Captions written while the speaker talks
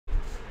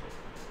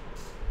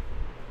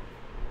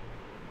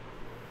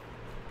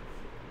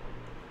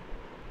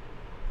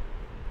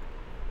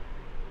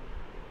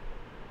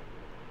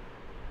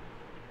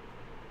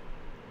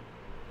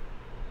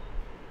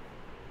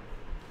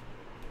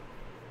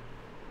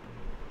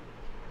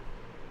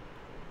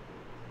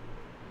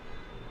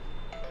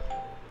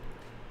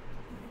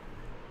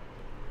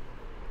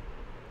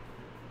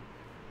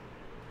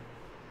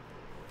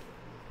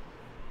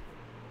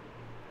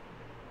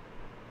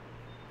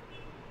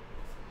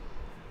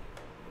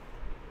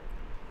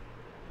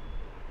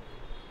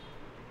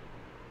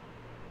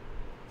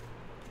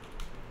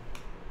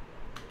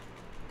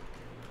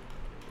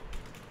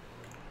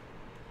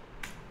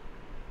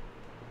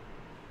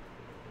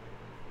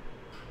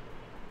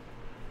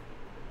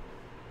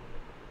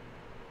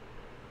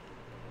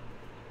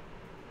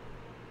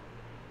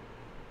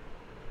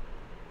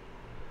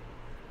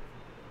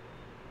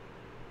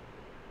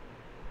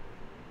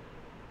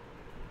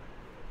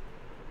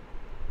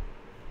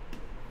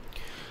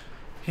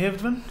Hey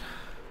everyone,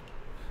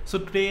 so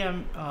today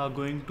I'm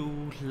going to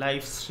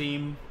live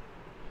stream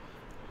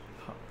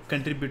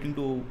contributing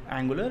to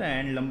Angular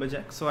and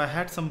Lumberjack. So I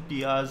had some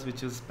PRs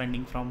which is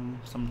pending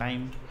from some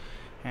time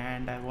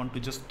and I want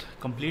to just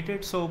complete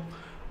it. So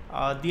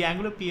the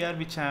Angular PR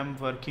which I'm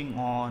working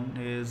on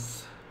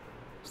is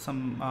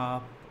some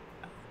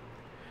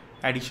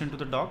addition to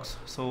the docs.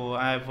 So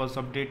I was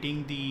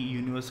updating the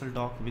universal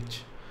doc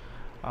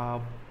uh,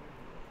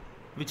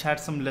 which had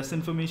some less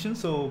information,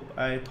 so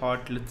I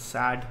thought let's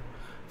add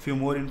few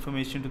more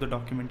information to the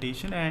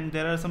documentation, and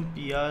there are some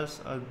PRs,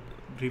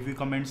 review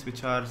comments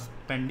which are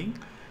pending.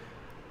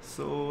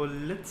 So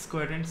let's go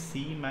ahead and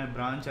see my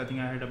branch. I think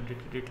I had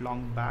updated it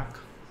long back.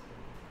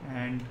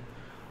 And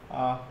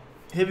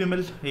hey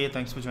Vimal, hey,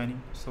 thanks for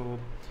joining. So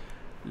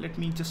let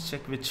me just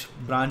check which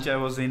branch I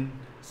was in,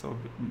 so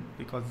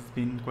because it's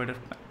been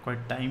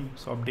quite time.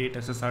 So update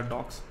SSR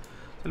docs. So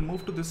I'll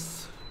move to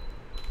this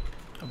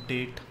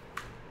update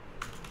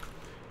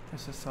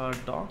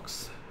SSR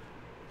docs.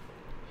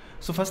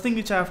 So first thing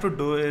which I have to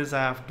do is I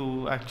have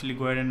to actually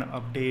go ahead and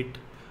update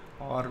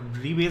or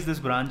rebase this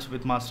branch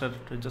with master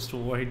just to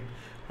avoid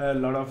a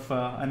lot of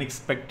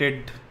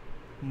unexpected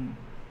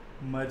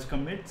merge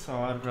commits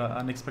or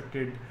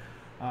unexpected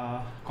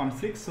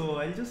conflicts. So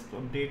I'll just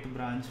update the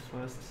branch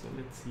first. So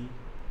let's see.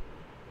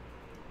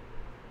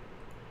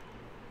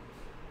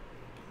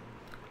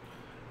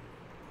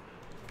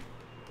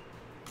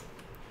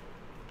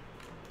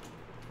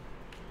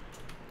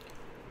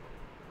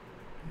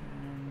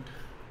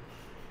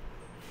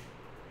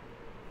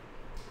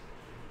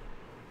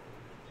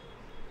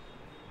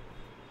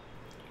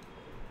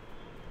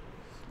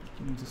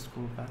 Let me just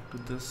go back to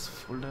this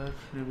folder,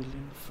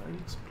 Rebellion File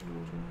Explorer.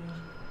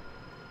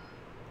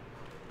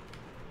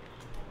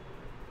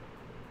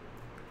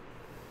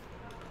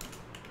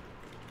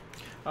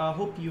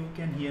 Hope you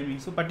can hear me.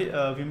 So, but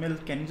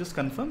Vimal, can you just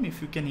confirm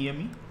if you can hear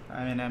me?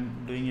 I mean,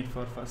 I'm doing it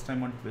for first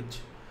time on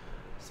Twitch,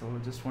 so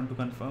just want to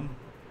confirm.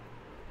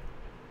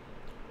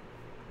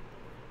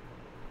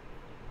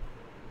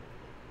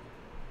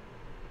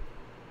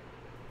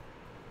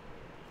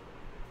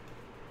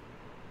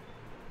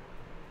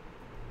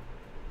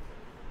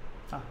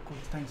 Cool.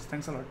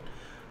 Thanks a lot.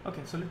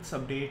 Okay, so let's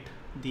update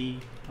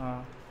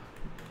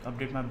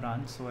update my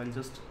branch. So I'll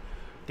just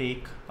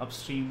take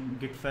upstream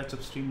git fetch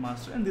upstream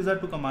master, and these are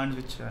two commands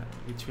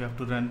which we have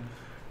to run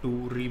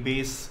to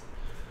rebase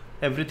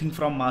everything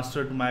from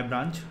master to my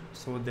branch,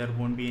 so there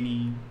won't be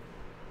any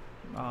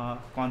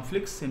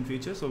conflicts in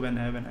future. So when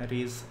I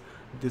raise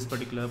this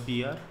particular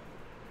PR,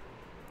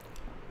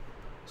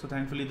 so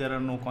thankfully there are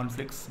no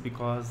conflicts,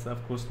 because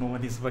of course no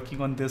one is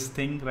working on this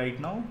thing right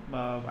now.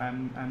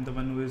 I'm the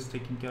one who is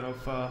taking care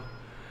of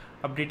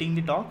updating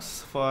the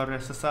docs for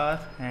SSR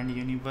and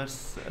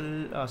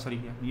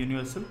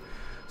universal.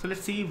 So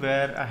let's see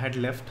where I had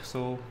left.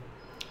 So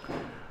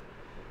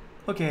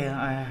okay,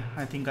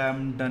 I think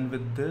I'm done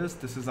with this.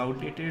 This is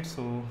outdated,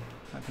 so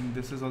I think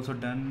this is also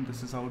done.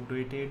 This is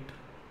outdated.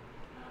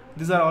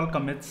 These are all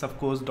commits. Of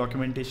course,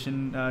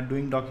 documentation,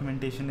 doing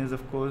documentation is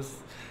of course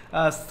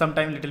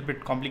sometimes a little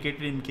bit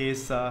complicated in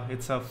case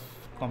it's a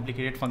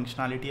complicated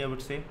functionality, I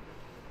would say.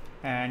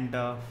 And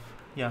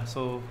yeah,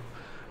 so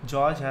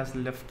George has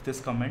left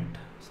this comment.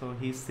 So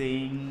he's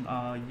saying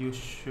you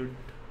should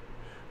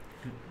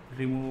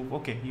remove,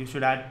 okay, you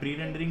should add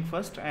pre-rendering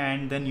first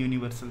and then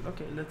universal.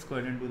 Okay, let's go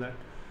ahead and do that.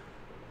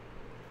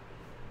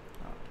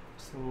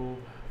 So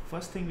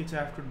first thing which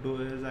I have to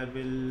do is I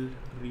will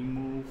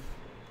remove,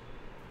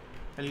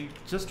 I'll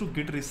just do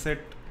git reset,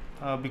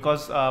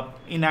 because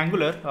in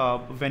Angular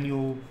when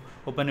you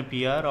open a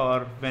PR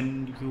or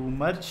when you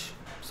merge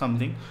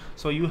something,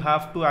 so you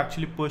have to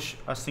actually push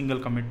a single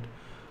commit.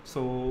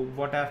 So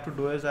what I have to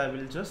do is I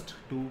will just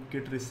do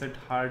git reset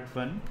hard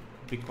one,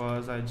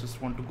 because I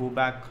just want to go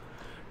back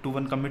to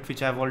one commit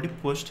which I have already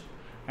pushed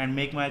and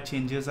make my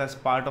changes as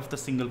part of the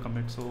single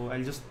commit. So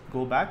I'll just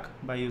go back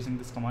by using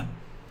this command.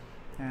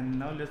 And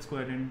now let's go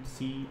ahead and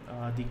see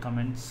the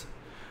comments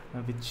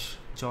which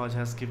George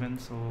has given.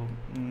 So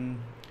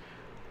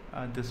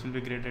this will be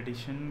a great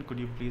addition. Could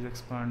you please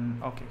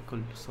expand? Okay,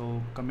 cool.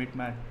 So commit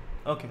mat.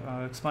 Okay,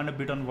 expand a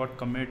bit on what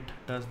commit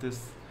does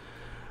this.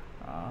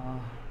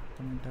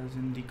 Commit does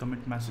in the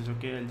commit message.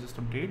 Okay, I'll just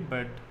update.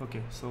 But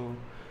okay, so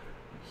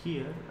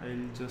here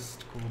I'll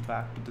just go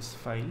back to this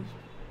file.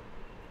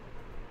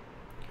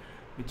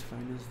 Which file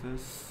is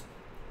this?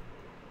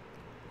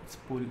 It's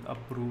pull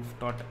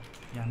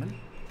approve.yaml.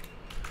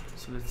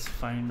 So let's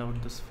find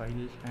out this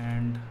file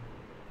and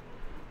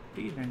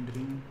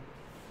pre-rendering.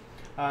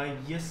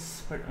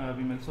 Yes, but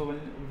Vimal, so when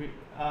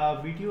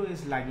video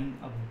is lagging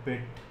a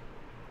bit.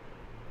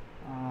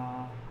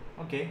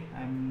 Okay,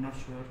 I'm not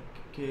sure.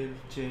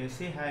 Kirche,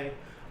 say hi,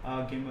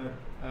 gamer.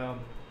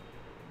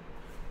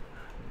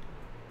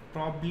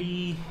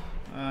 Probably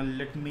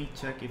let me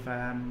check if I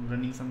am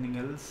running something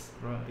else.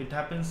 It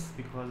happens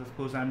because of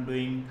course I'm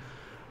doing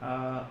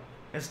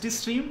SD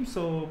stream,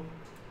 so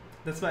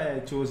that's why I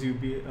chose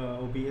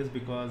OBS,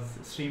 because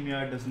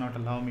StreamYard does not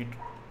allow me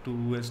to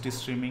SD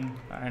streaming,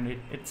 and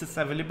it's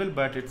available,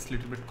 but it's a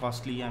little bit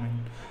costly. I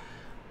mean,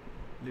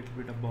 little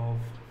bit above.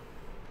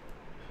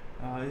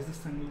 Is the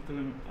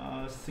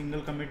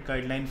single commit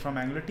guideline from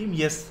Angular team?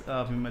 Yes,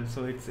 Vimal.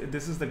 So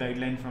this is the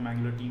guideline from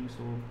Angular team.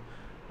 So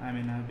I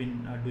mean, I've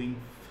been doing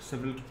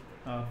several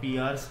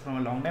PRs from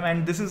a long time,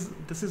 and this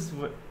is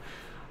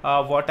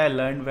what I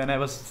learned when I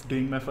was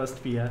doing my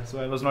first PR.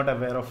 So I was not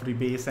aware of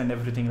rebase and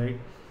everything, right?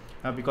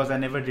 Because I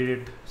never did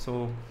it.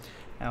 So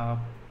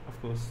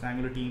of course,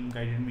 Angular team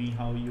guided me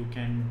how you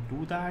can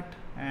do that,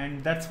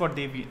 and that's what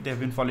they've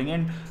been following.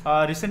 And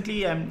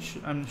recently, I'm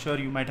sure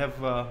you might have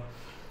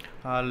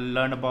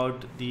learned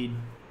about the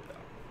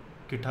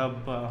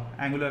GitHub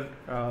Angular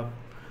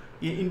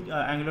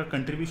Angular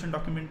contribution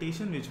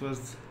documentation, which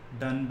was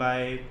done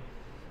by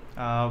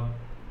I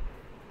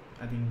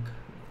think,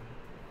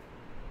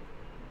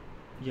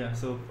 yeah.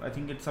 So I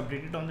think it's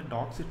updated on the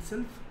docs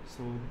itself.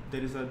 So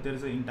there is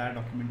an entire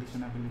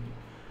documentation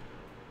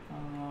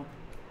available.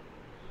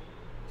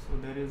 So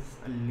there is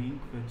a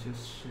link which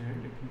is shared.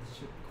 Let me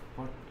check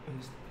what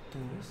is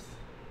this.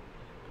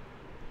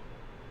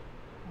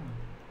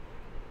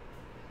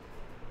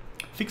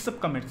 Fix up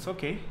commits.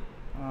 Okay.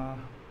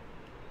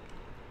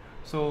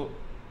 So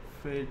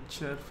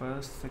feature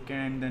first,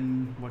 second,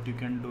 then what you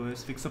can do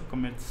is fix up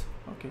commits.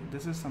 Okay,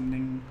 this is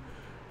something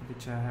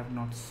which I have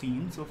not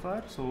seen so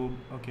far. So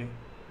okay,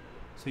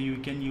 so you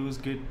can use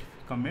git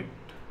commit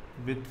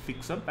with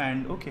fix up,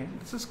 and okay,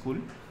 this is cool.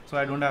 So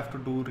I don't have to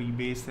do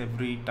rebase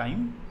every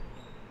time.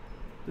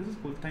 This is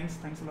cool. Thanks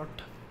a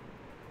lot.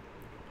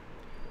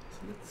 So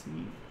let's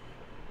see.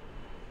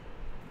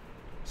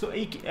 So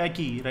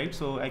Aki, right?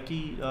 So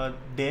Aki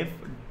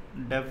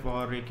dev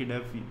or Aki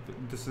dev,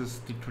 this is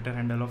the Twitter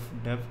handle of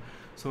dev.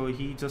 So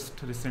he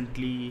just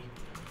recently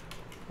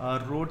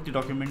wrote the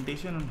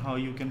documentation on how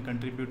you can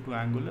contribute to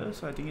Angular.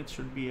 So I think it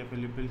should be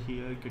available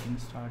here, getting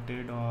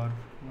started, or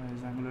why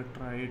is Angular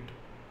tried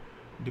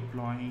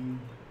deploying,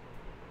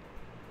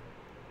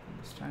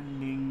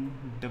 understanding,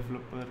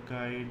 developer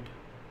guide,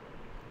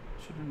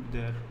 shouldn't be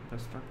there,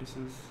 best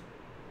practices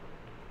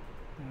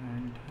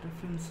and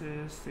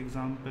references,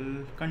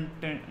 example,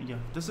 content. Yeah,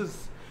 this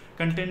is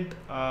content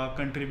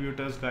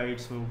contributors guide.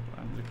 So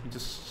let me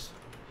just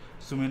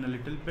zoom in a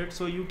little bit.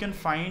 So you can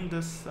find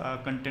this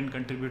content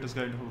contributors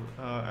guide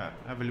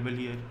available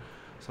here.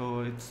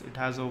 So it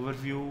has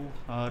overview,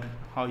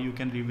 how you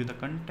can review the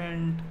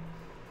content.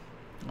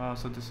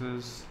 So this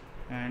is,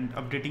 and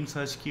updating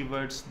search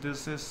keywords.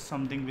 This is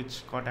something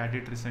which got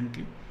added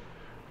recently.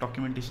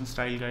 Documentation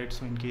style guide.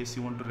 So in case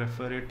you want to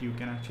refer it, you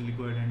can actually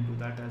go ahead and do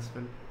that as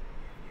well.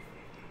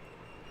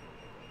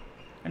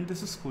 And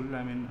this is cool.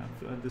 I mean,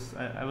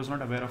 I was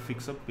not aware of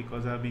fix up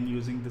because I've been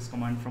using this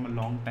command from a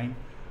long time.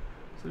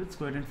 So let's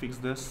go ahead and fix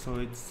this. So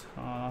it's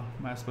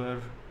as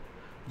per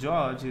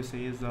George, he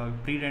says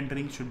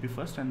pre-rendering should be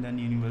first and then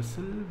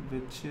universal,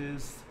 which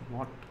is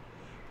what,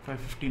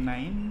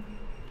 559.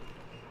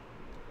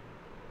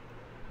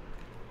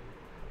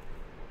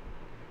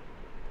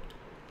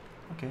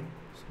 Okay,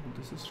 so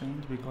this is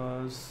strange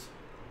because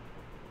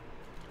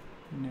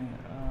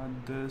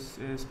this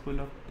is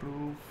pull up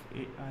proof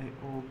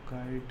AIO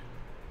guide.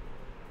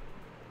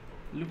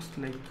 Looks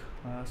like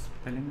a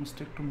spelling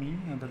mistake to me,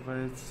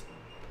 otherwise,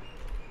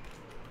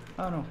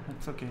 oh no,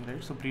 it's okay,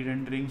 right? So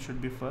pre-rendering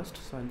should be first,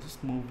 so I'll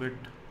just move it.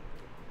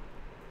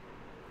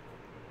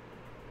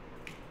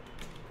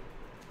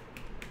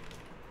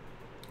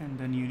 And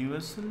then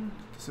universal,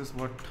 this is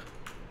what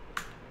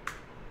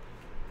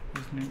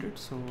is needed.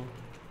 So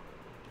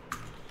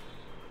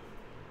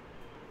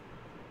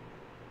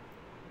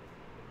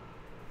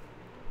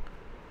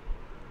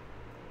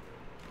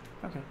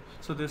okay,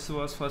 so this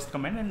was first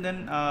command, and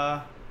then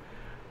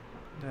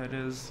there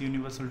is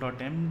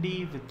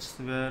universal.md, which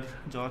where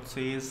George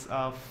says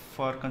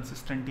for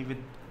consistency with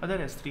other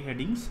S3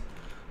 headings,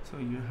 so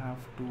you have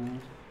to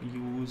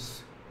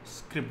use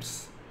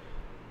scripts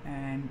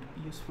and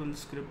useful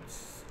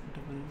scripts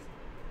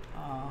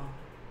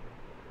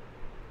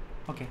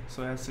okay,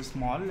 so S is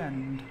small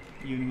and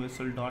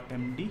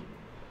universal.md.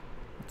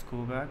 Let's go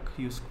back.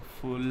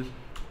 Useful.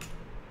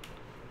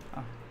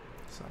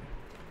 Sorry.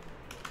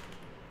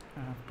 I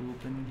have to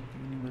open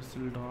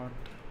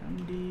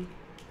universal.md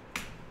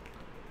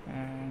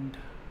and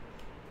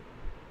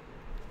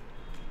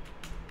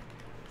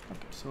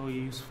okay, so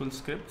useful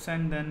scripts,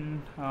 and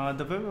then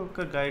the web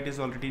worker guide is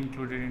already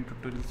included in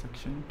tutorial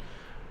section.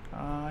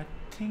 I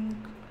think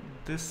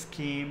this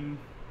came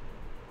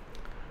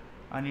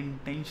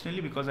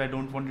unintentionally because I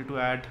don't want you to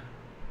add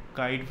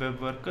guide web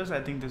workers.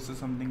 I think this is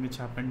something which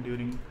happened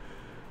during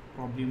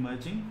probably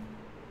merging.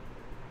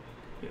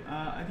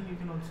 I think you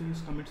can also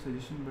use commit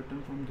suggestion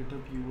button from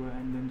GitHub UI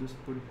and then just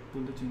pull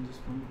the changes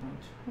from the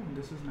branch. Oh,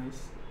 this is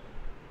nice.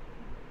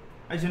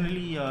 I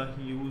generally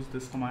use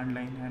this command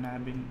line, and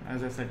I've been,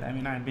 as I said, I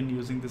mean, I've been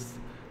using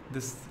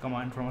this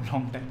command from a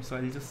long time. So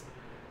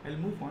I'll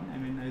move on. I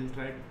mean, I'll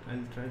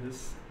try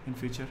this in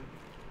future.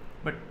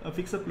 But a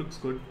fix up looks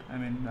good. I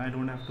mean, I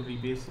don't have to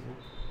rebase. So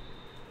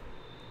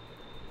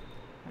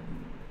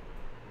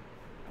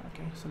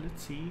okay, so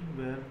let's see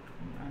where,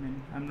 I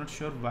mean, I'm not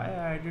sure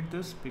why I did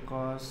this,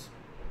 because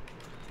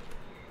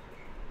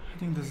I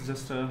think this is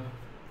just a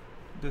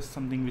this is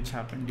something which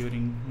happened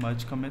during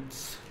merge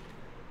commits.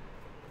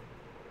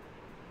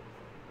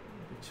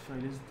 Which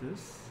file is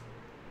this?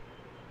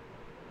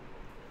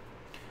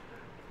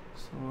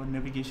 So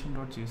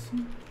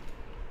navigation.json,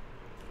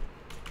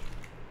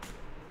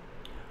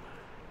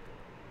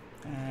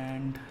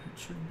 and it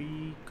should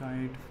be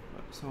guide.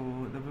 So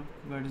the web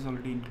guide is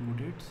already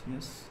included,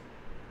 yes,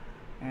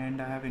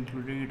 and I have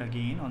included it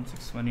again on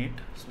 618.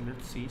 So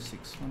let's see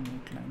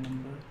 618 line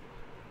number.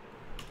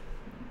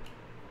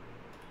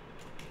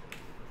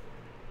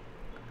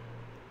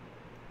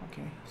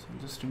 Okay, so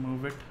I'll just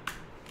remove it.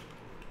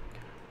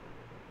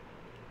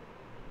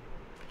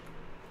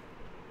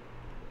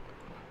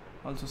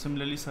 Also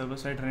similarly,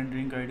 server-side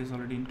rendering guide is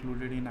already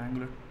included in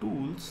Angular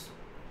tools.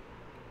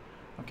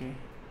 Okay.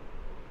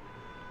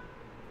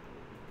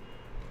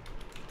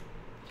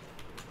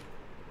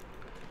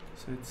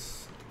 So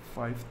it's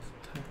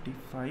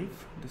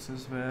 535. This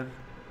is where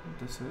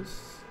this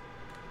is.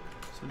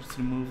 So let's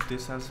remove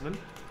this as well.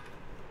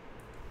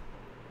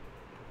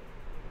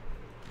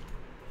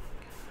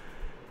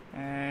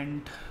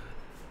 And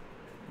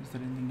is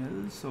there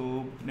anything else?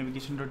 So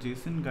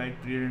navigation.json guide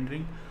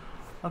pre-rendering.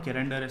 Okay,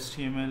 render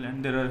HTML,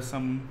 and there are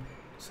some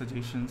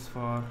suggestions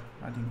for,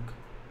 I think,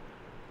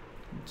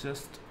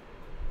 just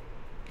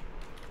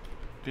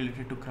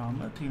related to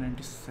grammar.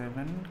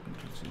 397.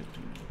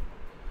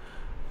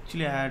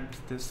 Actually, I had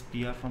this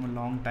PR from a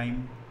long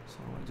time, so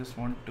I just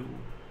want to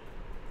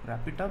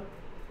wrap it up.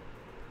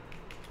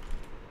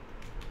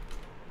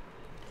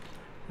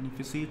 And if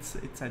you see, it's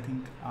I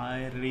think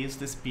I raised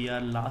this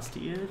PR last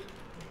year.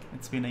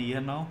 It's been a year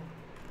now.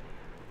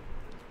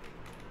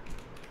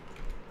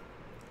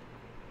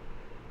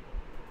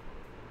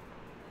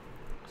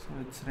 So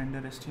it's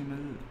render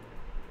HTML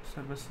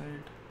server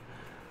side,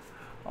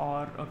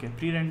 or okay,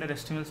 pre-render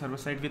HTML server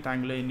side with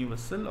Angular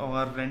Universal,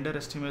 or render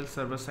HTML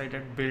server side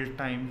at build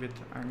time with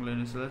Angular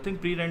Universal. I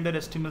think pre-render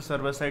HTML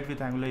server side with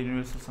Angular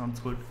Universal sounds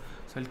good,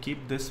 so I'll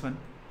keep this one.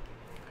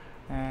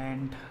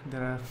 And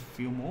there are a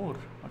few more.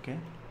 Okay,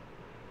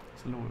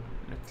 so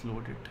let's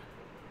load it.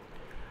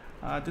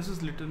 This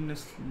is little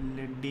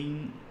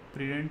misleading.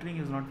 Pre-rendering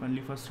is not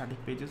only for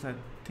static pages. I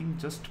think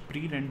just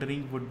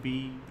pre-rendering would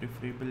be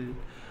preferable.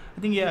 I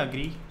think, yeah, I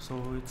agree.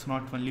 So it's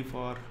not only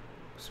for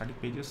static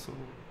pages. So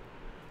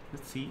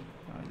let's see.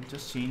 I'll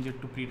just change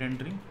it to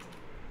pre-rendering.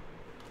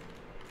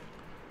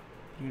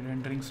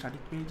 Pre-rendering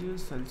static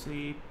pages. I'll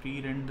say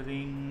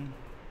pre-rendering.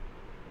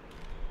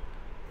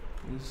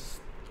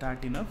 Is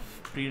that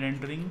enough?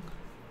 Pre-rendering.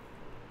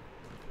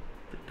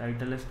 The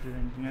title is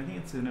pre-rendering. I think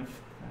it's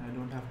enough. I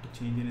don't have to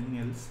change anything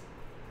else.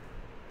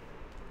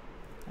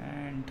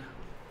 And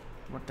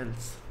what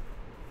else?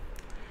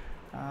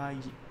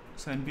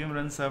 So npm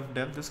run serve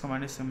dev. This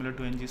command is similar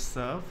to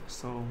ngserve.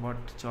 So what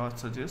George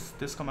suggests,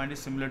 this command is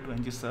similar to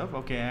ngserve.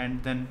 Okay,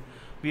 and then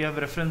we have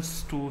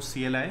reference to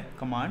CLI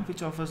command,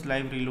 which offers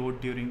live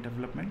reload during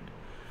development,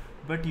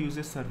 but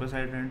uses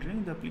server-side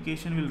rendering. The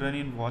application will run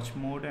in watch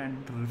mode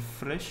and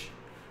refresh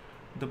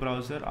the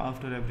browser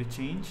after every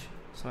change.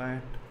 So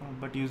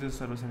but uses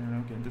server-side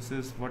rendering. Okay, this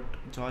is what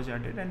George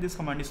added, and this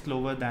command is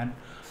slower than.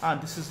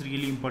 This is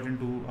really important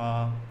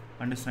to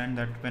understand,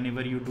 that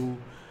whenever you do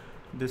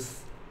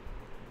this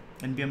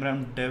npm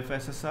run dev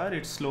SSR,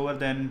 it's slower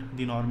than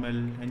the normal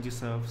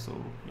ngserve.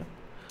 So yeah,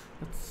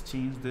 let's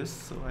change this.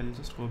 So I'll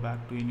just go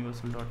back to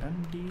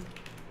universal.md.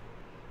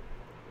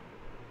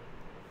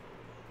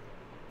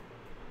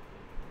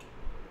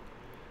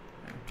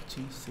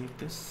 Save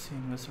this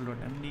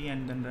universal.md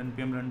and then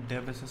npm run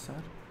dev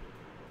SSR.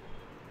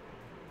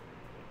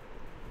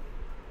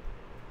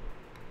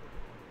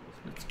 So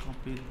let's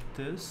copy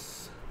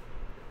this.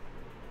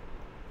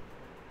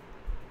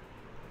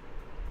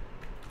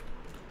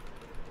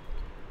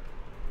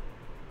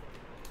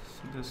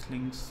 So this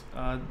links.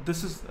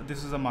 This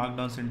is a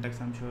markdown syntax.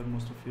 I'm sure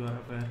most of you are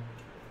aware.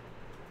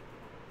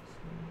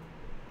 So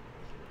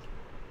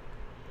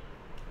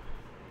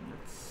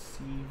let's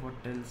see what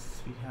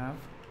else we have.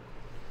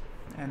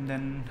 And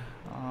then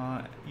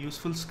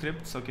useful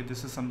scripts. Okay,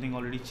 this is something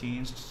already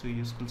changed. So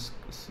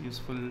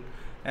useful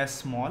as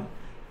small,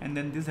 and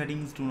then these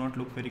headings do not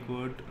look very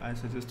good. I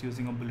suggest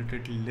using a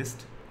bulleted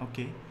list.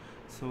 Okay,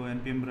 so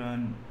npm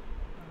run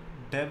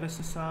dev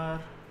SSR,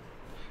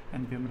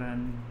 npm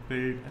run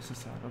build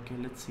SSR. Okay,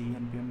 let's see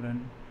npm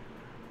run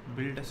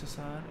build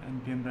SSR,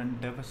 npm run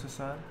dev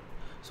SSR.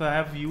 So I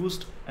have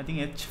used, I think,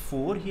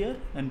 H4 here,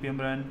 npm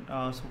run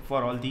so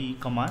for all the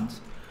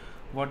commands.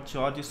 What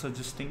George is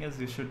suggesting is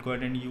you should go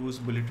ahead and use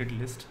bulleted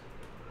list.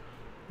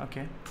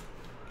 Okay.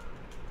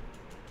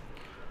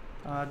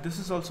 This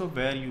is also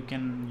where you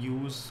can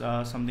use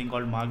something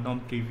called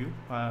markdown preview.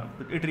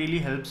 It really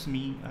helps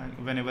me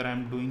whenever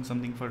I'm doing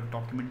something for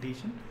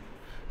documentation.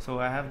 So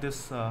I have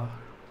this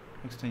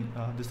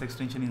this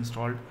extension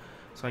installed,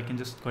 so I can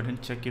just go ahead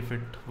and check if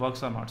it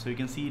works or not. So you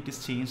can see it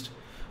is changed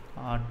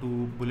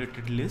to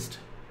bulleted list,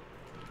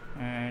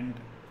 and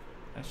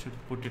I should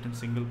put it in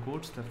single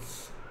quotes.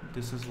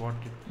 This is what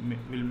it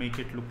will make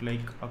it look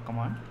like a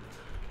command.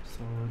 So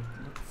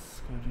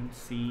let's go ahead and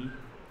see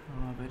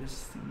where is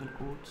single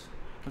quotes.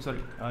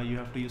 sorry, you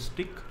have to use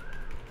stick.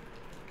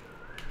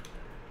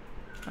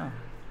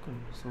 Cool.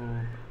 So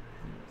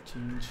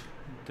change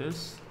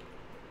this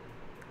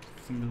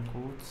single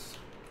quotes.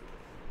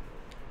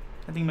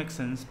 I think makes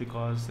sense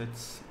because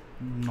it's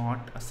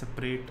not a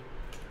separate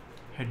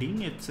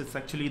heading. It's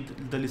actually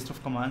the list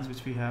of commands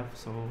which we have.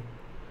 So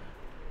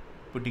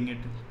putting it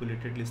in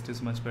bulleted list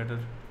is much better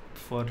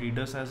for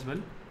readers as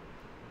well.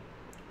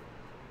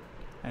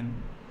 And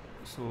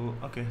so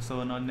okay,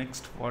 so now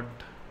next what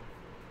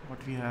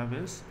we have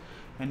is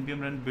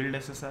npm run build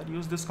ssr.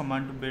 Use this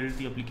command to build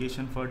the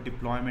application for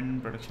deployment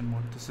in production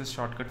mode. This is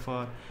shortcut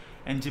for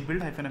ng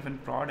build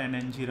 --- prod and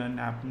ng run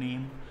app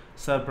name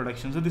serve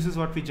production. So this is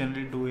what we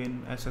generally do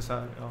in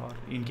ssr, or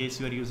in case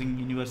you are using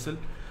universal,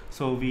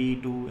 so we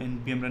do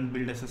npm run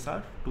build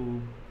ssr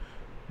to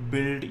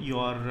build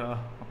your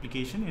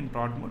application in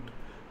prod mode.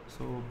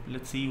 So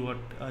let's see what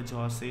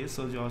jaws says.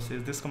 So jaws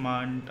says this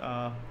command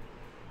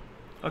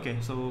okay,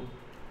 so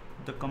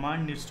the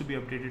command needs to be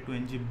updated to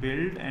ng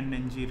build and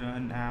ng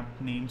run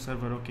app name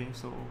server. Okay,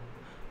 so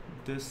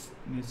this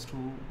needs to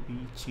be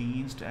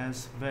changed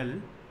as well.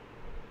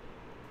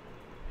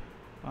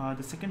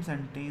 The second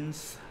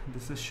sentence,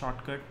 this is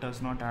shortcut,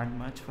 does not add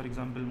much. For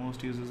example,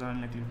 most users are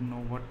unlikely to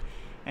know what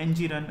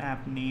ng run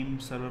app name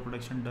server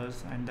production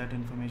does, and that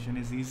information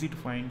is easy to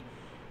find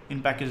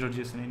in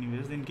package.json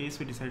anyways. In case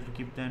we decide to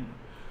keep, then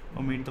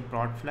omit the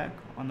prod flag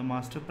on the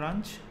master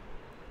branch.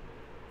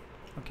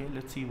 Okay,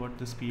 let's see what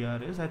this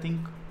PR is. I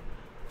think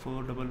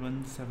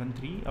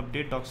 41173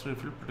 update docs to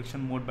reflect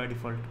production mode by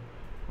default.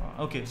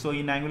 Okay, so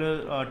in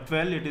Angular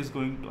 12 it is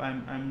going to,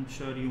 I'm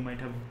sure you might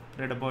have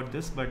read about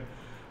this, but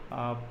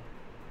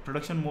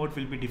production mode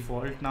will be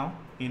default now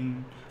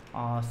in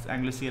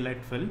Angular CLI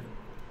 12.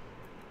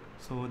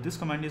 So this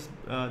command is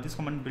this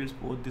command builds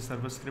both the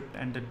server script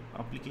and the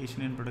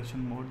application in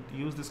production mode.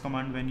 Use this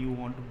command when you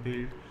want to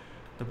build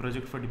the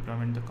project for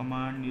deployment. The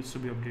command needs to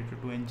be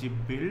updated to ng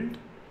build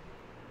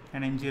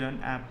and ng run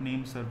app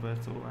name server.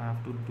 So I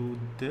have to do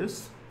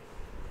this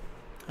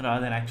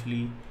rather than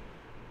actually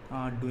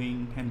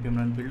doing npm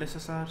run build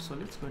ssr. So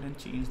let's go ahead and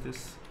change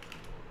this.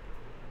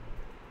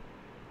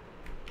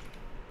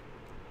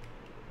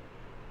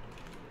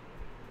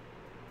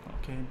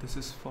 Okay, this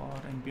is for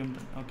npm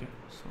run. Okay,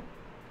 so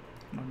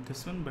not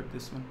this one but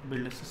this one,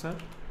 build ssr,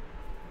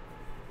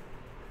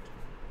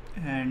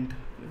 and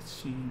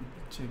let's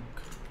check.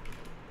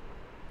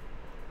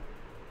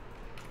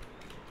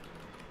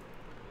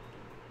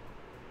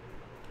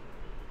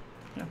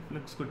 Yeah,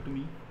 looks good to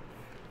me.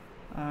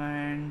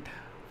 And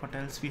what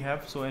else we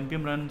have? So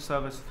npm run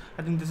service,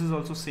 I think this is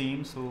also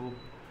same. So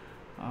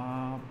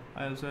I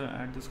also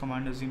add this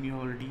command, assume you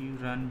already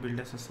run build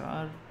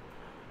ssr.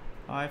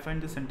 I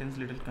find this sentence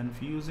little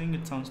confusing.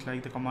 It sounds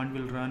like the command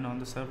will run on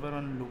the server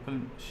on local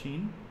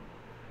machine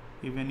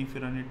even if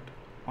you run it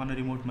on a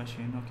remote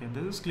machine. Okay,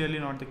 this is clearly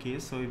not the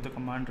case. So if the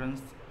command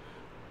runs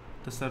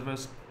the server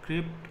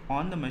script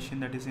on the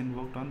machine that is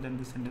invoked on, then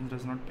the sentence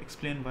does not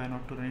explain why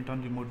not to run it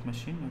on remote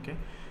machine. Okay,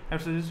 I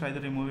have to just either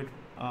remove it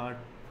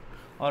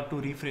or to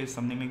rephrase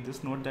something like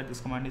this. Note that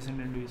this command is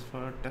intended to use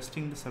for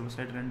testing the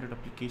server-side rendered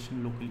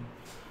application locally.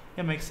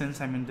 Yeah, makes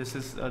sense. I mean, this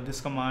is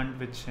this command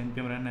which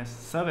npm run as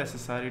serve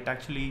ssr, it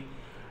actually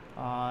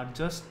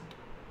just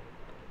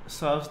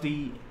serves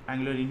the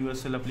Angular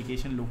universal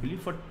application locally.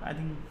 For, I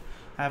think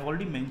I have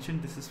already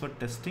mentioned, this is for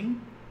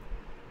testing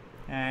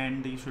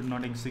and you should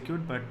not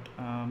execute, but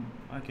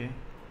okay.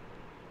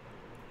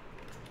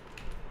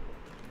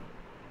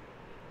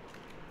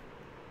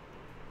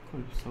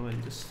 Cool. So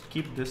I'll just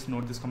keep this.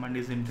 Note this command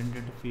is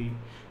intended to be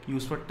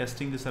used for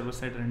testing the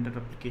server-side rendered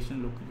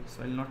application locally.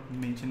 So I'll not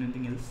mention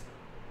anything else.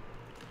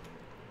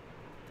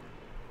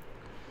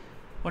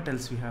 What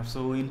else we have?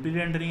 So in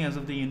pre-rendering, as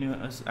of the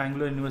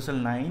Angular Universal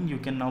 9, you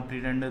can now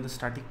pre-render the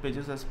static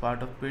pages as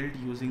part of build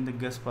using the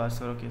guest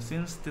parser. Okay,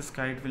 since this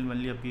guide will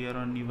only appear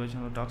on new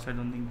version of docs, I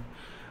don't think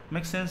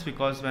makes sense,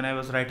 because when I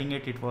was writing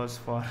it, it was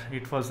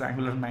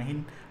Angular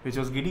 9 which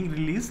was getting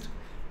released.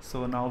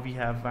 So now we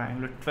have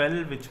Angular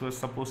 12 which was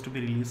supposed to be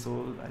released.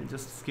 So I'll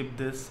just skip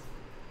this.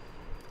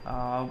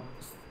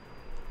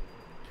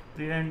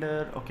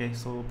 Pre-render. Okay,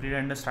 so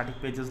pre-render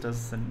static pages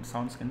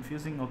sounds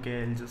confusing.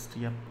 Okay, I'll just,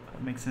 yep,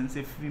 makes sense.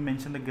 If we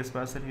mention the guest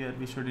parser here,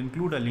 we should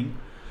include a link.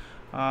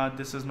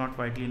 This is not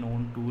widely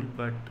known tool,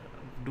 but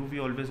do we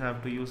always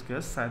have to use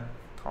guests? I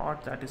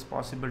thought that is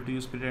possible to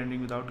use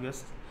pre-rendering without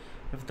guests.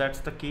 If that's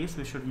the case,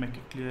 we should make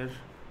it clear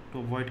to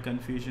avoid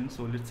confusion.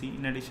 So let's see.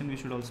 In addition, we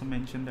should also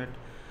mention that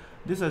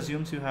this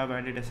assumes you have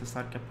added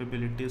SSR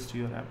capabilities to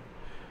your app.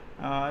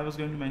 I was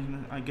going to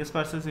mention guest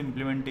parser's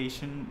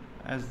implementation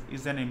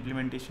is an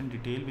implementation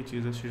detail which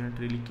users shouldn't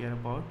really care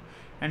about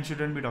and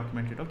shouldn't be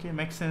documented. Okay,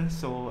 makes sense.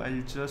 So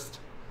I'll just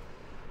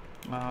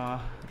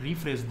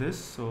rephrase this.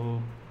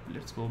 So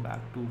let's go back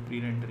to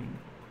pre-rendering.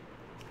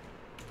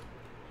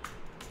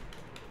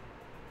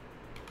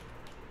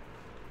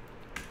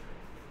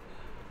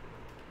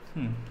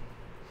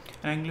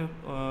 Angular,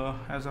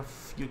 as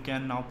of you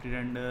can now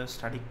pre-render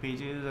static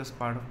pages as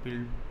part of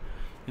build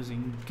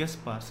using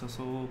guest parser.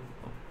 So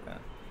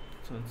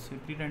So let's say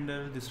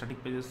pre-render the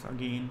static pages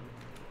again.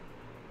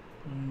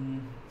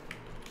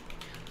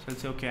 So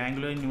let's say okay,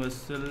 Angular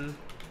Universal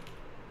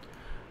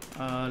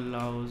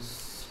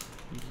allows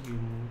you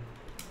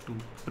to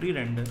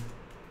pre-render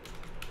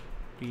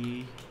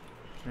the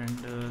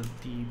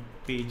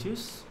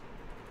pages.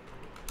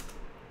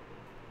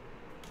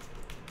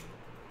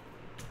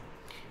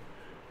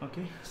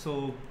 Okay,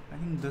 so I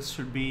think this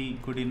should be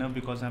good enough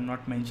because I'm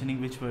not mentioning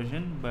which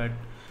version, but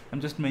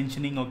I'm just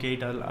mentioning okay,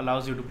 it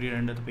allows you to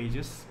pre-render the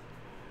pages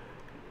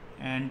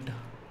and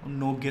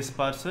no guest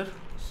parser.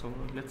 So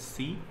let's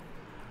see.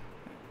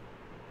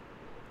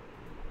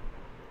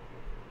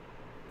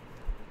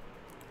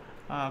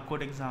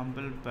 Code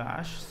example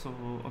bash. So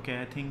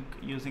okay, I think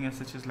using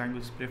SH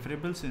language is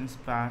preferable since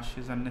bash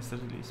is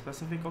unnecessarily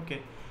specific.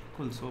 Okay,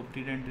 cool. So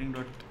pre-rendering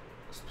dot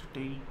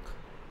static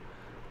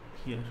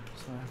here.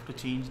 So I have to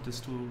change this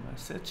to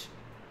SH.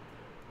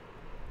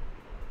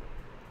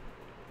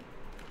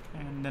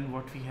 And then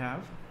what we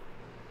have,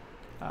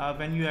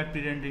 when you add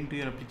pre-rendering to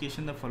your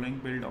application, the following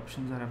build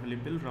options are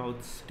available.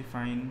 Routes,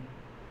 define.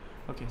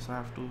 Okay, so I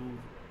have to,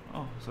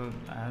 so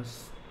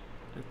as,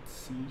 let's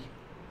see,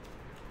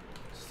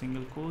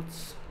 single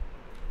quotes,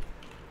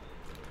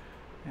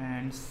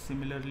 and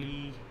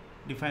similarly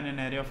define an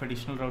array of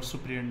additional routes to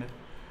pre-render.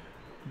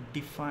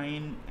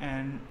 Define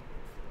an,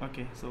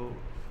 okay, so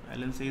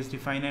Alan says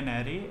define an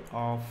array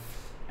of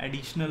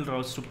additional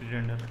routes to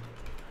pre-render.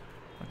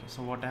 Okay,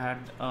 so what I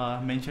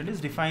had mentioned is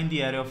define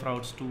the array of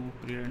routes to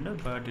pre-render,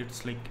 but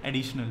it's like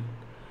additional.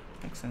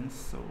 Makes sense.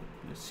 So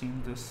let's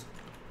change this,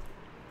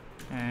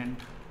 and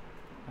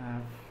I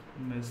have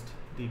missed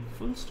the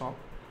full stop.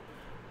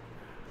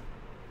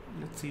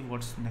 Let's see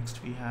what's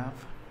next we have.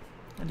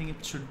 I think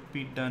it should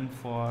be done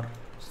for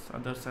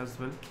others as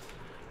well.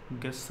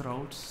 Guess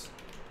routes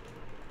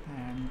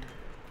and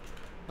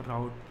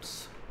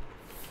routes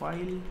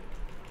file.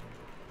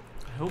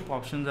 I hope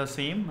options are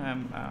same.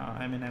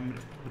 I'm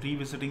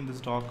revisiting this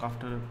doc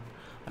after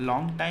a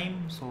long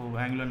time. So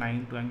Angular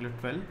 9 to Angular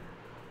 12.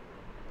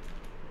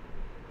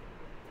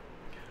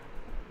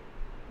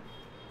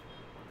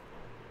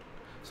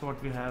 So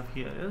what we have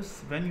here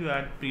is when you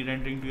add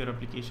pre-rendering to your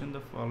application, the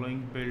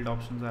following build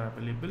options are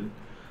available.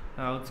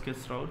 Routes,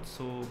 guess routes.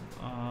 So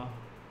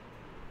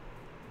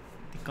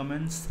the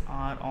comments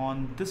are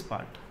on this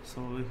part.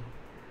 So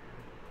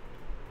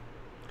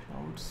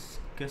routes,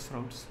 guess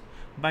routes.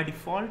 By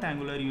default,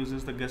 Angular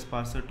uses the guess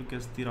parser to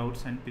guess the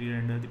routes and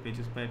pre-render the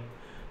pages by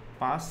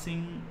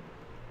passing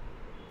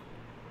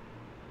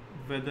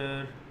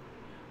whether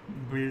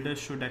builder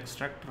should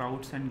extract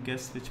routes and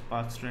guess which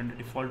paths to render,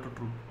 default to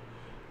true.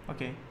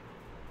 Okay.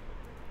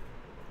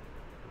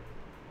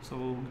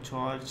 So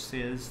George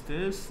says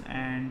this,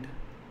 and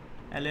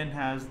Ellen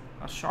has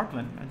a short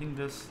one. I think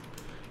this.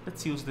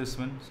 Let's use this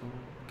one. So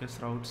guess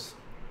routes.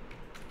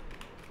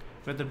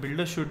 Whether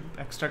builder should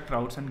extract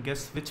routes and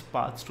guess which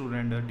paths to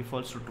render,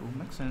 defaults to true.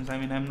 Makes sense. I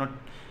mean, I'm not,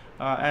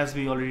 as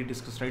we already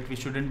discussed, right? We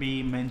shouldn't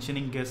be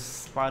mentioning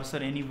guess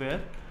parser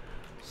anywhere.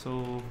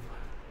 So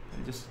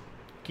I'll just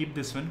keep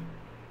this one.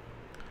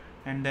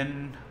 And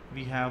then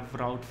we have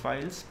route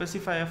files.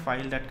 Specify a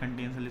file that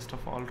contains a list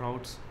of all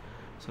routes.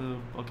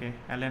 So okay,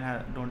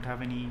 Alan don't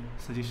have any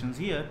suggestions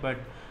here, but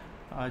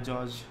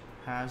George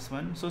has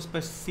one. So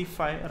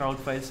specify a route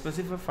file.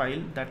 Specify a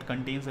file that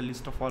contains a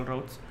list of all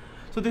routes.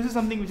 So this is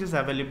something which is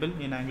available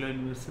in Angular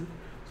Universal.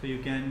 So you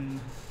can,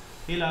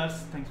 hey Lars,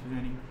 thanks for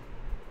joining.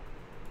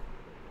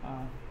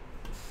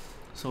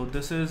 So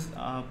this is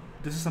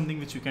something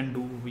which you can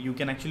do. You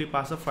can actually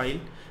pass a file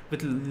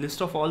with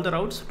list of all the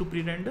routes to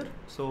pre-render.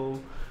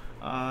 So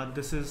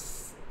this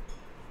is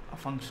a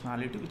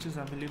functionality which is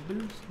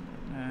available.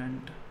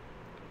 And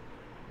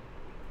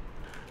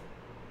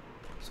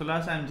so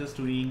last I'm just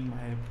doing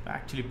my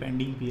actually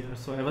pending PR.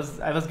 So I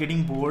was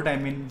getting bored. I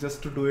mean,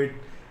 just to do it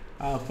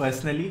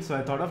personally. So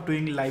I thought of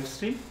doing live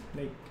stream,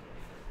 like,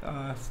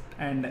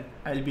 and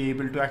I'll be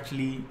able to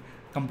actually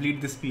complete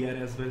this PR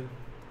as well.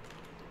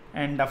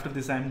 And after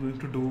this, I'm going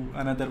to do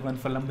another one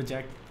for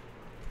Lumberjack.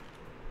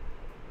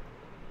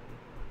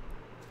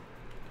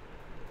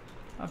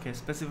 Okay,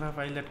 specify a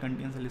file that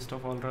contains a list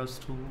of all routes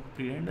to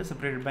pre-render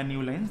separated by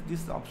new lines.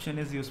 This option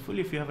is useful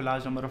if you have a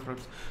large number of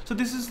routes. So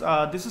this is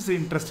an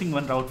interesting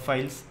one, route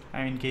files.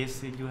 And in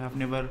case you have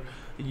never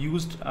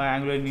used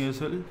Angular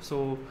Universal,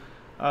 so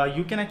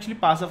you can actually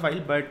pass a file,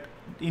 but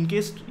in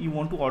case you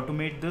want to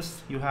automate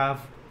this, you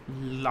have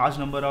large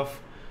number of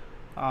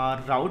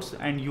routes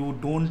and you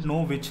don't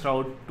know which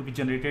route to be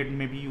generated.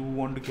 Maybe you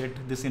want to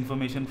get this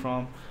information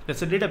from, let's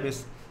say,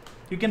 database.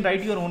 You can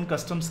write your own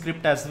custom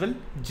script as well,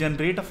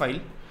 generate a file,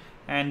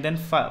 and then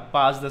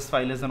pass this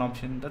file as an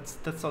option.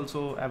 That's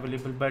also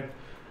available. But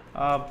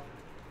I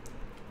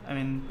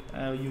mean,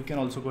 you can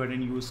also go ahead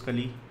and use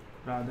Kali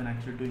rather than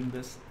actually doing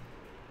this.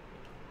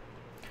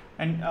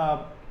 And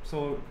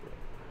so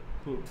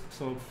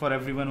for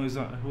everyone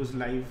who's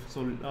live,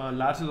 so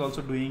Lars is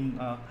also doing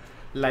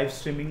live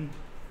streaming,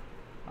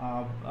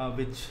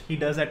 which he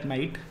does at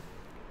night,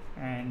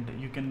 and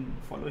you can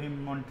follow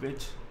him on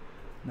Twitch.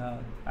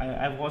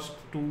 I watched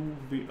two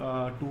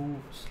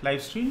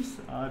live streams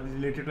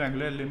related to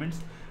Angular elements.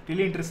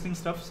 Really interesting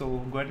stuff. So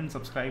go ahead and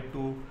subscribe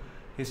to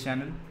his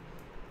channel.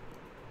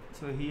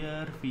 So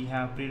here we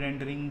have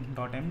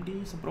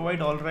pre-rendering.md. So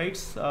provide all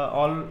rights,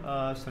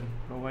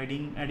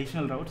 providing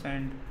additional routes,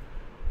 and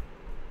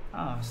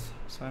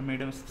so I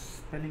made a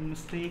spelling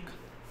mistake,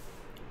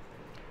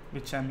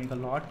 which I make a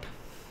lot.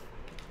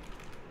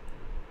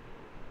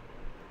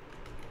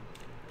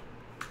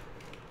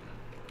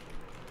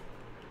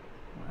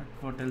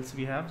 What else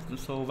we have?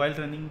 So while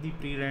running the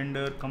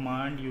pre-render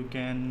command, you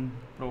can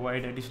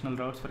provide additional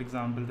routes. For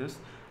example, this.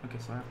 Okay,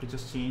 so I have to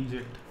just change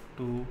it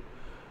to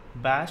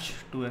bash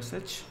to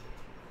sh,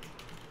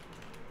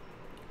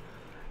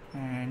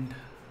 and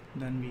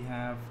then we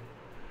have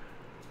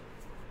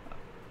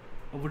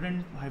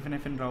wouldn't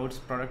hyphen routes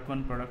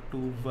product1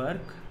 product2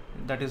 work,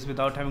 that is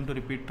without having to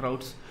repeat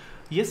routes.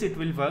 Yes, it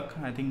will work.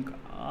 I think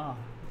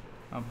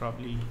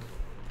probably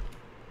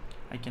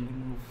I can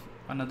remove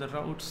another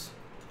routes.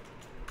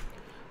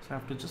 So I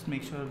have to just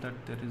make sure that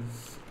there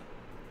is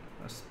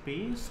a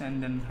space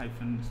and then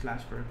hyphen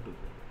slash product2.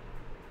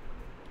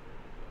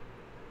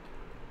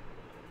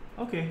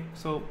 Okay,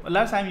 so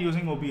last I'm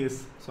using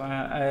OBS, so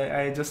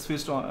I just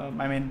switched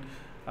on.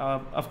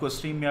 Of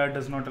course, StreamYard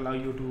does not allow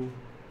you to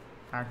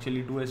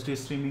actually do HD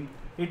streaming.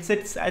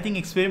 It's I think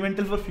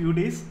experimental for few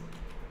days,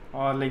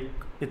 or like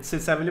it's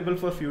available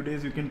for a few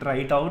days. You can try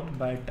it out,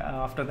 but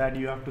after that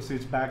you have to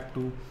switch back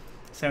to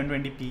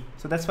 720p.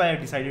 So that's why I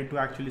decided to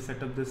actually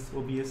set up this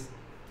OBS.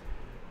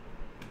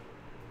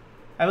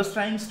 I was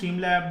trying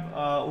Streamlab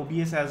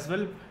OBS as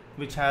well,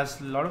 which has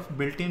a lot of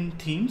built-in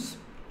themes,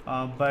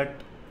 but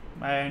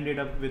I ended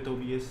up with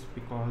OBS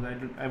because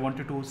I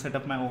wanted to set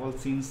up my all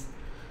scenes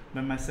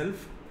by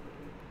myself.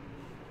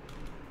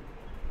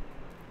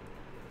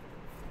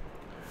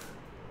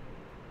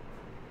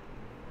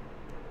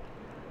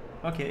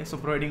 Okay, so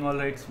providing all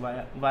rights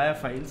via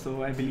file.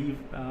 So I believe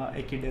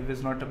AKDev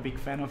is not a big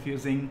fan of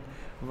using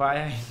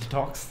via in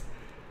docs.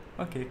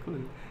 Okay, cool.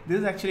 This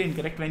is actually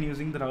incorrect when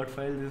using the route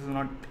file. This is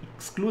not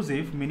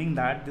exclusive, meaning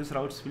that these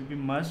routes will be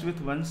merged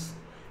with ones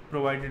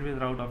provided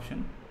with route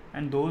option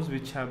and those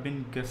which have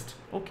been guessed.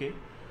 Okay,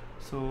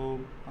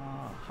 so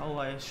how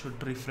I should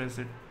rephrase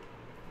it?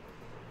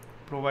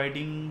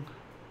 Providing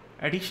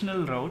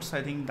additional routes,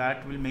 I think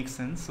that will make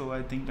sense. So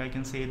I think I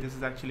can say this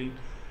is actually,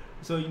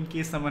 so in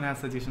case someone has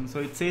suggestions. So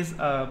it says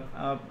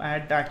I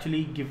had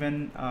actually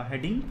given a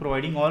heading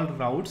providing all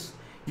routes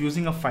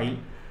using a file,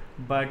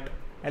 but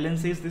Alan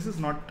says this is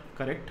not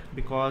correct,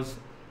 because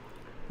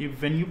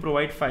when you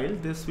provide file,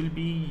 this will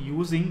be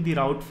using the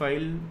route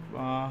file,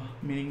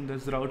 meaning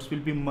those routes will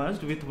be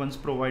merged with ones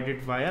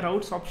provided via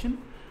routes option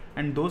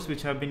and those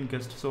which have been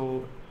guessed.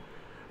 So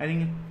I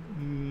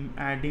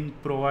think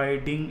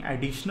providing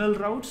additional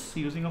routes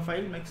using a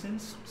file makes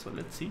sense. So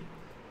let's see.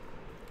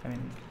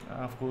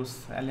 Of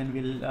course, Alan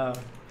will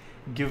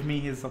give me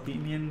his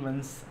opinion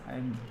once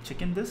I'm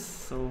checking this.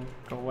 So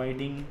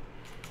providing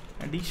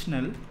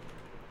additional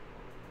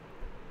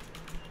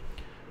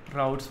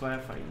routes via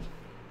file.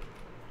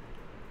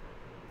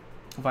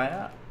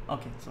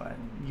 Okay, so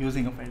I'm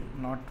using a file,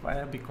 not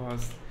via,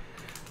 because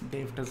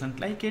Dave doesn't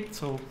like it.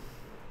 So,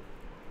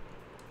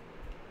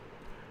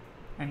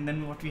 and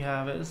then what we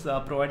have is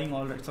providing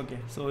all routes. Okay,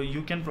 so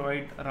you can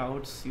provide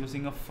routes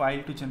using a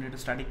file to generate a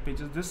static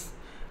pages. This,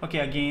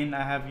 okay, again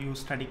I have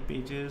used static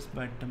pages,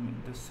 but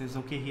this is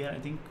okay here. I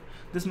think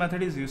this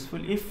method is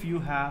useful if you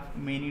have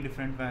many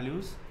different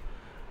values,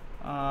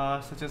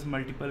 such as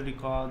multiple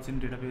records in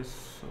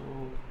database. So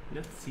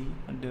let's see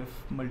diff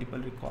multiple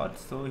records.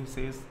 So he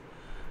says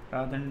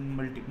rather than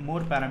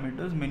more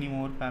parameters, many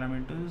more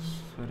parameters.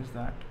 Where is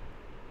that?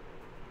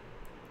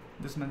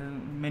 This method,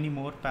 many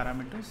more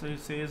parameters. So it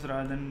says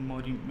rather than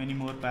many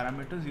more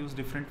parameters, use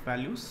different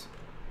values.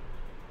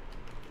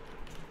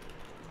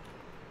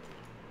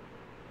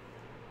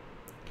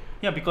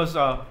 Yeah, because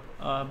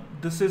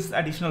this is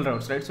additional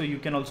routes, right? So you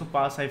can also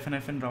pass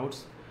hyphen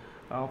routes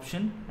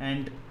option,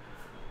 and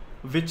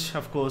which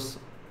of course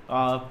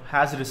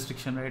has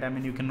restriction, right? I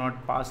mean, you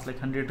cannot pass like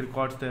 100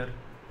 records there.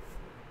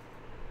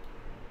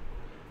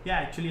 Yeah,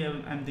 actually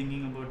I'm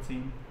thinking about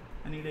saying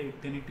I need a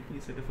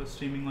 1080p setup for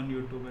streaming on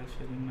YouTube by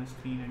sharing my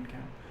screen and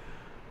cam.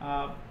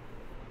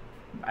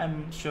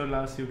 I'm sure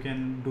Lars you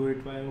can do it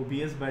via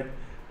OBS, but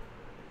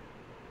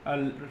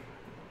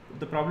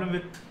the problem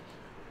with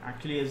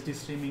actually HD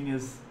streaming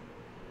is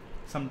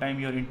sometimes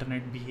your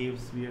internet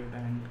behaves weird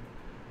and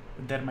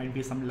there might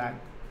be some lag.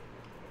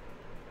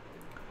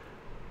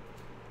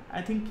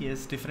 I think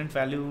yes, different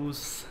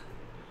values.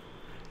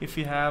 If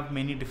you have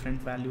many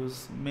different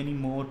values, many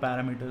more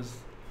parameters,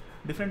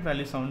 different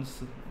value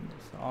sounds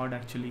odd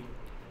actually.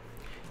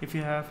 If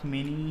you have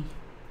many,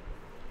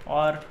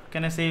 or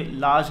can I say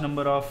large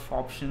number of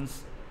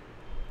options,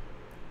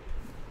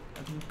 I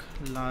think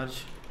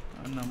large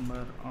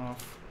number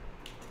of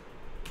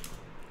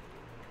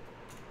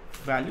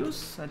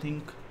values. I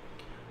think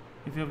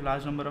if you have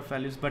large number of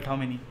values, but how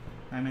many?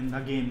 I mean,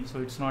 again,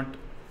 so it's not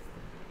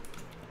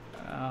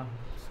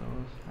So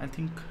I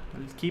think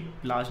I'll keep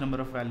large number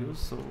of values,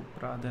 so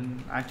rather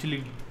than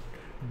actually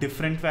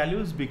different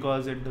values,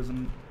 because it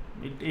doesn't,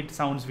 it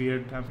sounds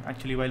weird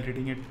actually while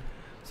reading it.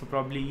 So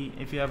probably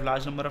if you have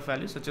large number of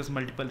values such as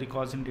multiple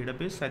records in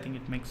database, I think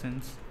it makes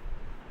sense.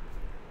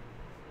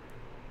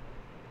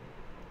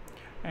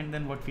 And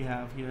then what we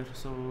have here,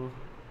 so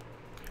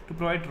to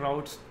provide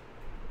route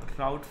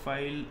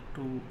file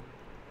to,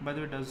 by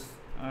the way, does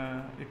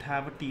it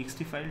have a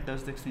txt file?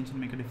 Does the extension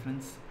make a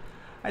difference?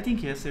 I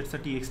think yes, it's a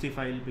txt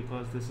file,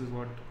 because this is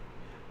what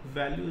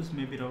values,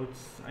 maybe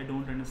routes. I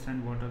don't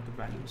understand what are the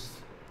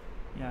values.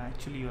 Yeah,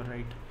 actually you're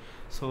right.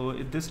 So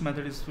this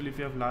method is useful if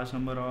you have large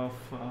number of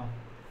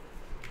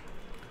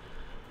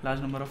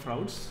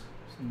routes,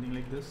 something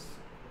like this.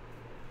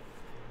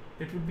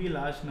 It would be a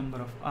large number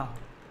of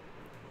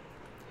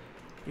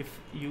if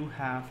you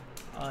have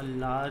a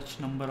large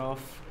number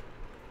of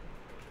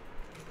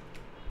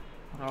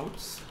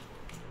routes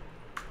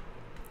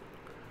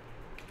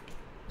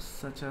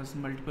such as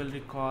multiple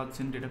records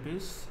in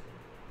database,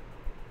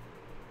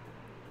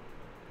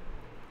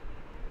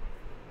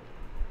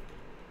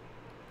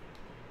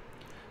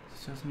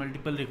 such as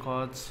multiple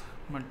records,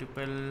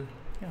 multiple,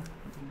 yeah,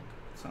 I think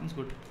sounds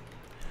good.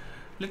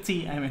 Let's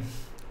see. I mean,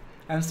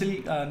 I'm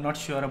still not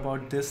sure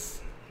about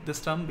this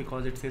term,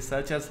 because it says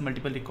such as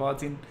multiple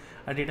records in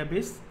a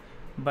database,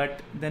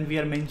 but then we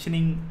are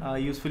mentioning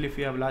useful if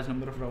you have large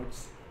number of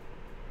routes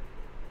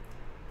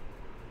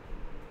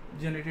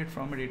generated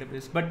from a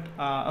database. But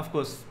of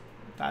course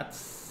that's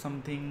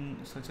something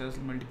such as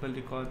multiple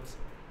records.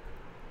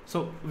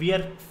 So we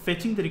are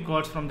fetching the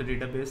records from the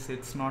database.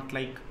 It's not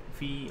like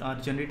we are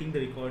generating the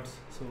records,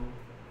 so,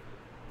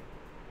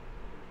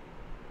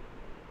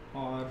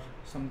 or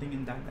something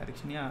in that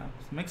direction. Yeah,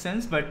 makes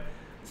sense. But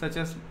such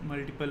as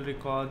multiple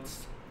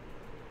records,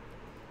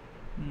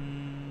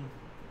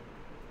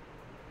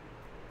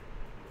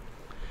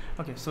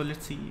 okay, so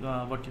let's see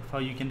how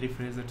you can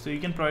rephrase it. So you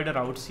can provide a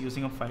routes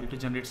using a file to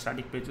generate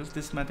static pages.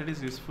 This method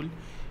is useful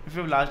if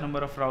you have large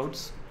number of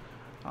routes,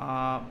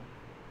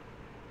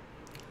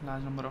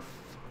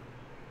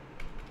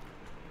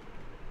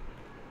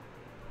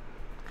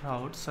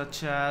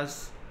 such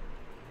as,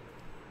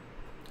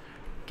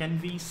 can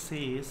we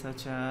say,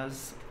 such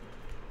as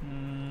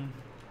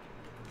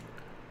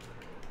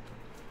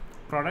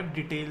product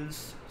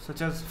details,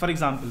 such as, for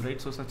example, right?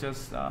 So such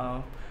as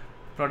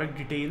product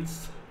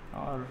details,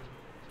 or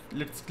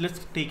let's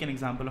take an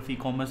example of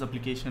e-commerce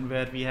application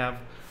where we have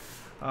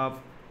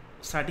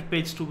static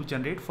page to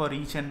generate for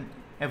each and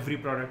every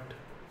product.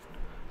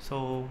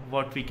 So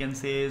what we can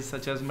say is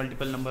such as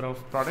multiple number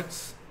of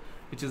products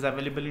which is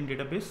available in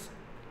database.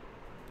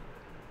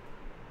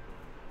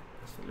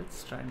 So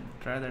let's try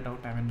that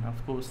out. I mean,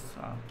 of course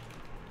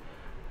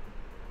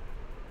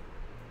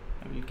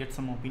I will get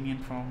some opinion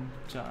from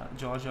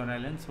George or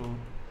Alan. So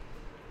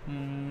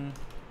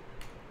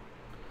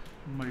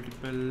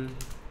multiple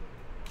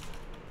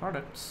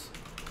products,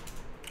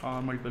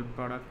 or multiple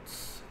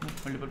projects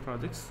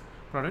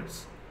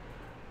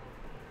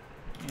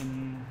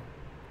in,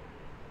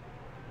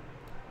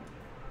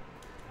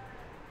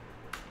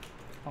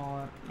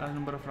 or large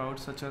number of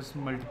routes such as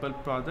multiple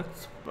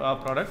products,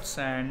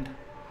 and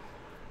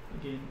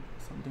again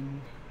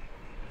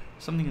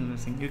something is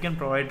missing. You can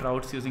provide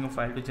routes using a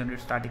file to generate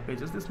static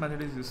pages. This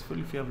method is useful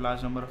if you have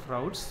large number of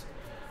routes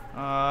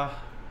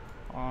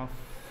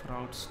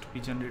to be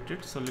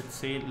generated. So let's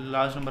say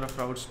large number of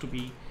routes to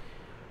be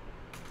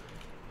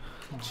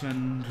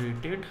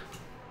generated,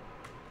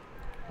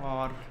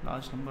 or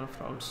large number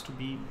of routes to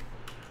be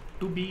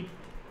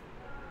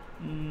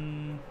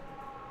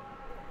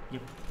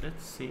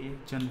let's say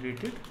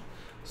generated,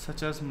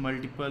 such as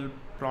multiple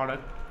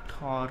product,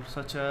 or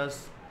such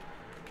as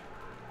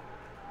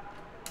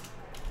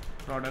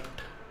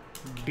product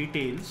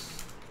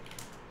details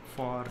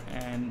for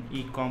an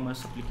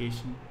e-commerce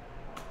application.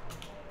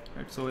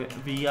 Right, so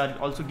we are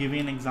also giving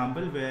an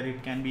example where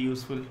it can be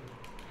useful.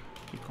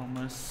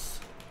 E-commerce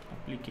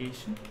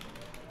application,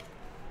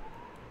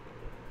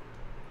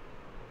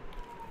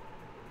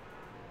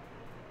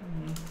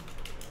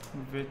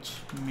 which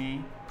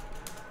may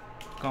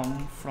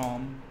come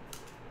from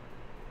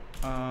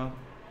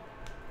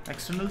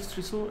external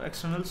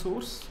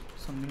source,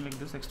 something like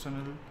this,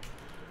 external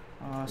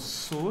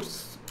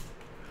source,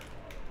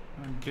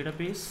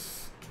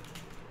 database,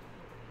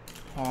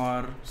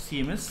 or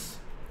CMS,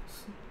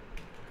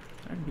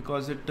 right?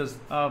 Because it does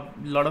a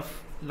lot of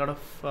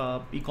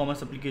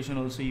e-commerce application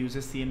also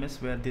uses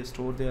CMS, where they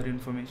store their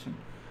information.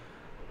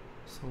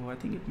 So I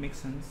think it makes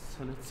sense.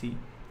 So let's see.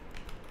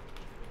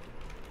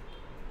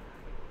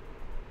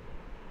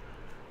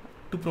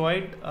 To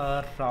provide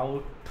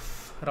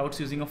routes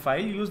using a file,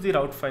 use the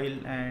route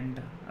file.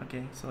 And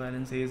okay, so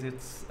Alan says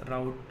it's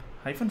route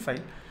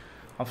 -file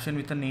option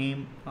with a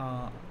name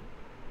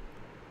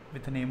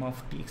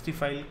of txt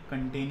file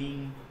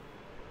containing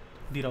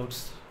the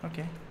routes.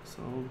 Okay,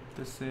 so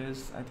this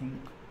is, I think,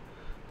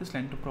 this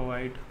line to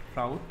provide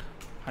route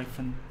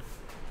hyphen.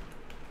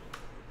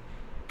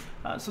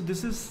 So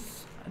this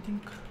is, I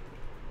think,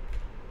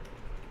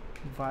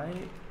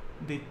 why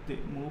they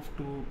move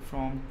to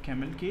from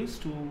camel case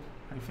to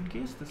hyphen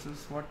case. This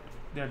is what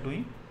they are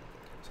doing.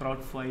 So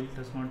route file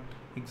does not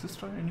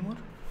exist anymore.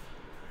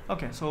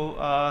 Okay, so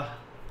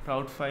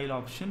route file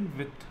option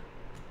with,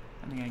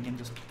 I think I can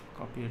just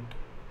copy it,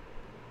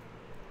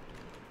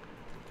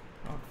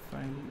 route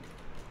file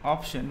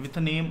option with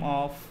the name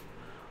of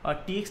a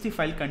txt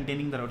file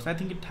containing the routes. I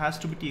think it has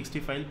to be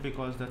txt file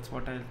because that's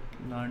what I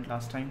learned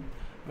last time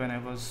when I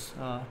was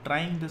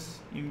trying this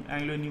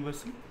Anglo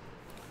Universal.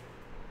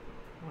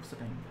 What's the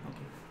time?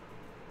 Okay.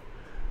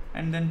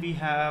 And then we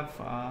have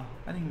I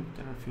think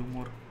there are a few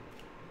more.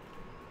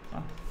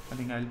 I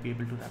think I'll be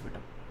able to wrap it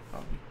up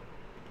probably.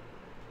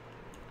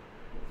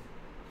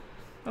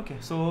 Okay,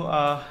 so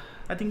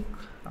I think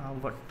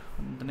what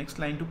the next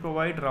line, to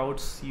provide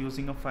routes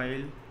using a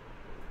file.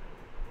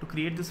 To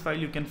create this file,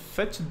 you can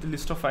fetch the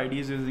list of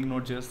IDs using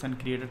Node.js and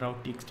create a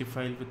route txt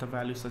file with a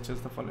value such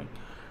as the following.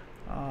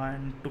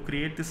 And to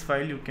create this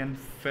file, you can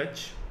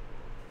fetch.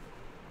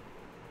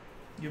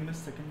 Give me a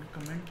second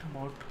comment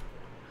about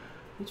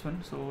which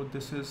one. So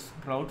this is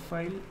route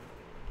file.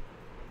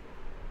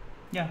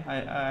 Yeah, I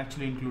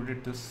actually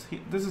included this.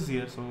 This is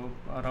here. So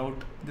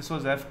route. This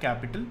was F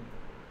capital.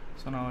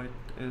 So now it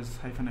is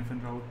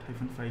hyphen route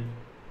file.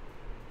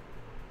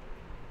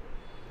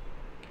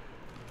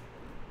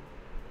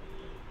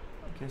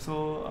 Okay,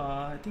 so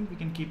I think we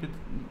can keep it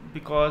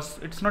because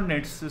it's not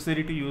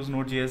necessary to use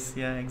Node.js.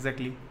 Yeah,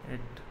 exactly.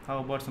 How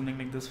about something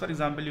like this? For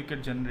example, you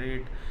could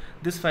generate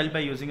this file by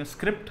using a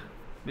script,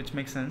 which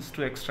makes sense,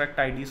 to extract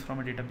IDs from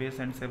a database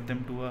and save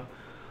them to a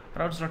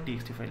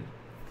routes.txt file.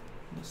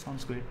 This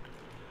sounds great.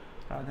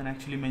 Rather than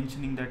actually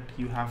mentioning that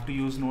you have to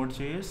use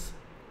Node.js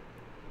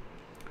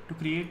to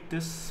create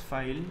this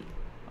file,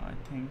 I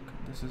think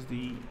this is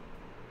the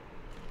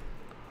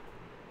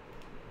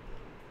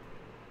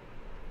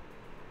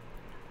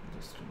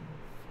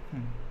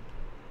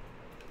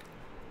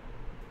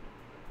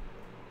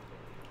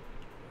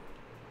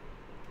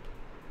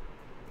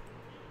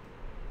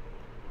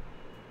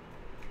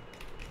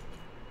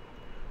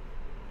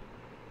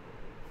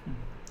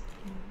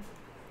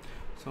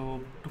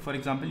So for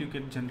example, you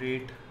could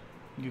generate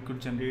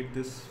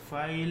this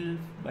file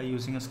by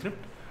using a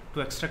script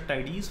to extract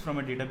IDs from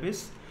a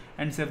database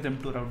and save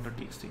them to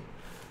route.txt.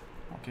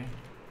 Okay.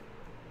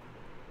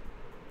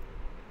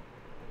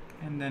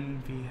 And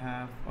then we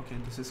have, okay,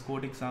 this is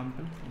code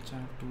example which I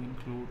have to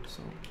include.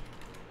 So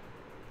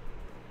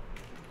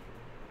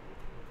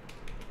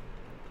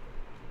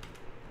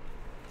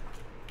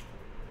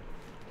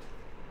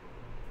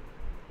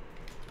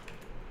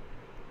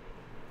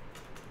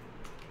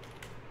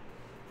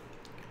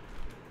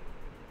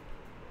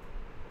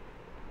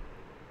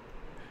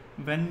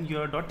when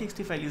your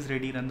 .txt file is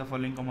ready, run the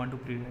following command to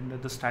pre-render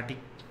the static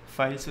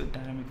files with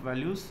dynamic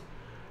values.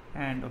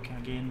 And okay,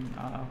 again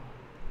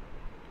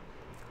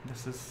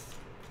this is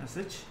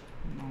sh,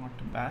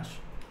 not bash.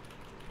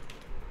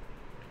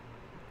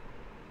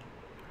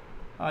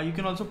 You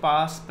can also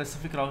pass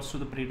specific routes to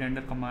the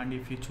pre-render command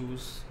if you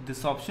choose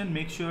this option.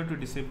 Make sure to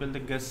disable the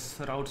guess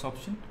routes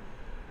option,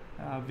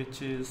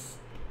 which is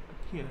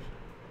here.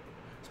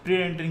 It's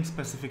pre-rendering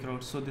specific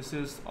routes. So this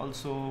is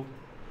also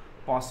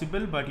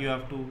possible, but you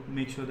have to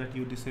make sure that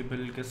you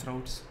disable guess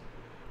routes,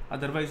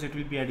 otherwise it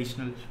will be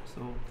additional.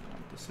 So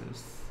this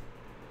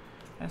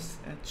is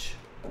sh,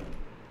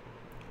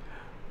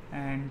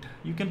 and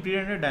you can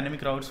pre-render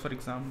dynamic routes. For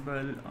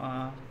example,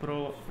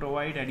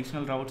 provide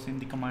additional routes in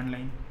the command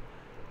line.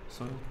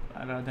 So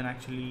rather than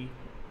actually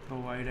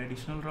provide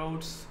additional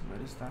routes,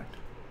 where is that?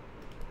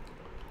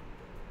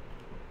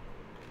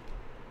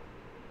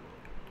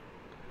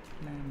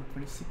 Line number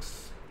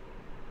 26.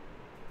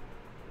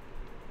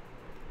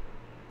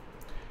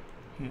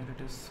 Here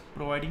it is,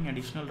 providing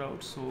additional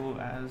routes. So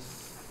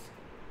as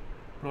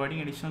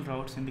providing additional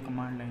routes in the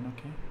command line.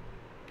 Okay.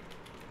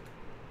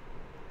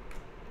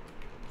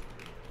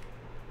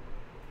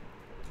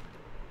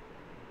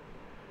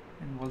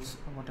 And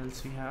what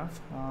else we have?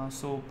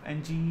 So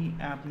ng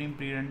app name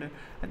pre-render.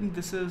 I think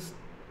this is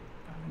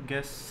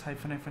guess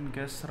hyphen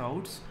guess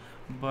routes,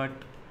 but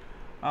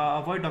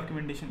avoid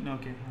documentation.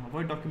 Okay,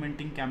 avoid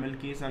documenting camel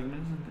case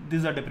arguments.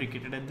 These are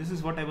deprecated, and this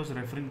is what I was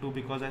referring to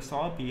because I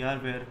saw a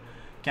PR where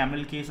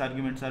camel case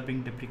arguments are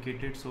being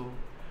deprecated, so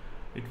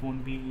it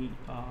won't be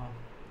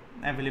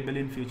available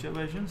in future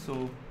versions.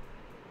 So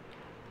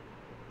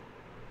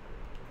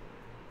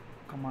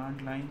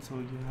command line, so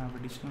you have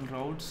additional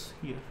routes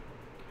here,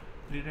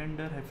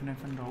 pre-render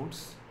hyphen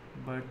routes,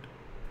 but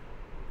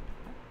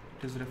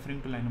it is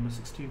referring to line number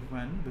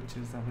 61, which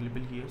is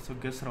available here. So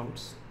guess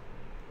routes,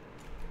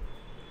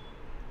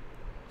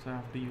 so I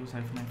have to use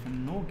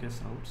hyphen no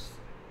guess routes.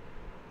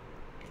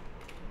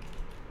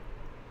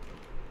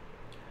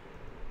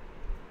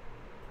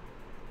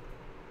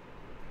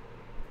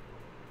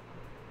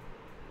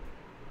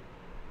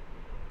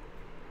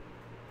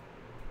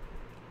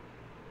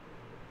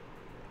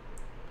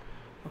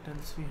 What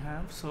else we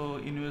have? So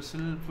universal,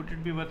 would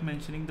it be worth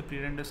mentioning the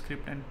pre-render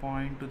script and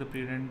point to the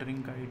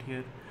pre-rendering guide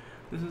here?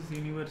 This is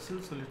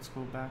universal, so let's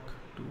go back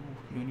to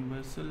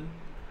universal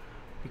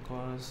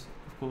because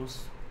of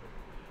course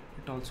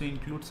it also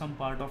includes some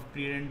part of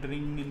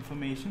pre-rendering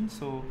information.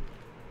 So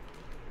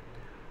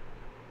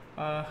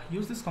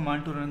use this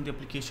command to run the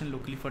application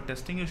locally for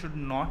testing. You should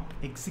not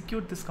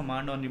execute this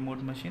command on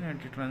remote machine,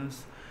 and it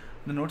runs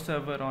the node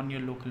server on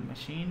your local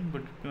machine,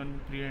 but on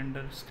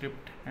pre-render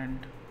script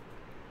and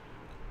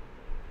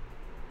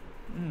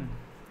 09.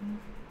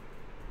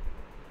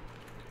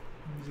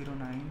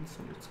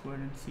 So let's go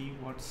ahead and see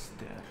what's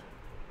there.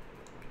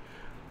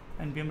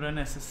 npm run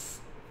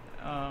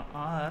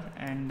ssr,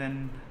 and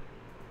then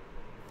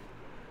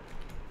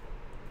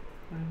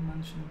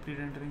mention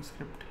pre-rendering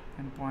script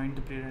and point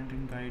the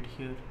pre-rendering guide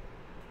here.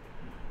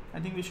 I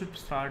think we should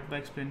start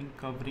by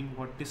covering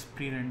what is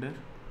pre-render.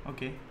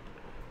 Okay,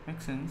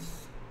 makes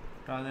sense,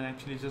 rather than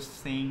actually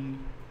just saying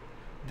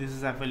this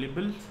is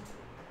available.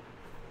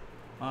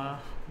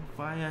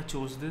 Why I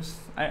chose this,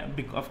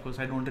 of course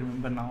I don't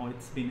remember now,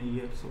 it's been a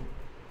year. So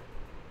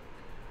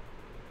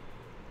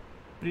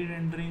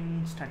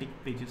pre-rendering static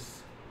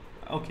pages.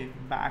 Okay,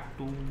 back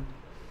to,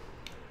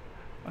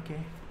 okay,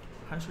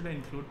 how should I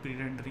include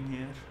pre-rendering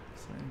here?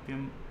 So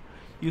npm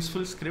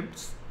useful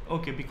scripts.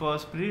 Okay,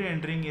 because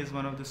pre-rendering is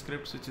one of the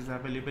scripts which is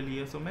available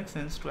here, so it makes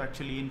sense to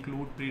actually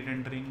include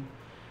pre-rendering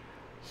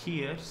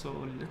here.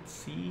 So let's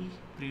see,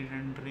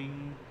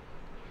 pre-rendering,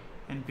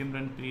 npm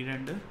run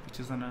pre-render, which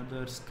is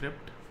another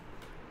script.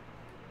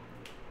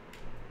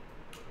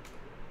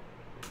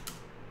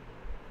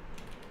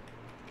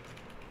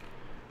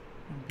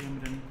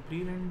 npm run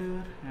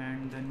pre-render,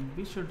 and then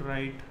we should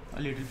write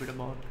a little bit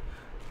about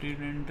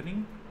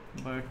pre-rendering,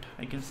 but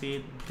I can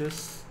say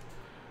this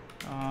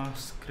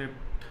script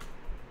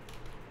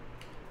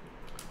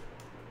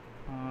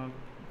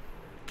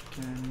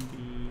can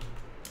be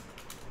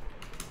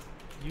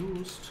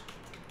used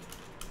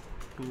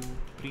to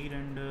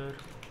pre-render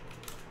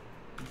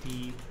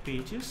the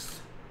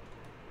pages.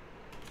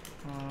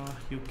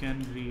 You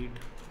can read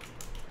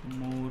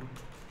more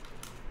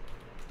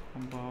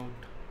about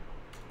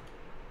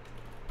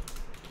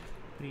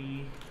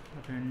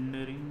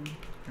pre-rendering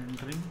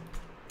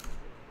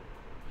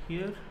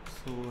here.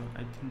 So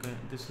I think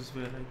this is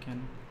where I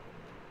can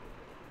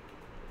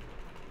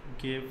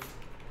give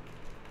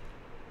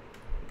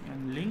a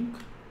link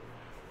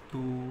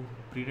to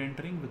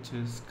pre-rendering, which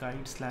is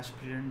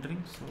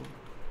guide/pre-rendering. So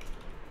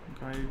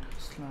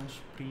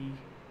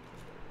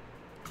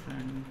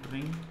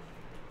guide/pre-rendering.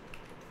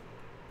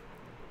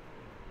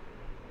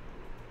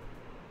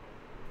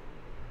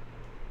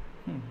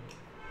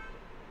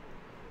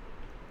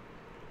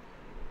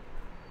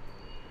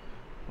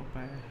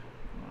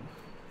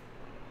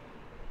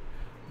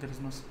 There is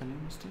no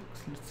spelling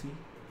mistakes. Let's see.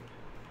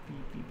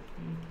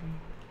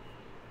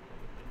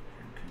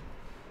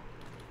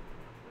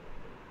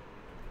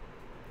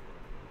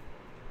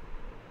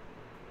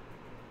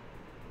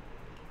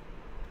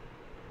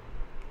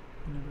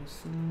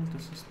 Universal.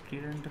 This is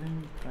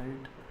pre-rendering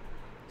guide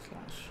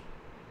slash.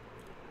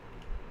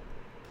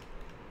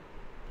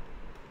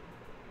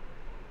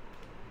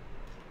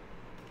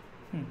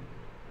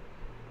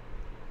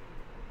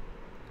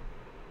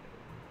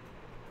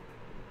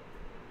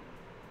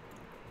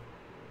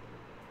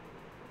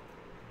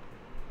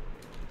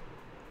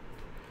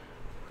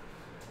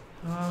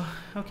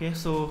 Okay,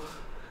 so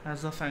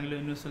as of Angular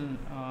Universal,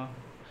 I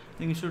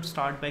think we should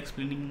start by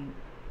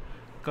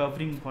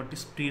covering what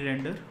is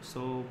pre-render.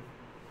 So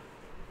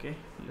okay,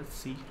 let's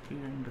see,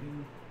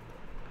 pre-rendering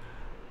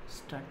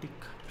static,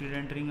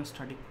 pre-rendering a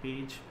static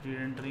page,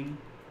 pre-rendering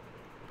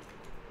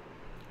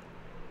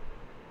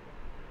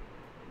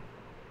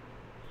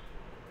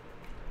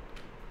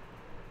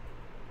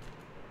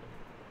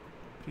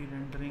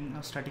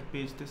a static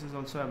page. This is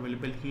also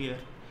available here,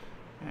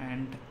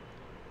 and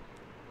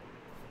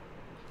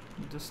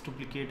just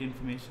duplicate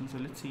information. So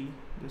let's see,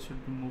 this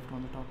should be moved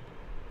on the top.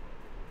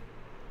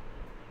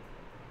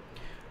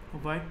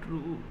 Why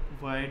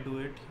do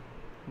it?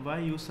 Why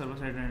use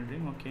server-side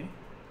rendering? Okay,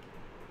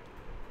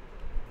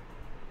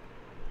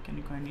 can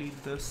you kindly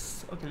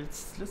this? Okay,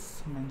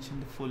 let's mention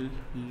the full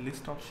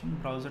list option: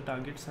 browser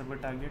target, server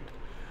target,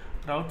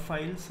 route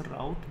files,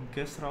 route,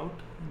 guess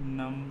route,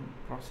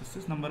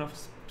 processes, number of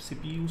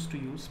CPUs to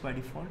use by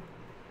default,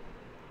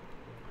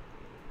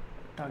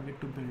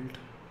 target to build.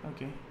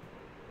 Okay,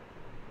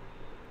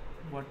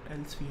 what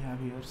else we have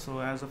here? So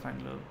as of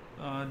Angular,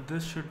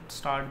 this should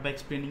start by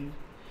explaining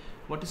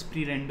what is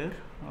pre-render.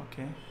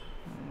 Okay,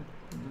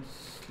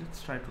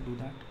 let's try to do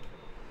that.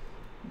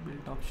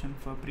 Build option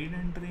for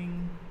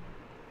pre-rendering.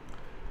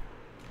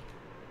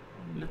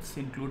 Let's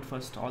include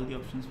first all the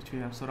options which we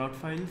have. So route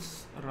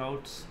files,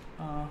 routes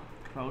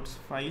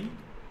file,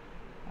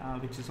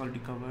 which is already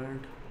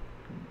covered.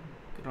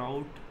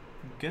 Route,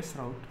 guess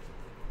route.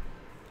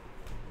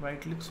 Why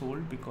it looks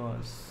old?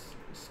 Because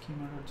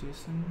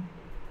schema.json.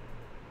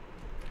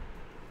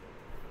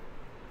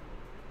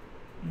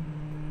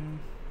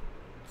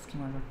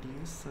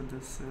 Schema.ts. So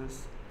this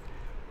is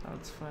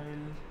routes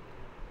file.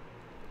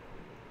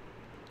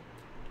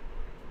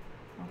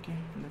 Okay,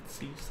 let's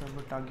see,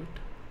 server target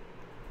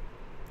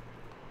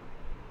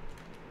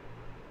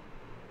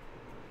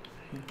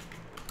here.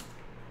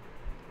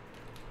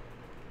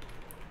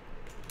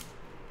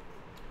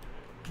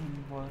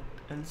 And what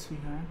else we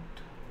had?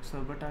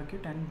 Server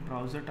target and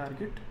browser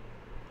target,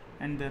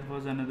 and there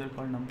was another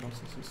called num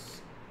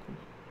processes. Cool.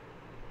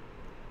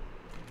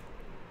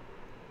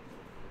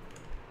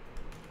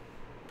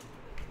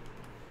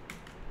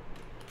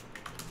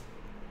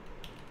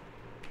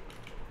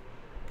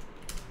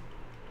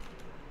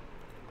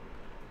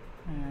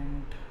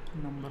 And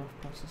number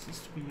of processes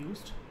to be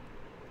used.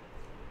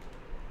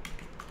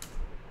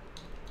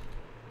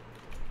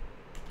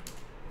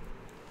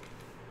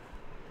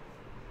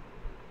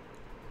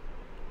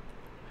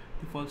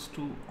 Defaults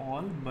to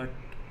all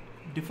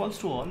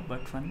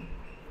but one.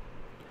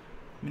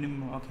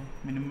 Minimum, okay,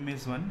 minimum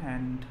is 1,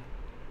 and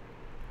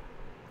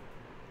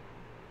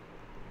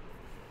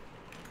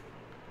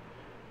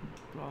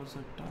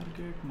browser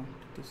target, no,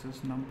 this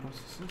is num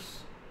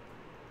processes.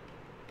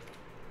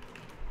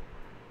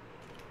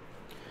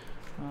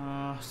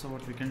 So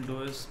what we can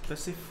do is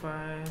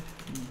specify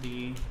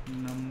the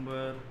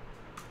number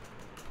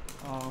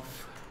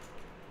of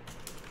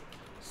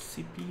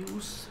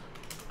CPUs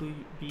to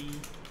be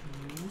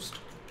used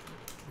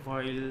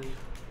while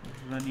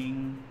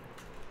running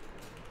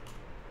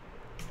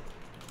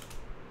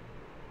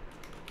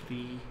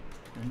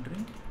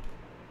pre-rendering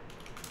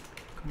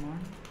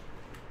command.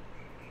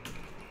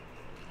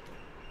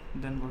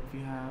 Then what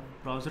we have,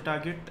 browser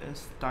target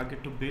is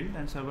target to build,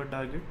 and server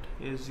target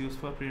is used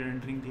for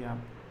pre-rendering the app.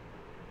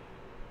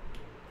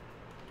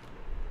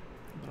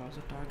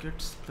 Browser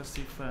target,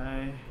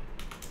 specify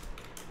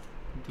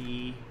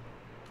the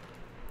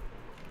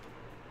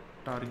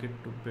target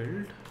to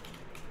build.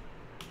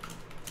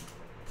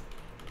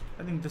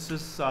 I think this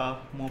is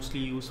mostly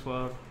used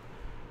for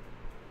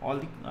all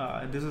the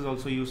this is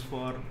also used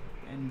for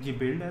ng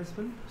build as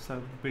well.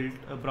 So build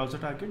a browser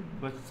target,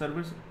 but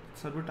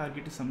server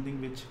target is something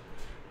which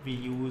we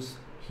use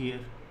here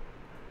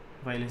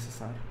while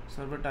SSR.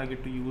 Server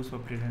target to use for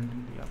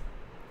pre-rendering the app.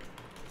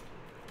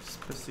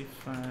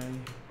 Specify.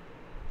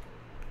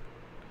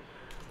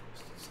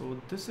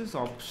 So this is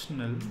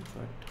optional,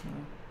 but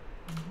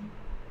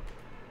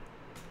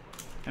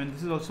and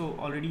this is also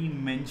already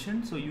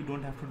mentioned, so you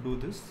don't have to do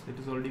this. It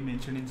is already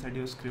mentioned inside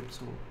your script.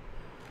 So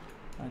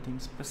I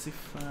think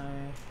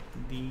specify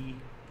the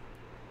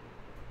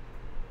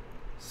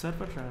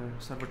server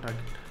target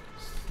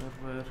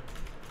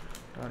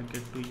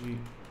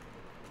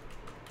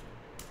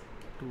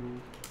to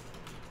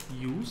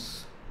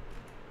use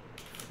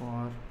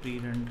for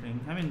pre-rendering.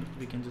 I mean,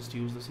 we can just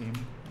use the same.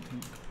 I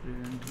think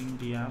pre-rendering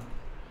the app.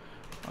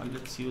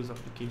 Let's use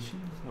application.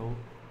 So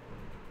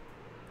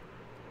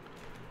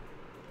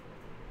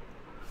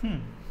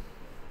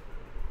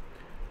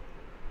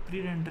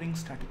pre-rendering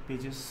static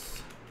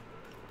pages.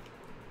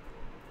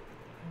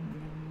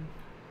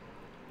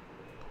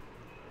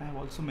 I have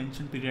also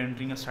mentioned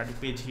pre-rendering a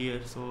static page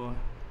here, so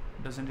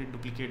doesn't it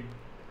duplicate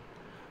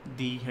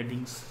the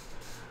headings?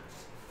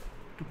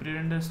 To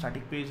pre-render a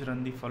static page,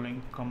 run the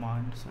following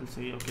commands. I'll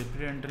say, okay,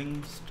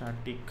 pre-rendering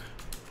static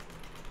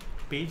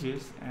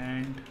pages,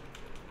 and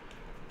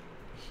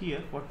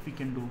here what we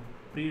can do,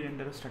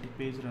 pre-render a static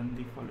page, run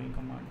the following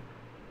command.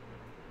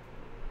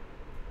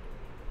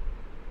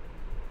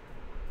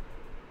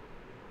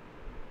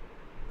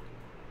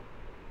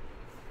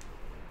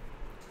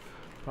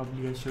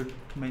 Probably I should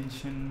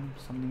mention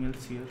something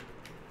else here.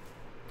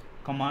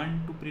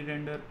 Command to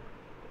pre-render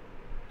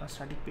a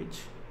static page.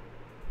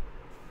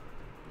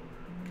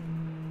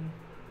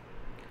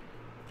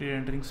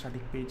 Pre-rendering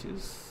static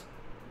pages,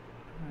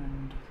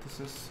 and this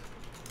is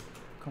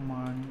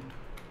command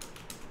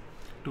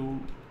to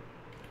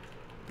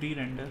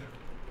pre-render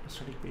a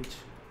static page.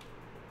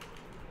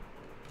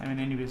 I mean,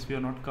 anyways, we are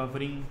not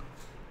covering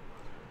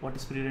what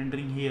is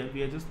pre-rendering here,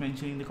 we are just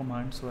mentioning the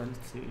command. So I'll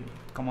say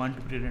command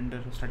to pre-render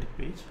a static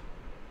page.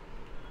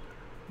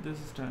 This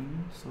is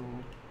done. So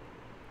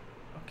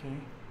okay,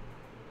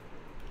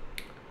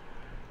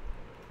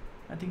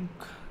 I think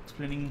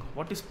explaining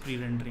what is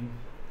pre-rendering.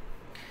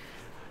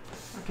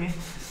 Okay,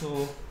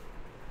 so,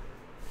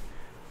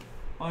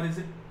 or is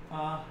it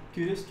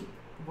curious to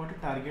what a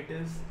target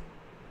is?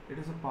 It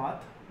is a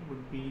path,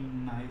 would be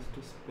nice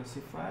to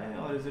specify,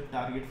 or is it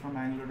target from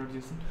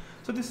angular.json?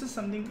 So this is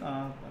something,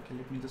 okay,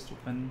 let me just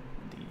open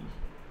the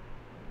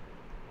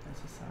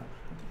SSR.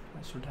 I think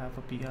I should have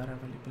a PR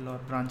available or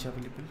branch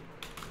available.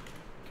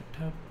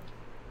 GitHub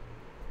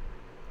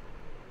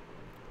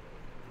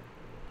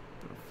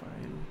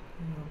profile,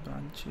 your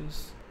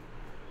branches,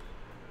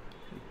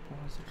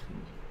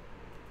 repository.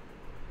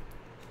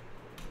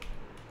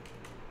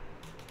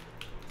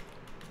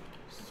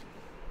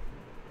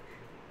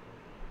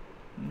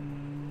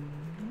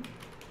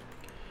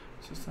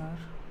 SSR,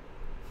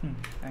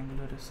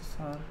 Angular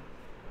SSR.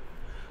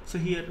 So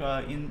here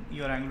in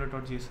your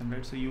angular.json,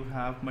 right? So you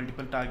have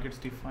multiple targets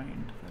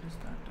defined. Where is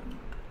that?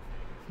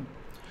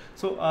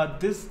 So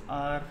these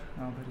are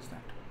where is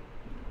that?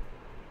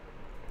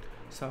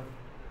 So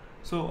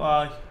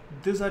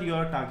these are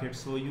your targets.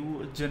 So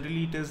you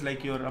generally it is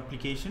like your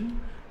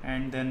application,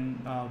 and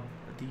then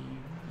the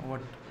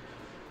what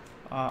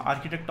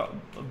architect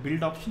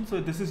build option.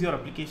 So this is your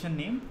application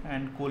name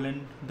and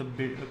colon the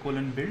build,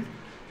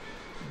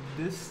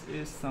 this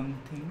is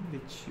something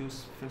which you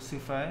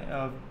specify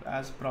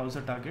as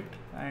browser target,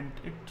 and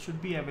it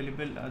should be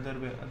available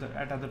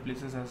at other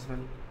places as well.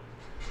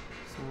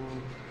 So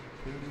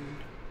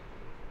build.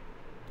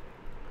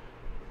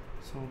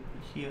 So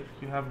here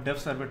you have dev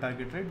server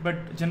target, right?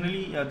 But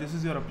generally this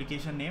is your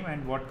application name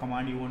and what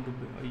command you want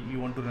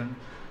to run.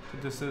 So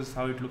this is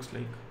how it looks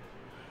like.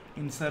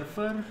 In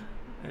server,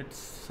 it's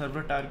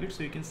server target,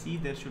 so you can see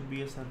there should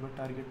be a server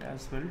target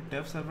as well,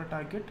 dev server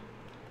target,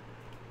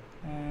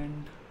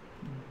 and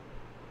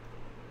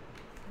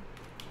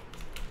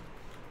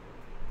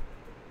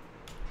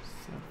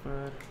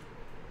server.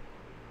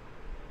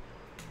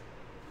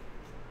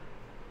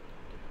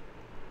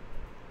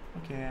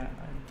 Okay,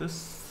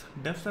 this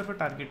dev server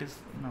target is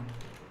no.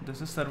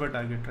 This is server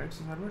target, right?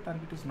 So server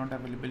target is not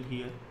available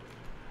here.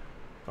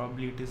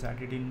 Probably it is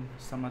added in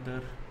some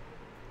other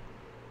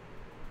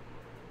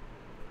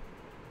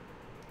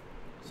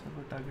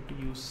server target to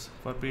use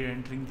for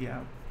pre-rendering the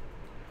app.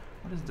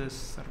 What is this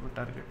server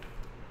target?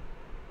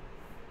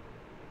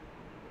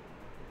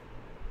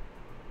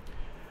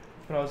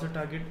 Browser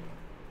target.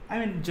 I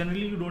mean,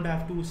 generally you don't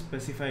have to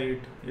specify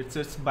it. It's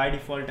just by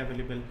default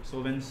available.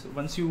 So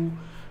once you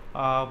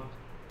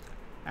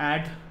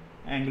add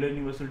Angular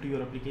Universal to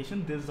your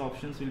application, these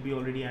options will be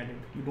already added.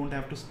 You don't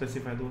have to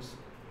specify those.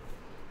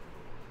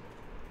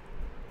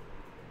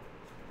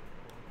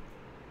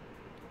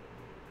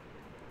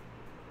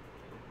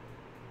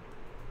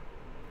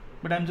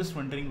 But I'm just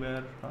wondering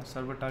where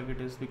server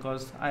target is,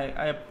 because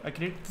I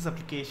created this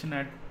application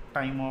at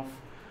time of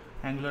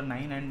Angular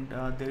 9 and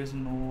there is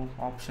no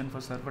option for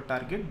server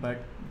target,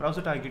 but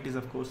browser target is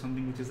of course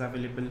something which is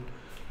available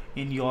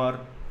in your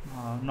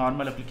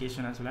normal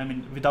application as well. I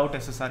mean without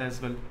SSR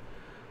as well.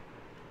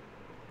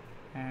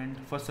 And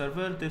for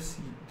server, this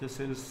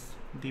is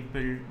the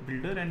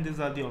builder and these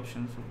are the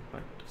options. So,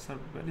 but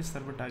where is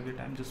server target?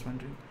 I'm just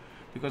wondering,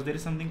 because there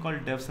is something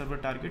called dev server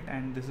target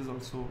and this is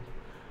also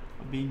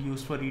being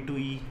used for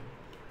E2E.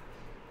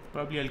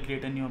 Probably I'll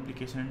create a new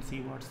application and see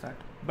what's that.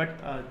 But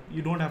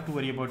you don't have to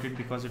worry about it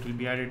because it will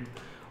be added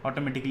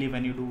automatically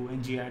when you do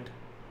ng-add.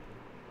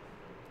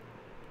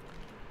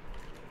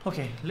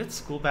 Okay,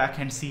 let's go back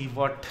and see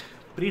what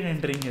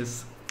pre-rendering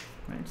is.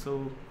 Right,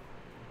 so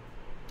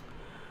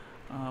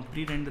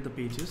pre-render the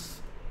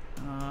pages.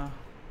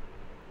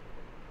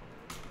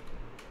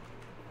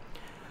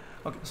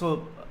 Okay,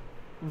 so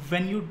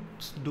when you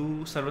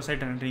do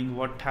server-side rendering,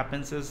 what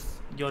happens is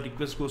your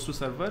request goes to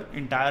server,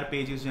 entire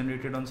page is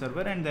generated on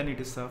server, and then it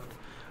is served.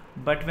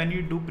 But when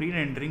you do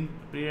pre-rendering,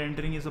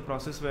 pre-rendering is a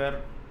process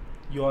where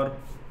your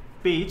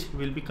page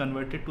will be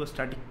converted to a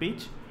static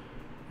page,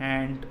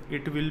 and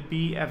it will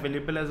be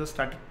available as a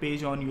static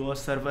page on your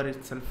server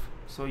itself.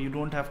 So you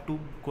don't have to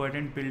go ahead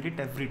and build it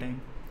every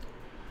time.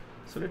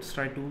 So let's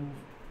try to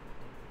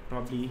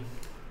probably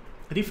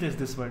rephrase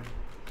this word.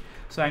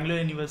 So Angular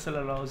Universal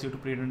allows you to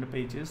pre-render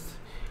pages.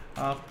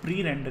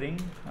 Pre-rendering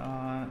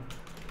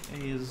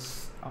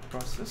is a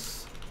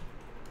process.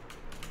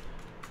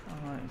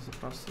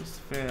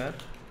 Where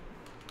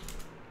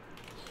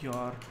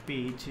your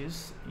page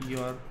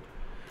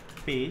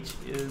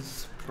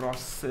is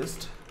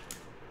processed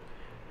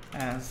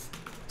as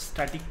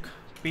static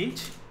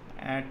page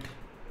at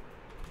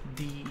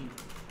the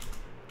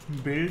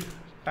build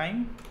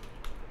time.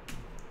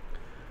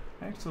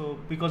 Right, so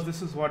because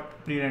this is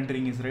what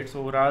pre-rendering is, right?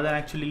 So rather than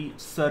actually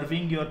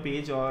serving your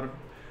page or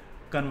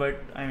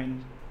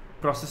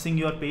processing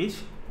your page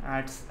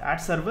at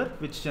server,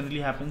 which generally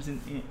happens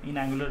in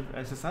Angular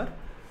SSR,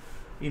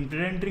 in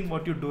pre-rendering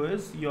what you do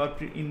is your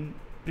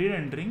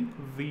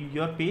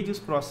page is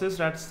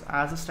processed as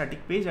a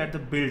static page at the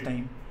build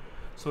time.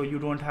 So you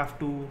don't have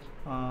to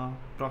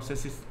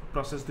process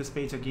this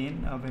page again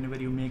whenever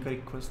you make a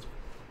request.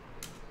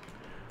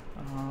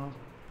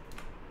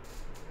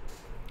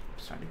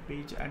 Static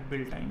page at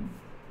build time.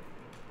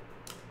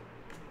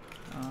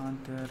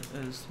 There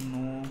is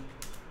no,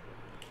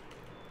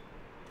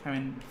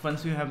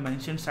 once you have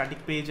mentioned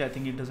static page, I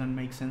think it doesn't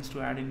make sense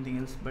to add anything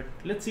else, but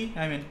let's see.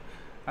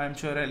 I'm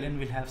sure Ellen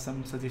will have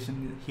some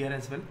suggestion here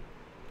as well.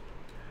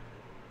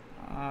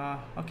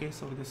 Okay,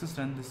 so this is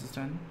done.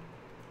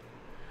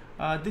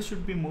 This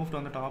should be moved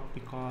on the top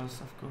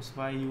because of course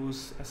why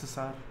use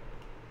SSR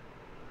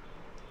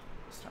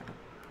startup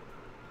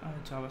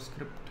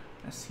JavaScript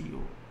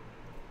SEO.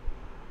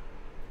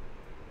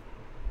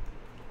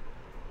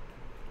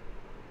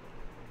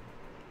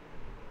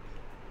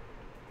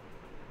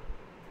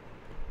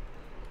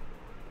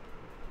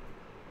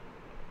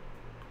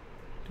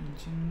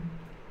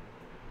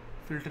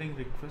 Filtering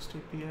request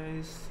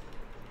APIs.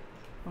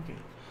 Okay,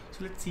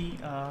 so let's see.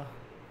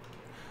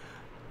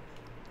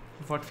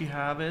 What we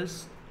have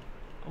is,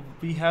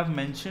 we have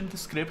mentioned the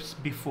scripts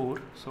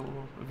before, so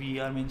we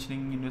are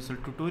mentioning universal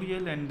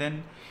tutorial and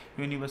then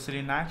universal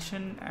in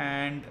action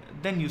and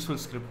then useful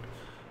script.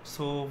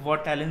 So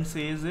what Alan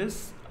says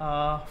is,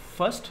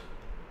 first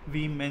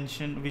we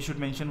should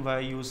mention why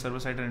use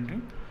server-side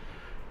rendering,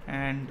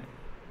 and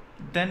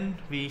then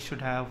we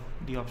should have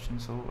the option.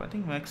 So I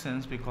think makes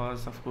sense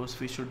because of course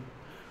we should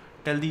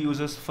tell the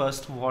users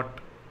first what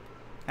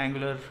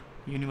Angular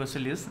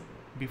universal is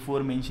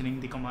before mentioning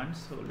the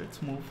commands. So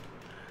let's move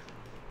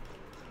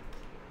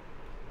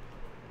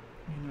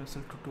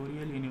universal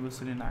tutorial,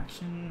 universal in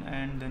action,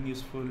 and then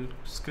useful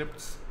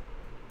scripts.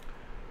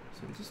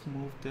 So I'll just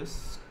move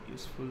this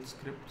useful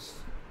scripts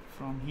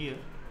from here.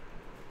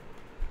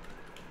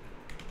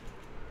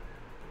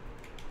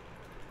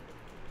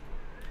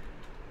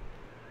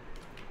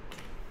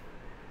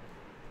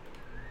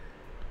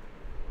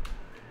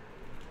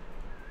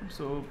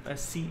 So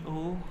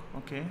SEO,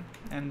 okay,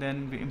 and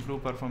then we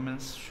improve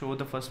performance, show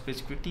the first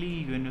page quickly,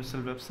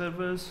 universal web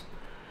servers,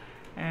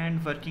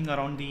 and working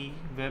around the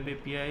web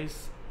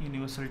APIs,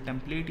 universal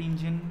template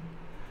engine,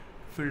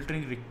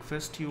 filtering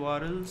request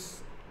URLs,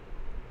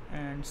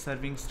 and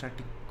serving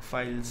static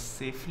files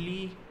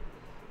safely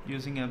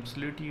using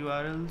absolute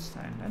URLs.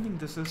 And I think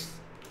this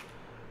is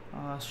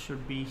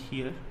should be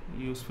here,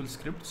 useful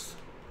scripts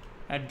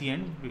at the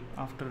end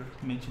after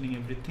mentioning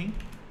everything.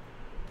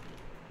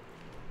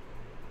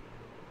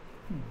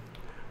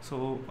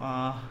 So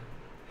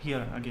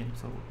here again,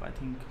 so I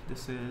think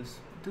this is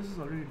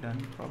already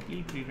done,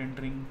 probably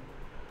pre-rendering,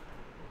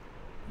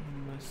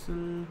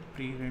 universal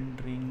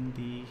pre-rendering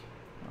the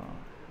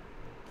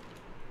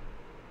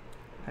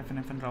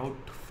 --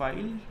 route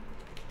file.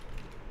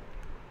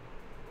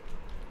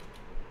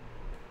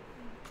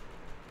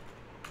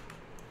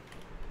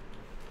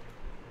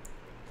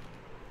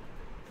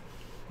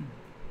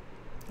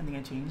 I think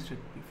I changed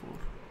it before.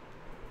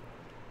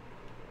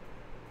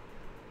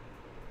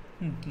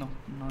 No,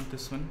 not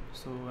this one.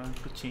 So I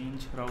have to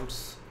change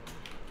routes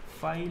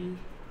file.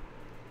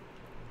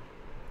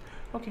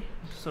 Okay,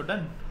 so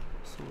done.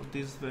 So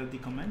these were the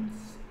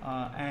comments,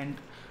 and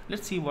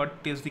let's see what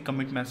is the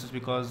commit message,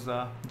 because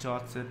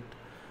George said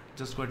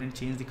just go ahead and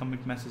change the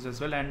commit message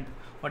as well. And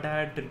what I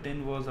had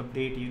written was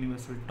update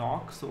universal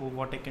doc. So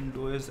what I can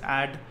do is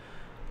add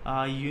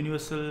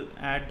universal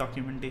add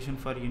documentation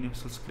for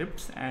universal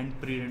scripts and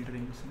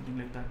pre-rendering, something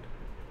like that.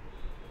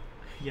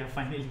 Yeah,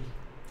 finally.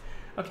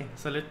 Okay,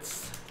 so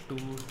let's do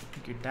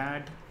git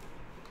add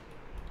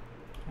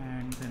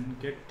and then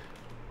git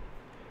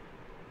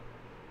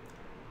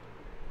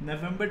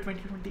November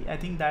 2020. I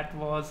think that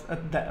was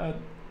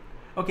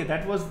okay,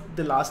 that was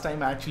the last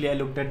time actually I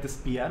looked at this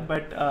PR,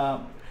 but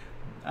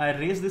I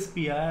raised this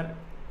PR,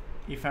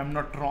 if I'm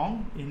not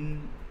wrong,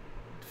 in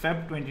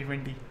Feb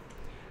 2020,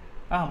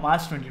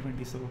 March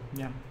 2020. So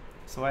yeah,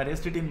 so I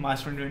raised it in March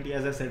 2020,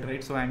 as I said,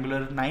 right? So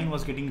Angular 9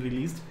 was getting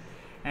released,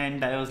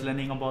 and I was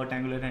learning about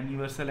Angular and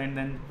Universal, and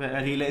then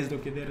I realized,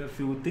 okay, there are a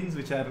few things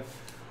which are,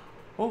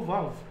 oh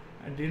wow,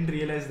 I didn't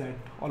realize that,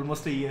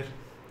 almost a year.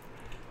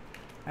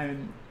 I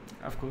mean,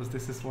 of course,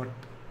 this is what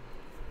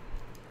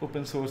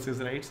open source is,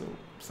 right? So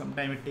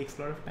sometimes it takes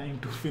a lot of time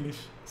to finish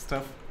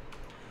stuff.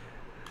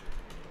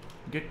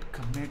 Git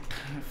commit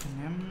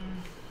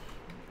fnm.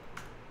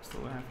 So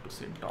I have to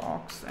say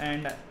docs,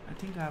 and I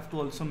think I have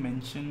to also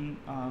mention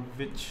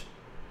which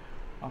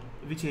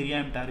area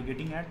I'm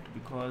targeting at,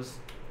 because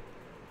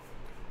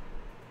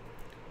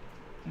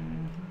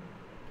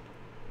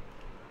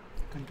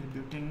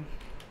contributing.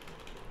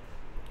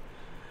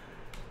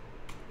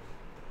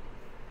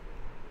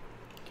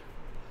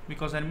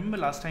 Because I remember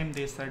last time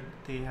they said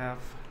they have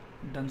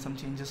done some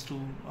changes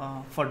to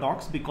for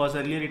docs, because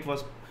earlier it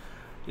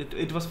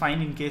was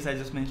fine in case I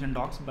just mentioned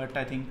docs, but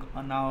I think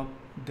now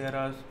there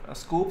are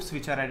scopes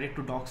which are added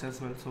to docs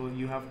as well. So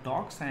you have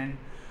docs, and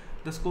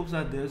the scopes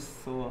are this.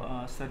 So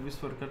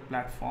service worker,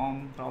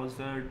 platform,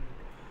 browser,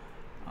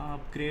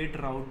 upgrade,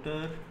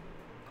 router,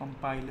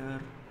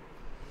 compiler.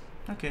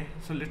 Okay,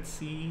 so let's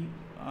see.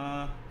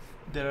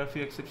 There are a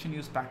few exceptions.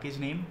 Use package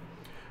name,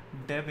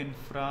 dev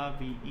infra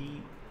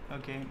ve.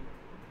 Okay,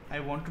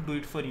 I want to do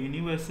it for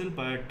universal,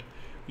 but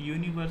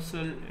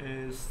universal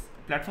is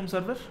platform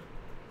server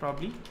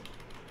probably.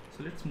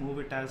 So let's move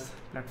it as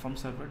platform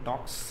server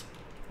docs,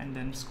 and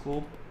then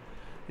scope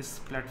is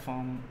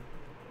platform.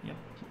 Yep.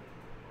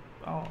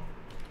 Oh,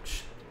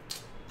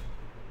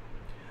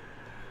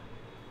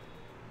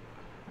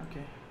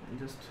 okay, I'll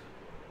just,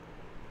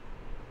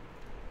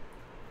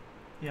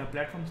 yeah,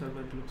 platform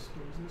server looks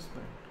closest,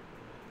 but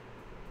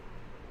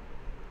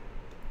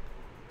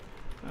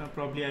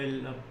probably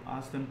I'll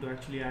ask them to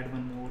actually add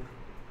one more.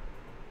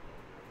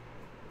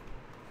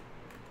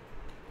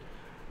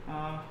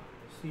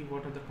 See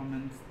what are the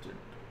comments.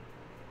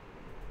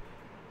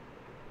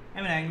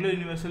 I mean, Angular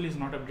Universal is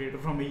not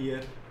updated from a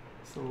year,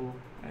 so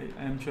I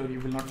am sure you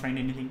will not find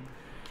anything.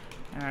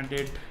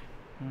 Added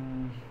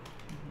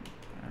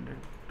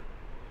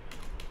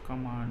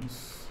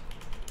commands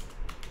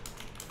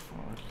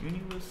for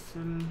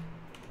universal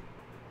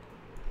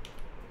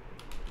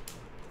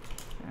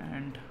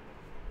and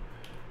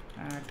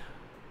add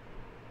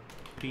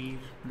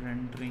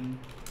pre-rendering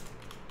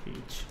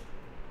page,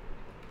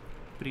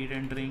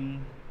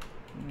 pre-rendering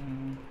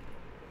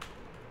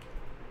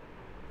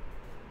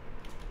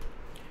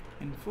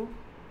info,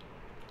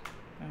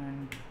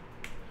 and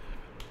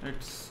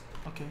it's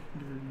okay.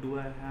 Do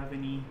I have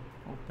any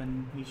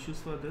open issues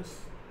for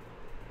this?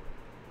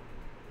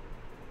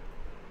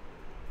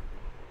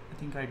 I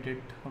think I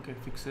did. Okay,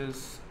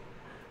 fixes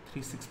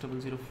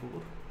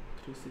 36004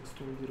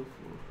 36004.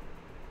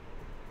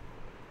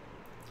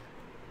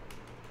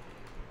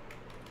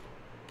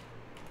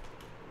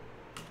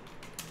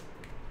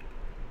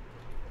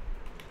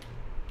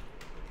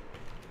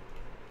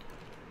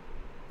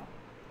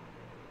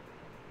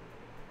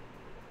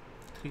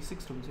 Three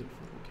six double zero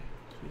four. Okay,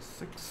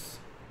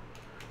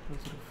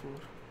 36004.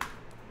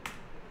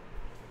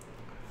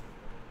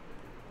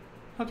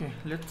 Okay,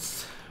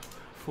 let's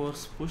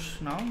force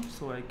push now,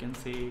 so I can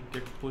say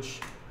get push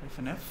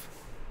 -f.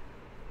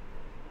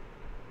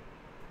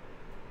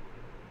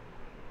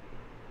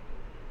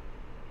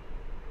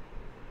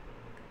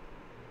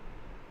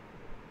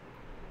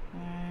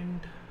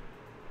 And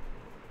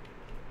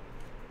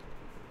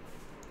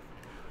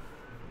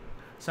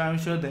so I'm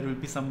sure there will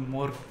be some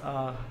more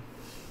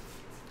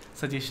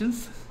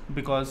suggestions,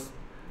 because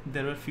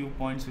there were few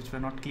points which were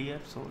not clear.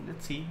 So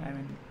let's see. I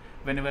mean,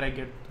 whenever I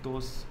get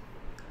those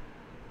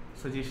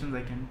suggestions,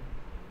 I can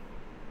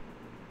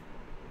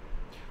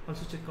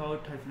also check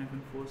out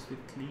 -f force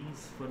with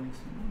lease for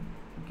next one.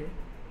 Okay.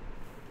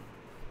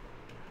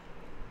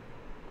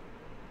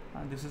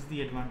 This is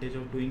the advantage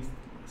of doing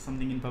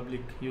something in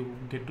public. You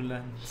get to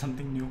learn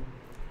something new.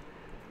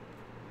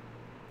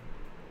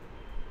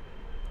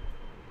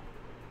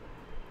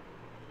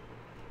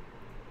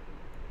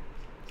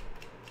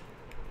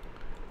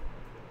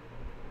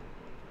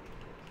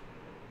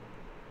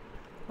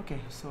 Okay,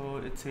 so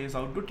it says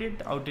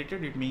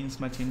outdated. It means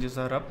my changes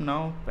are up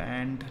now.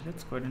 And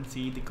let's go ahead and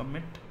see the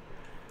commit.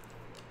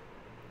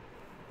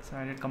 So I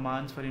added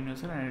commands for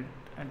user and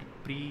added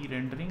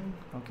pre-rendering.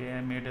 Okay,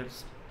 I made a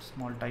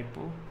small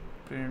typo,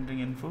 pre-rendering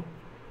info,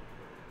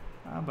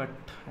 but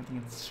I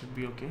think it should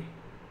be okay.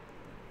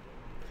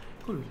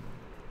 Cool.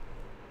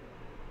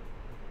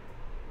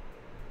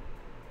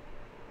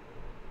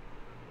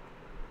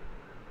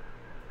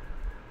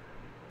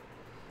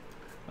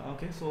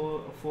 Okay,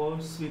 so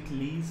force with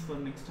lease for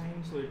next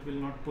time, so it will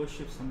not push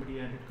if somebody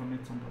added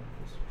commits on top of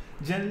this.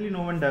 Generally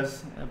no one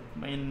does.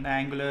 In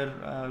Angular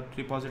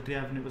repository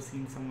I've never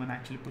seen someone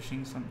actually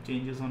pushing some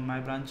changes on my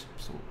branch,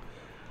 so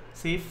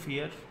safe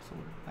here, so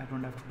I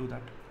don't have to do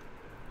that.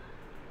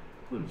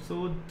 Cool.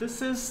 So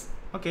this is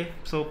okay.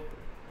 So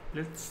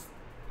let's,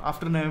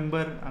 after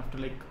November, after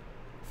like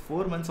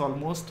 4 months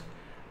almost,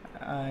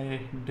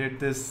 I did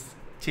this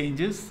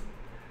changes.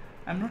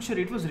 I'm not sure,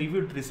 it was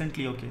reviewed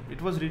recently. Okay,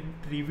 it was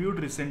reviewed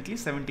recently,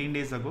 17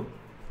 days ago.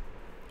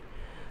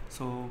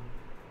 So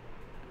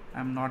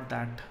I'm not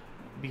that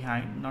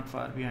behind, not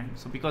far behind.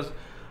 So because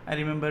I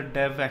remember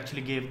dev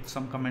actually gave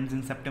some comments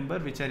in September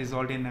which I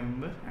resolved in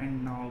November,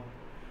 and now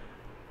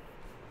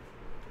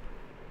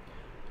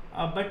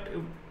but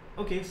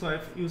okay, so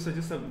if you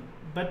suggest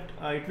but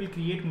it will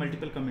create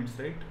multiple comments,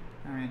 right?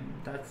 And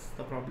that's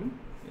the problem,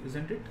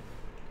 isn't it?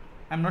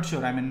 I'm not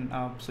sure. I mean,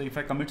 so if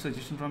I commit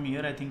suggestion from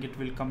here, I think it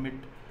will commit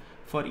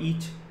for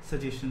each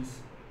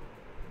suggestions.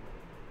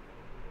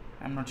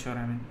 I'm not sure.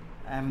 I mean,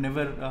 I have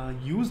never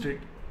used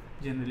it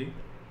generally.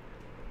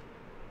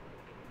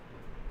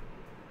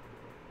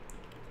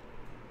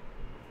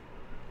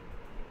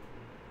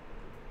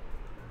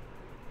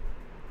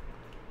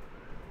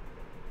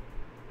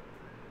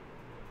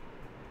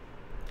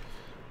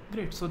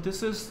 Great. So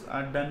this is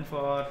done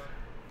for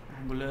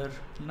Angular.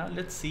 Now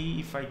let's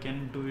see if I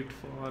can do it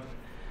for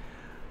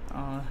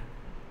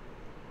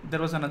there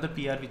was another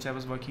PR which I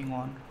was working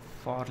on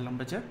for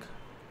Lumberjack,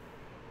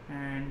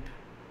 and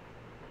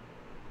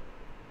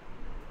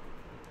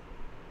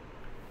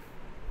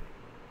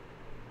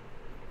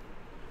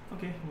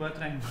okay, worth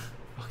trying.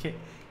 Okay,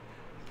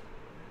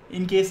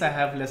 in case I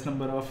have less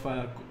number of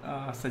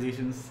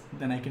suggestions,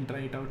 then I can try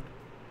it out.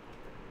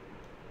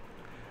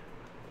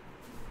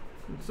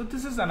 So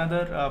this is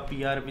another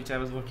PR which I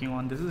was working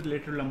on. This is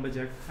related to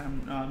Lumberjack.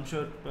 I'm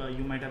sure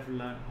you might have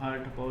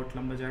heard about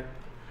Lumberjack.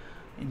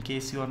 In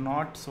case you are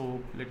not, so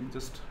let me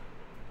just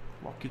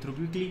walk you through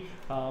quickly.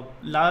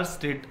 Lars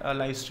did a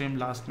live stream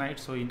last night,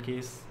 so in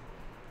case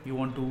you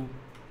want to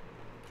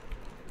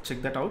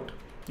check that out,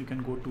 you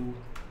can go to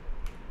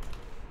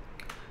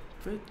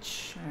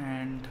Twitch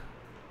and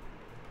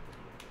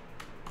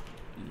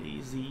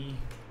lazy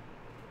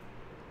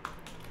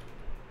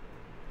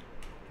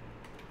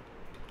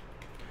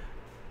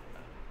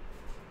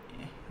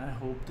I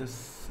hope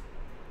this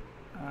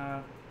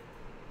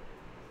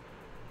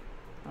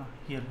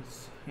here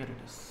it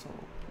is. So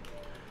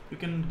you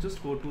can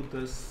just go to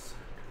this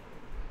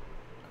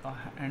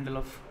handle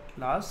of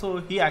Lars. So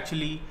he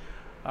actually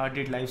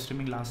did live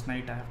streaming last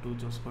night. I have to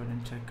just go ahead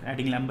and check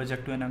adding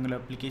Lumberjack to an Angular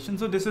application.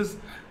 So this is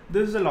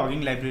a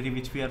logging library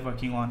which we are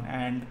working on,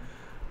 and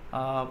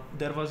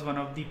there was one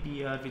of the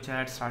PR which I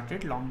had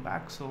started long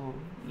back. So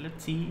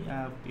let's see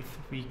if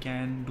we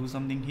can do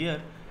something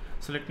here.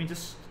 So let me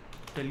just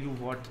tell you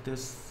what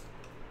this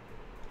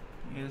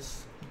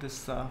is.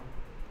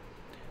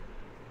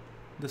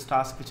 This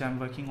task which I'm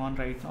working on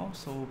right now.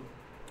 So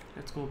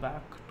let's go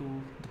back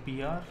to the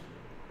PR,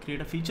 create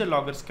a feature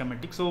logger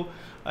schematic. So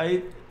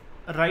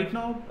right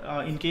now,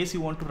 in case you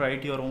want to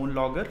write your own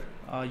logger,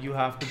 you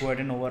have to go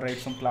ahead and override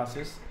some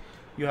classes.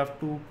 You have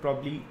to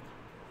probably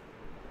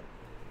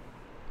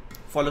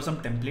follow some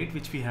template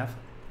which we have.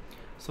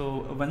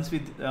 So once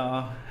we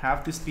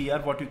have this PR,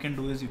 what you can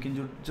do is you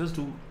can just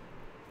do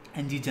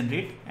ng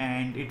generate,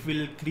 and it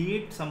will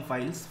create some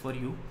files for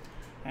you,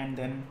 and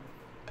then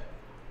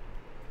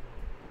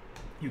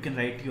you can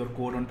write your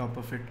code on top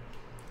of it.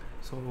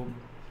 So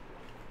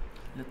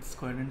let's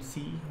go ahead and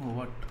see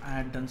what I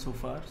had done so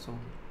far. So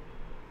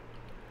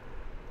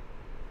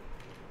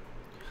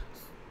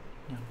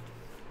yeah,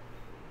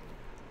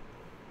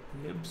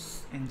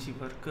 libs ng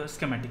worker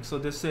schematic. So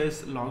this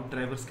is log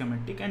driver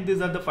schematic, and these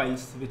are the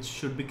files which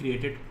should be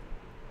created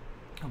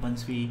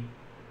once we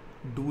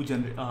do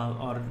generate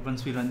or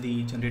once we run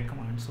the generate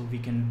command. So we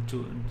can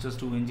just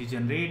do ng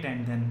generate,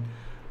 and then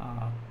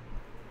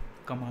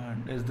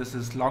command is this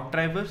is log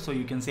driver, so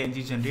you can say ng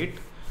generate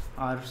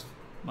our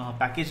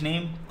package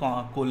name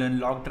colon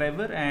log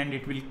driver, and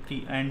it will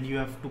and you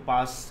have to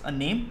pass a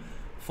name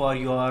for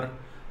your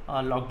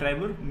log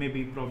driver,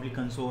 maybe probably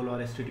console or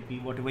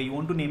HTTP, whatever you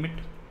want to name it.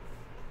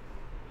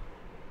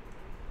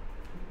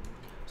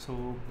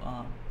 So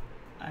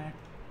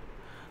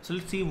so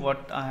let's see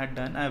what I had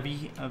done.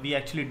 We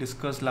actually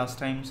discussed last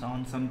time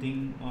on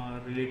something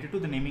related to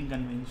the naming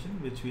convention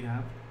which we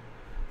have.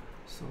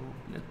 So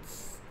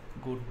let's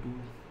go to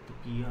the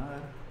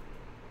PR.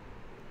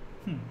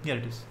 Here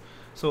it is.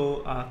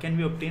 So can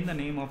we obtain the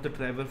name of the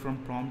driver from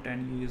prompt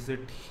and use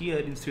it here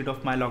instead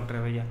of my log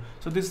driver? Yeah.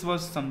 So this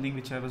was something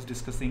which I was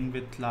discussing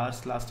with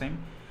last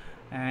time,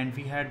 and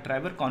we had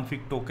driver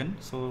config token.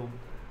 So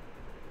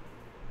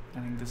I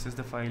think this is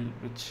the file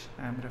which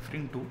I am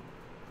referring to,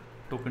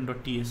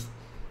 token.ts.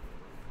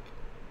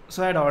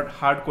 So I had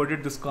hard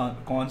coded this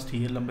const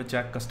here,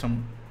 Lumberjack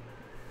custom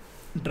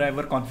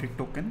driver config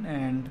token,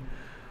 and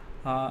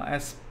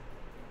as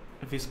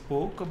we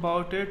spoke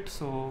about it,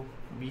 so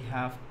we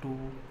have to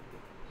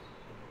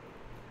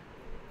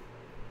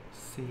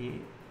say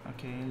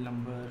okay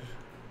lumber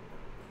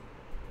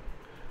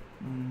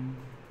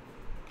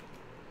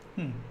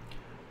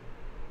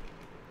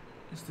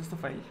is this the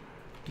file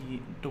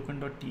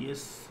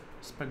token.ts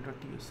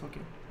spec.ts?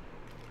 okay,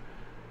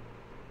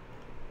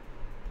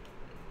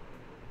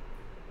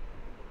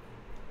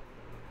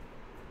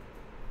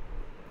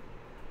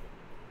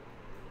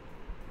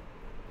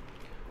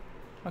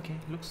 okay,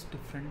 looks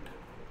different.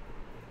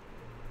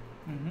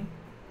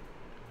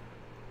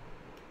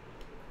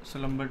 So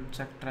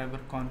Lumberjack driver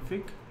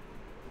config,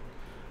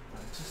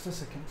 just a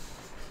second.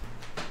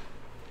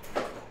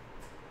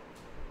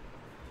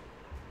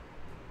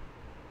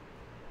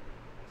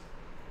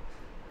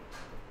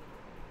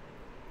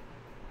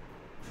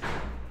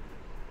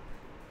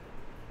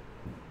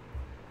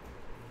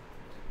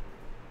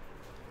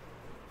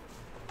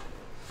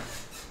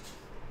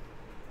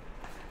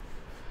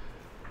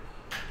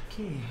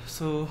 Okay,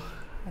 so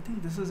I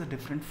think this is a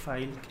different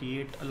file,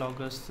 create a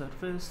logger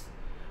service.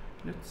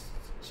 Let's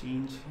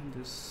change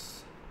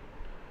this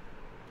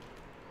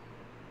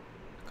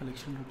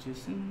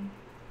collection.json.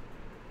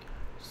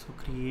 So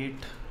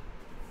create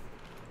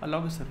a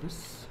logger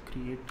service,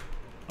 create,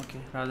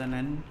 okay, rather than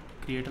n,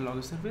 create a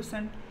logger service.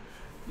 And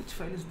which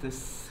file is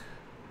this?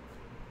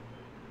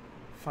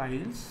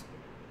 Files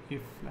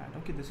if flat.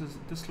 Okay,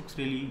 this looks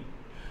really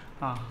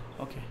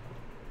okay,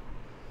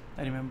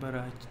 I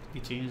remember we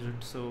changed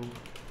it. So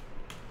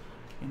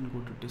go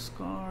to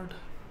Discord.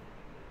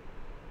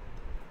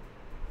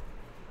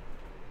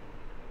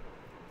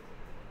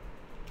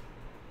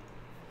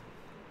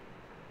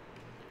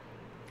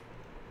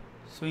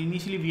 So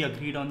initially we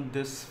agreed on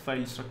this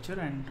file structure,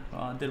 and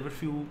there were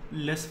few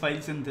less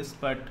files in this,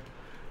 but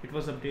it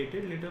was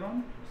updated later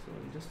on. So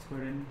I'll just go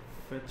ahead and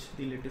fetch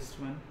the latest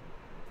one.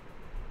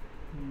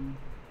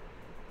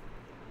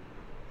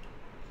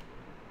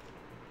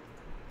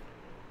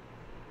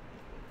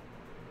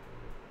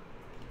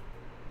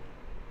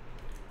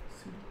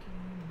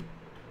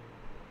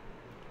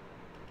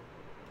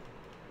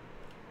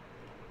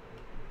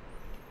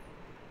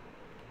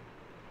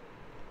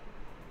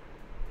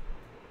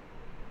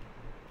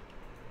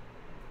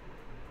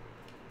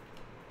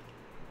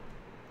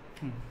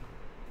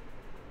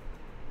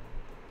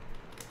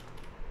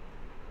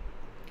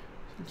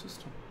 So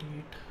just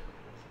update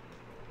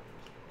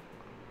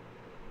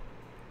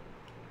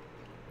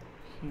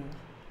here.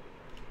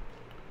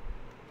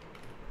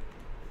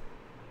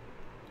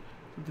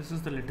 So this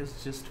is the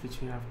latest gist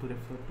which we have to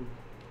refer to.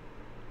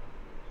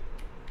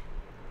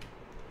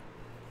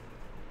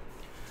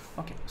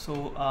 Okay,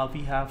 so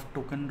we have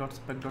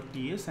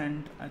token.spec.ts,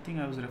 and I think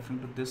I was referring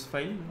to this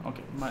file.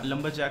 Okay, my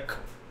Lumberjack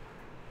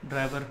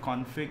driver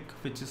config,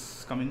 which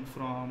is coming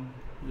from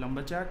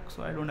Lumberjack,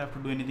 so I don't have to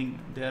do anything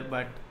there,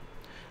 but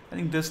I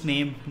think this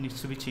name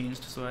needs to be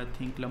changed. So I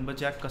think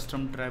Lumberjack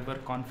custom driver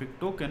config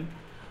token,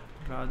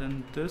 rather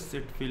than this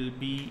it will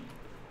be,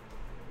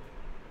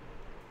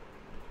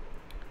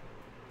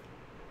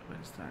 where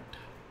is that,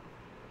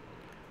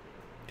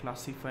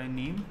 classify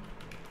name.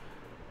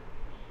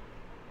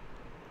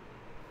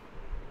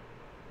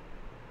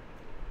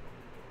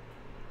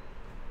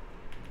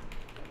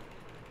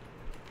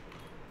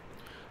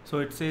 So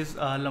it says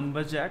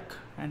Lumberjack,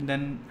 and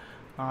then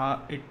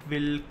it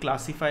will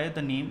classify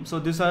the name. So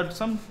these are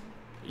some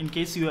in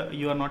case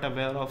you are not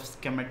aware of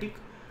schematic,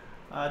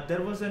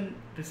 there was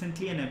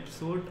recently an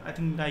episode. I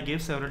think I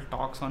gave several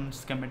talks on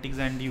schematics,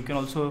 and you can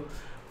also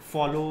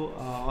follow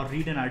or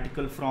read an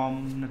article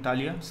from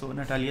Natalia. So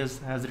Natalia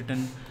has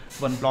written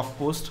one blog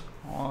post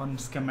on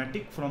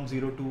schematic from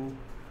zero to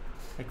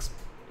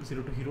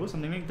hero,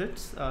 something like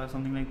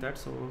that.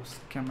 So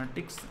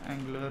schematics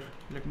Angular.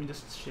 Let me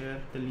just share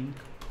the link.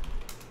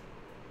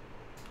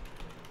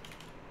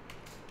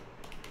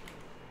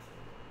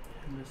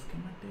 Angular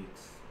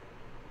schematics.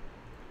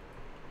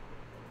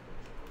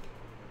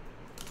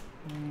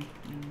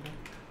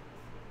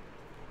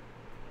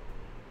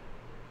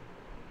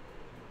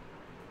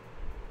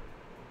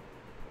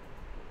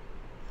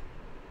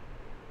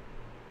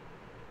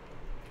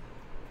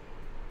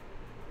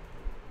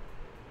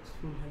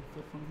 Full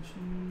helper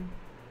function,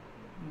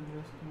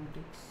 Angular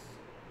schematics,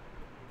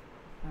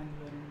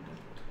 Angular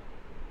in-depth.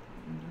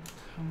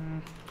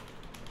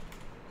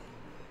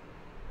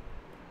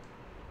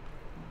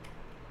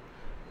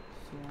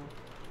 So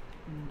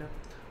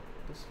in-depth,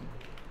 this one.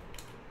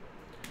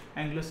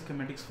 Angular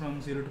schematics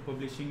from zero to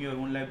publishing your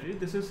own library.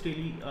 This is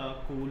really a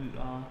cool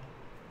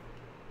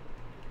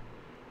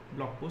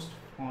blog post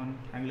on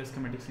Angular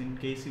schematics in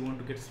case you want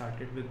to get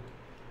started with.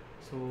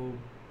 So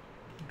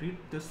read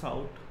this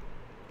out.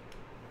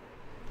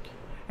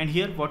 And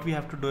here what we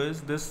have to do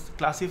is this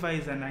classify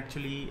is an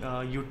actually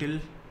util.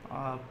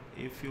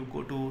 If you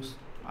go to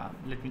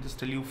let me just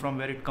tell you from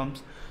where it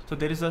comes. So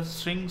there is a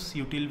strings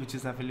util which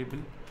is available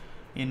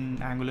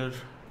in Angular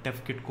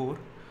dev kit core,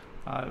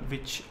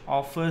 which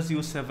offers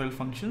you several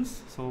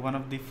functions. So one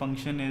of the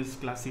function is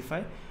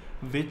classify,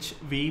 which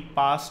we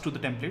pass to the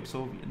template.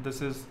 So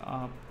this is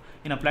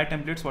in apply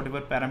templates,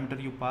 whatever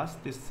parameter you pass,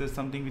 this is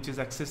something which is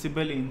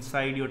accessible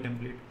inside your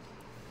template.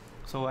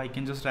 So I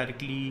can just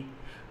directly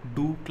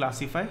do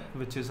classify,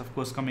 which is of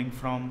course coming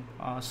from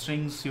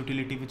strings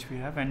utility which we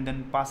have, and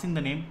then passing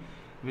the name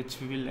which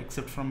we will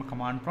accept from a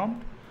command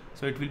prompt.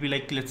 So it will be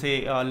like, let's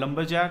say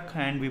Lumberjack,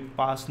 and we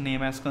pass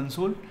name as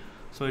console.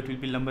 So it will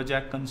be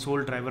Lumberjack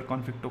console driver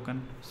config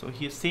token. So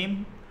here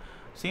same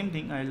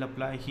thing I'll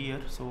apply here.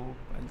 So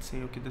I'll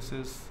say okay, this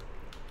is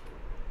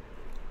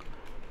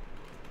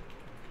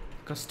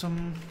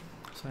custom.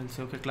 So I'll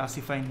say okay,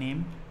 classify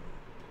name,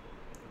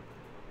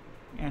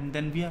 and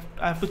then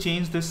I have to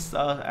change this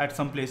at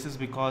some places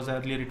because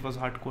earlier it was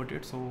hard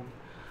coded. So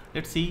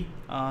let's see,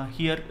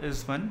 here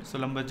is one. So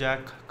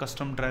Lumberjack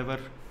custom driver.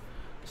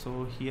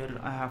 So here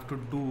I have to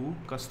do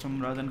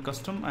custom rather than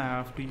custom. I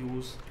have to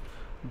use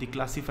the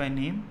classify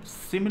name.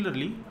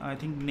 Similarly, I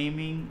think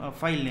naming a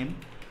file name.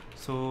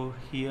 So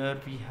here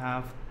we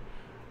have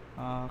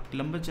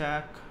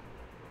Lumberjack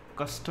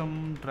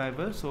custom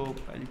driver. So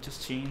I'll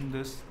just change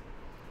this.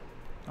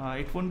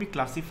 It won't be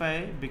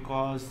classify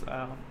because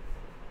I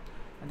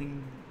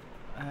think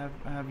I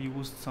have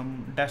used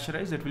some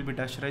dasherize. It will be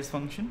dasherize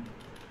function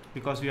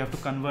because we have to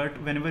convert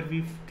whenever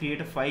we create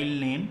a file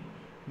name,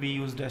 we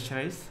use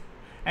dasherize.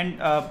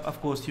 And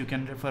of course you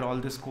can refer all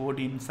this code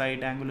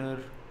inside Angular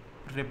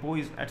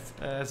repo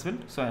as well.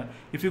 So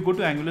if you go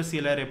to Angular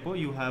CLI repo,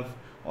 you have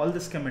all the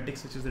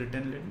schematics which is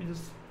written. Let me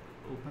just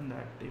open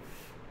that.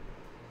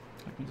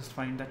 Let me just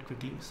find that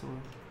quickly. So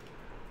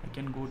I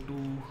can go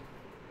to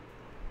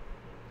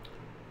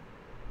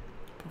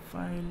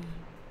profile.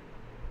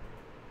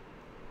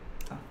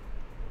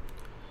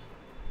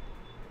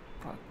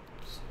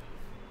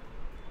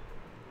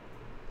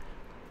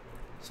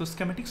 So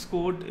schematics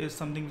code is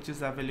something which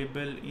is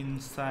available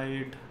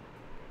inside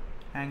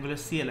Angular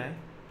CLI.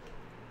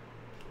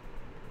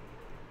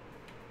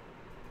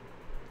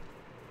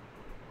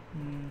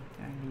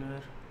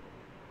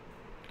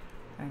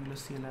 Angular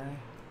CLI,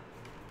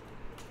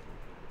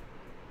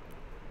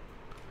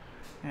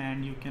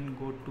 and you can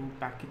go to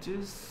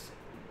packages,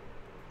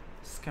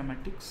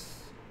 schematics,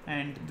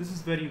 and this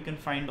is where you can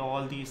find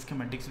all the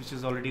schematics which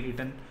is already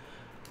written.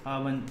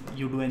 When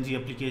you do ng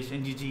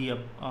application,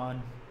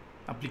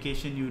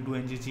 application, you do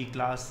ngg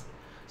class.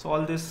 So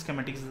all this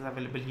schematics is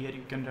available here.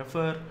 You can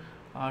refer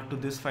to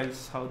these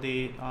files how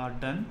they are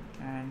done,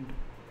 and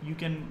you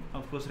can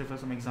of course refer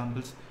some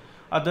examples.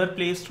 Other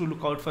place to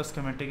look out for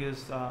schematic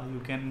is you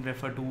can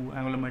refer to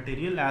Angular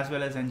material as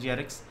well as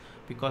ngrx,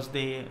 because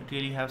they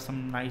really have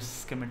some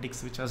nice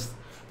schematics which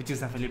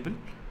is available.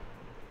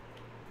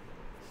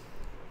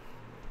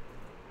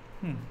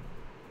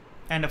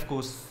 And of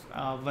course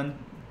one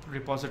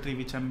repository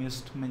which I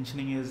missed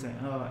mentioning is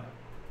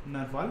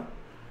Narwhal.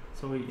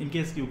 So in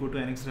case you go to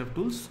NX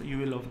DevTools, you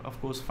will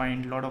of course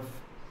find a lot of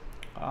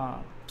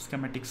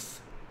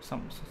schematics,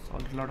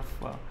 a lot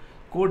of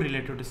code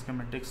related to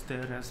schematics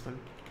there as well.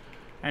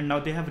 And now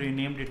they have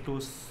renamed it to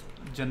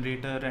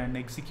generator and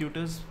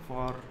executors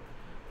for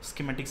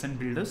schematics and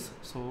builders.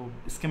 So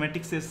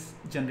schematics is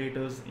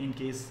generators in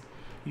case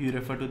you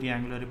refer to the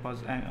Angular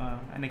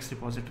NX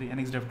repository,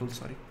 NX DevTools,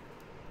 sorry.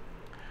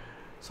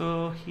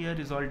 So here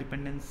is all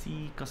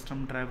dependency,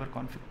 custom driver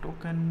config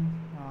token,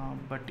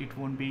 but it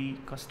won't be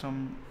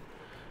custom,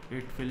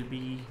 it will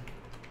be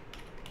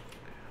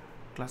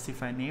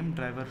classify name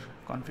driver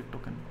config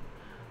token.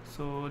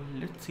 So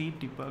let's see,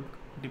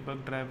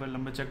 debug driver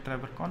lumberjack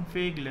driver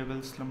config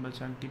levels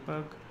lumberjack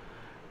debug.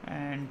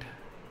 And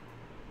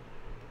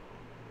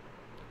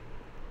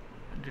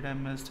did I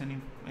miss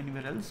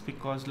anywhere else?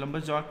 Because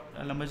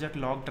lumberjack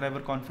log driver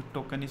config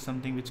token is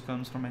something which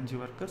comes from ng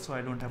worker, so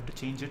I don't have to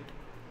change it.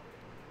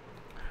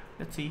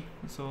 Let's see.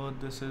 So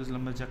this is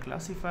lumberjack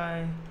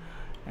classify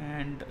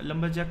and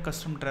lumberjack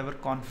custom driver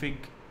config.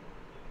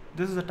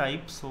 This is the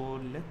type. So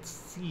let's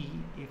see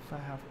if I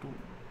have to.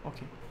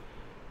 Okay,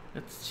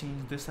 let's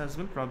change this as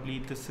well. Probably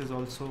this is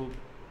also,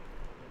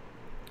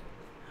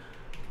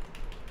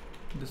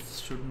 this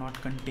should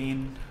not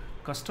contain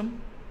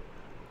custom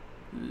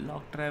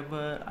log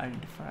driver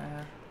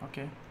identifier.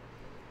 Okay,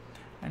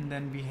 and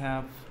then we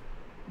have,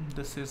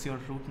 this is your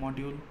root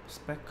module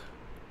spec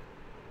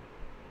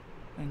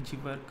ng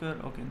worker.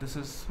 Okay, this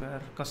is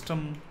where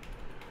custom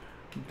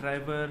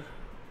driver,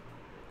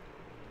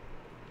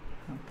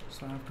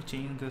 so I have to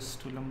change this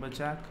to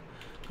lumberjack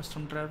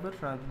custom driver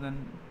rather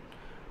than,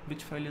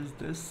 which file is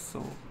this?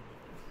 So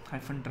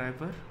hyphen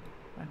driver,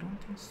 I don't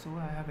think so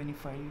I have any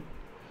file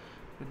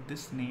with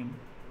this name.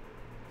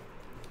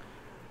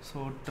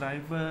 So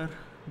driver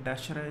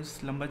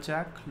dasherize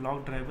lumberjack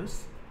log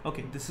drivers.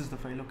 Okay, this is the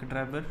file. Okay,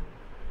 driver,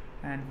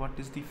 and what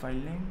is the file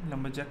name?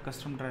 Lumberjack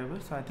custom driver.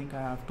 So I think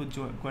I have to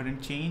go ahead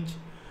and change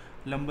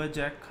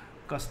lumberjack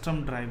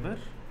custom driver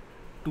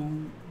to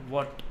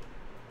what,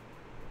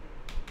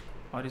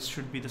 or it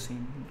should be the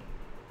same.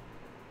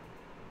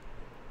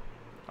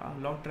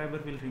 Log driver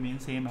will remain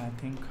same. I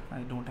think I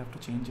don't have to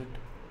change it.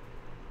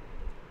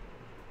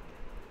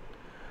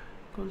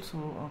 Cool.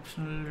 So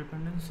optional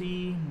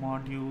dependency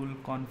module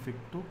config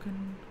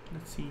token.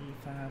 Let's see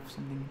if I have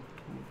something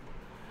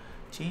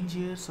to change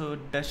here. So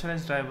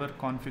dasherize driver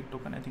config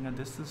token. I think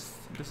this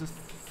is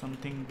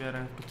something where I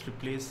have to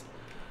replace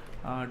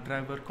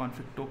driver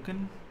config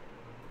token.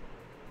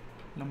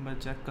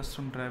 Lumberjack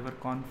custom driver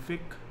config.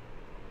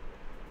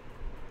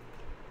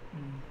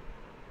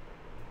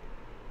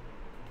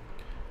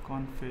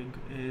 Config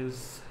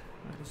is,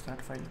 where is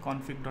that file?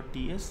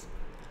 Config.ts.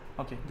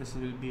 Okay, this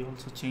will be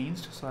also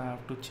changed, so I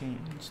have to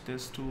change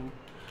this to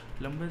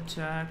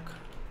lumberjack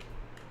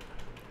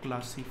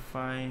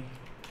classify,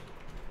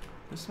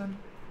 this one,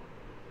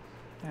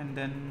 and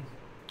then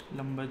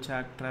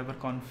lumberjack driver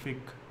config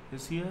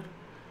is here,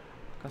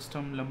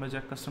 custom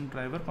lumberjack custom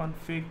driver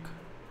config.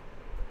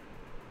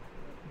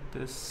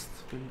 This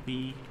will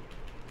be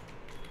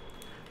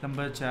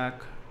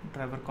lumberjack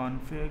driver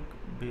config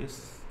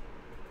base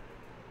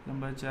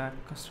lumberjack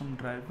custom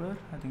driver.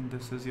 I think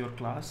this is your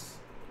class,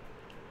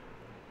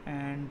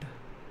 and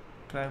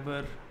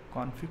driver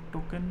config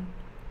token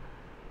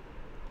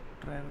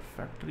driver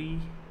factory,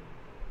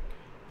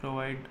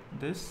 provide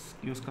this,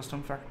 use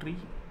custom factory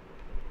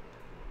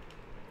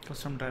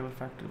custom driver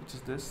factory, which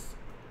is this.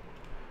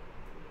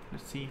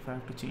 Let's see if I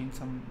have to change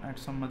at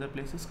some other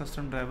places.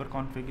 Custom driver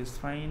config is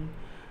fine,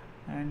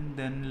 and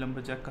then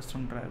lumberjack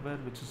custom driver,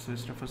 which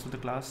refers to the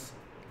class.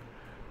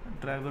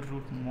 Driver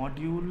root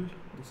module,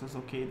 this is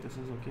okay, this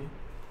is okay.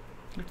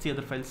 Let's see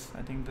other files.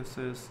 I think this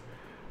is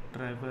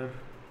driver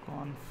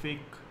config.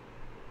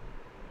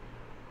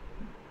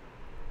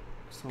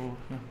 So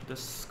yeah,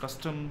 this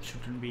custom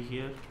shouldn't be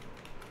here.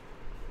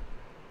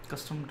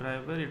 Custom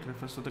driver, it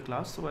refers to the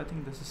class, so I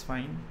think this is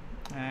fine.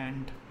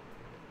 And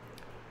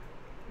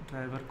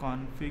driver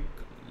config,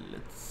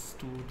 let's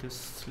do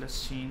this,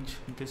 let's change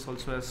this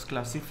also as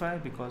classify,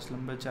 because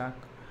lumberjack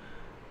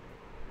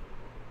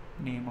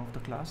name of the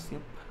class.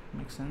 Yep,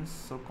 makes sense.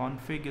 So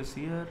config is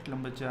here,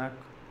 lumberjack.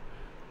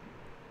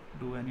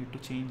 Do I need to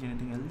change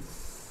anything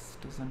else?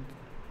 Doesn't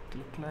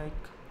look like.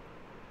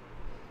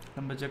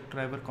 Lumberjack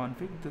driver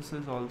config, this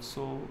is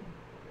also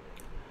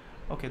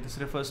okay. This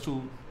refers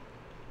to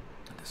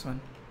this one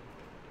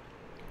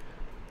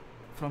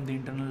from the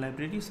internal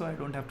library, so I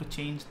don't have to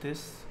change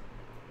this.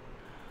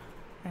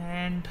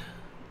 And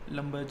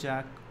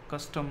lumberjack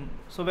custom,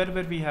 so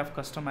wherever we have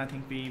custom, I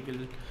think we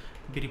will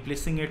be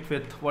replacing it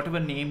with whatever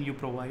name you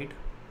provide.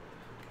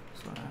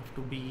 So I have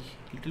to be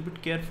a little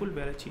bit careful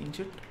where I change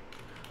it.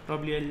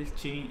 Probably I'll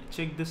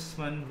check this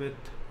one with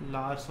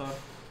Lars, or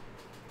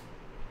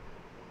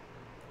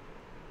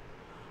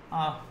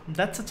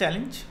that's a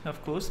challenge,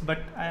 of course, but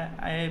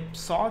I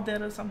saw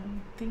there is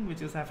something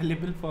which is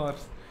available for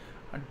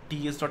a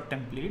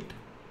ts.template.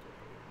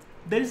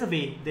 There is a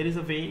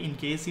way in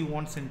case you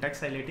want syntax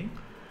highlighting.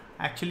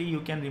 Actually,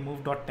 you can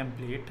remove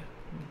 .template,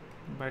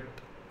 but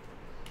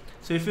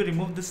so if you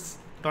remove this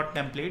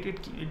 .template,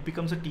 it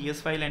becomes a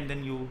ts file, and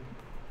then you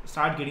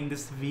start getting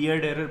this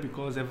weird error,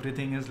 because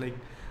everything is like,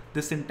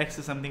 this syntax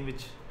is something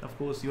which of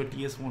course your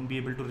ts won't be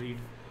able to read.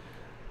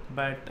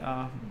 But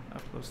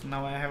of course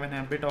now I have an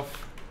habit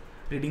of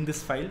reading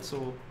this file,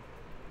 so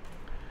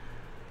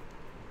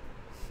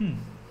so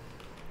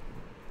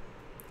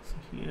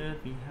here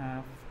we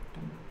have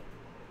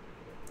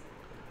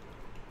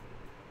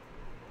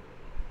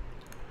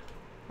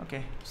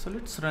okay, so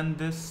let's run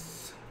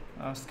this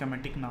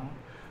schematic now.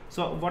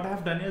 So what I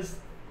have done is,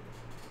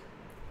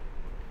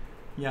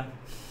 yeah,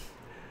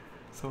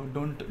 so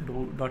don't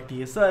do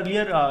 .ts. So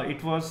earlier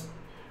it was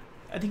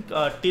I think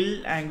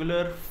till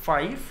Angular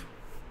 5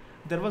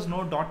 there was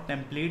no dot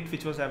template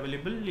which was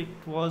available. It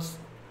was,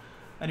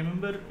 I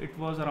remember it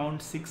was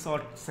around 6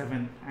 or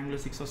 7, Angular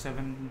 6 or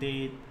 7,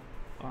 they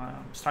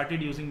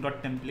started using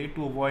dot template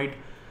to avoid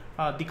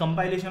the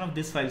compilation of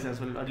these files as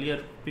well.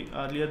 Earlier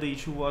the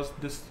issue was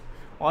this,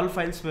 all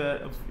files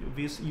were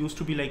used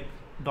to be like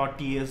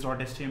 .ts,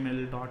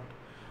 .html,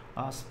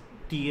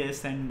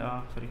 .ts and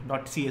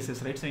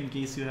 .css, right? So in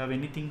case you have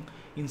anything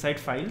inside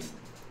files,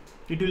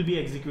 it will be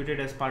executed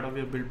as part of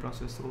your build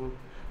process. So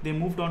they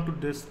moved on to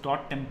this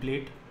dot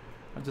template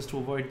just to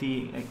avoid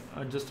the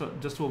just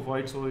to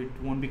avoid, so it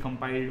won't be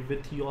compiled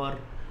with your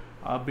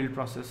build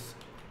process.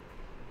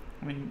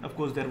 I mean, of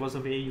course there was a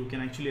way you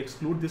can actually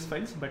exclude these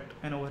files, but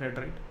an overhead,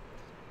 right?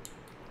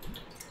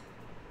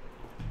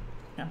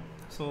 Yeah,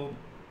 so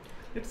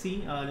let's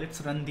see,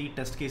 let's run the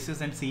test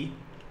cases and see.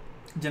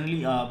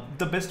 Generally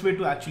the best way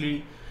to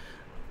actually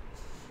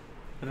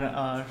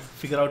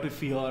figure out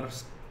if your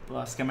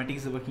schematic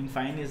is working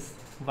fine is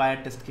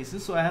via test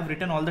cases. So I have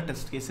written all the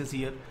test cases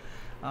here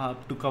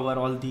to cover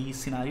all these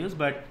scenarios,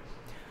 but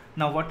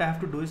now what I have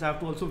to do is I have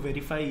to also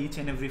verify each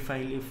and every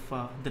file if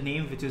the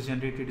name which is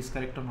generated is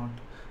correct or not.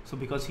 So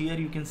because here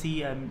you can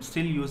see I'm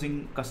still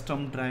using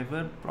custom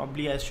driver,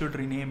 probably I should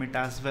rename it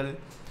as well.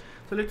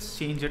 So let's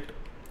change it.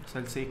 So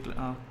I'll say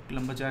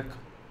Lumberjack,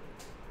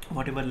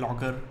 whatever,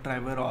 logger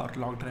driver or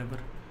log driver.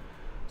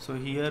 So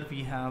here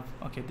we have,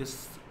 okay,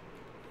 this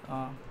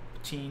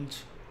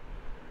change.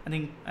 I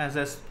think as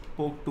I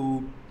spoke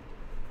to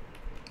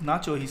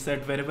Nacho, he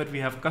said wherever we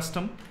have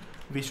custom,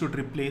 we should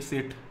replace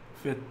it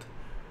with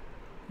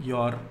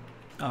your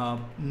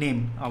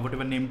name,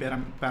 whatever name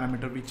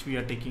parameter which we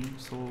are taking.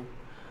 So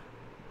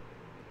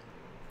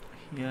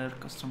here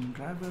custom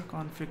driver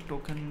config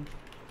token,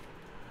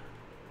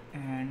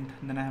 and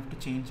then I have to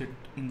change it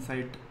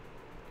inside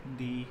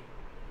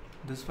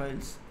this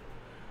files,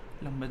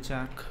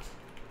 Lumberjack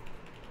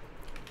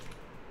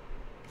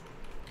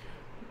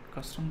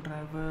custom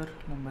driver,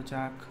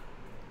 Lumberjack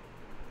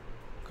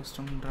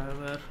custom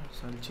driver.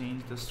 So I'll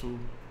change this to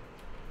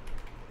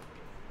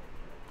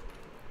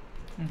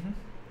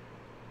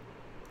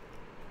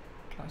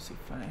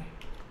classify.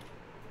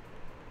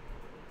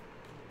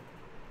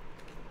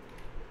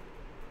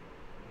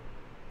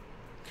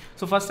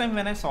 So first time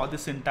when I saw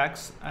this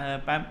syntax,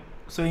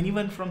 so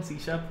anyone from C#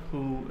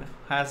 who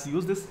has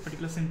used this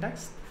particular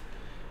syntax,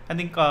 I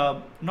think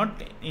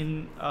not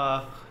in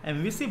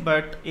MVC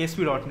but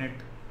ASP.NET.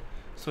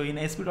 So in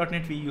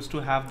ASP.NET we used to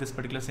have this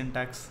particular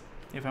syntax,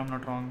 if I'm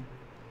not wrong.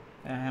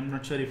 I'm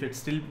not sure if it's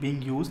still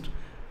being used,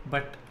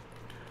 but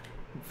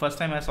first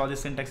time I saw this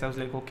syntax I was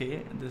like,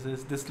 okay,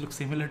 this looks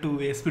similar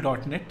to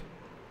ASP.NET.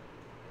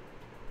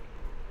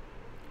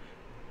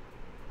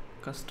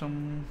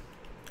 Custom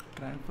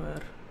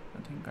driver,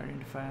 I think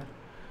identifier,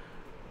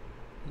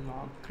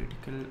 log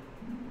critical.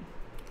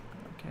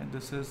 Okay,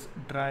 this is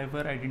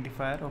driver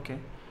identifier. Okay,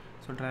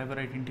 so driver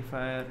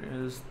identifier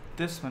is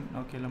this one.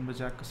 Okay,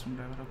 Lumberjack custom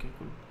driver. Okay,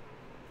 cool.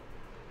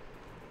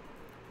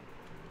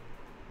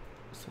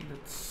 So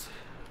let's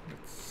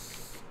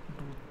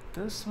do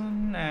this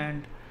one,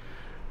 and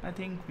I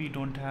think we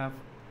don't have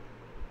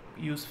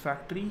use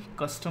factory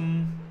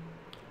custom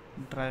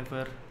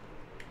driver.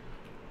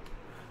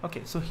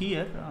 Okay, so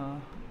here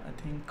I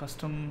think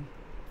custom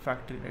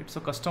factory, right? So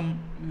custom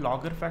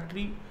logger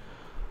factory.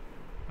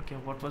 Okay,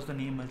 what was the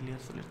name earlier?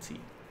 So let's see.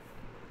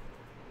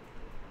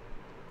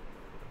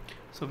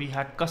 So we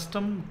had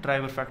custom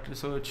driver factory,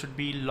 so it should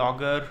be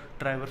logger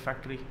driver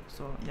factory.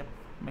 So yep,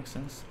 makes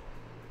sense.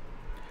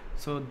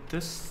 So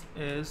this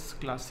is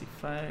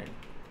classified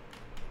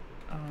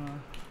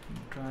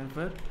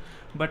driver,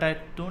 but I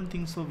don't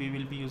think so we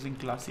will be using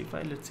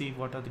classify. Let's see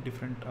what are the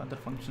different other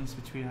functions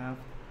which we have.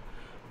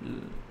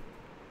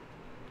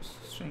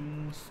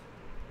 Strings,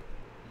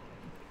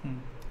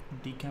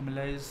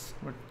 decamelize,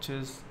 which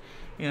is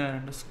inner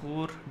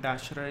underscore,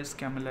 dasherize,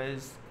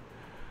 camelize,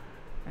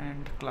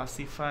 and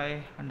classify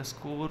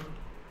underscore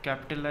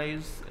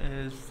capitalize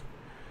is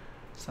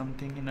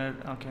something inner.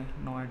 Okay,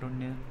 no, I don't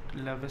need.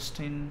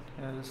 Levestin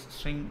is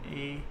string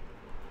a.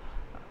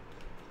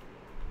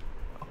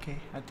 Okay,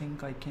 I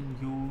think I can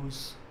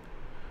use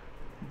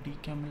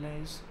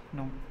decamelize.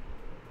 No,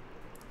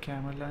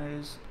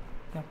 camelize.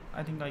 Yeah,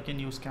 I think I can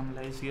use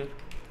camelize here.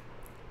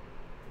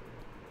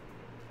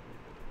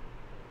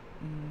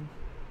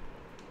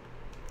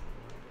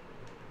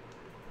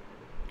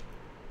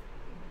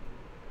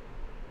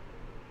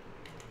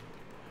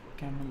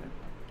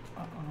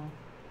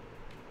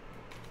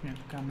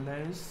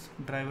 Camelize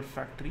driver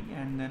factory,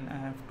 and then I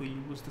have to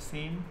use the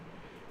same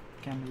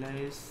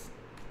camelize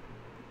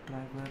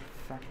driver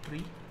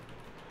factory.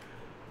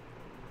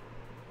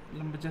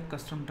 Lumberjack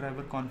custom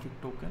driver config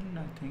token.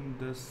 I think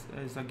this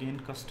is again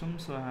custom,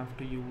 so I have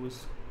to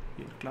use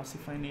here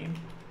classify name,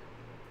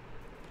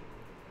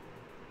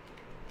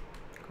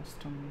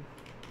 custom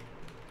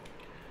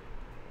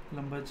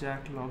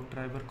Lumberjack log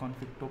driver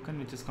config token,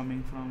 which is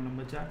coming from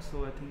Lumberjack.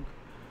 So I think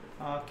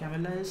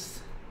camelize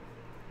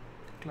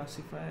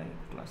classify.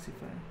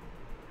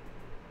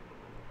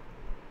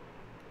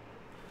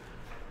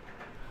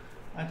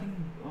 I think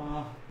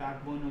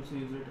backbone also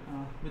use it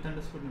with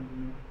underscore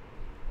number.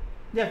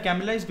 Yeah,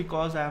 camelize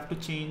because I have to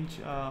change.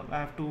 I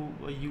have to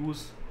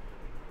use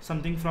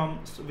something from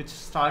which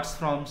starts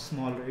from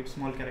small, right?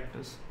 Small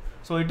characters.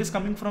 So it is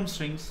coming from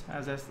strings,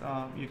 as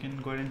you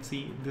can go ahead and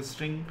see. This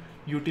string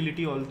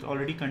utility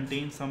already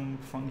contains some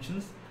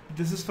functions.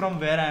 This is from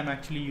where I am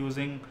actually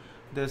using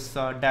this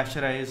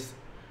dasherize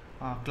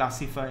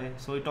classify.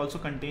 So it also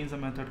contains a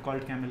method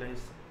called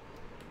camelize,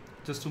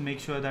 just to make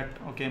sure that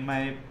okay,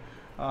 my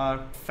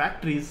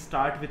factories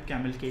start with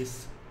camel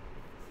case.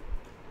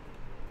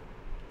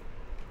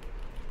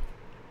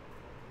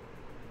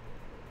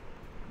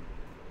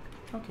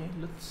 Okay,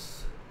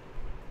 let's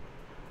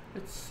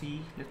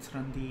see, let's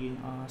run the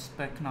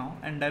spec now,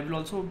 and I will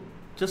also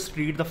just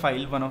read the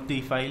file, one of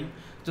the file,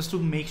 just to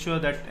make sure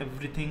that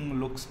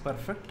everything looks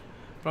perfect.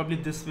 Probably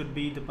this would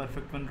be the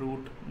perfect one,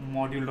 root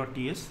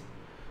module.ts.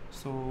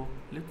 So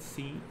let's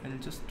see, I'll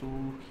just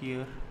do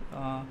here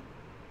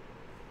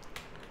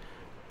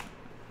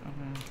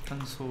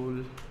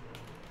console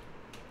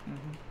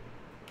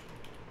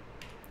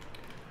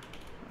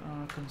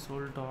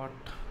console dot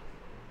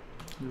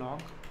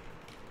log.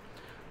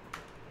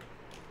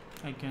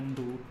 I can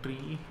do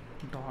tree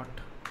dot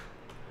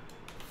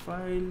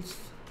files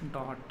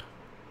dot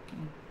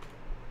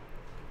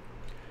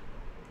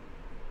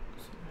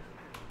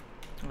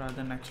so rather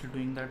than actually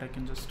doing that, I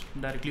can just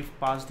directly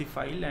pass the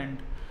file and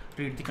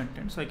read the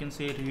content. So I can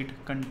say read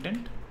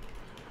content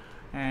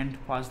and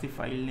pass the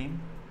file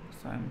name.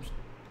 So I'm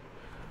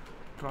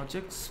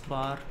projects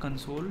bar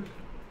console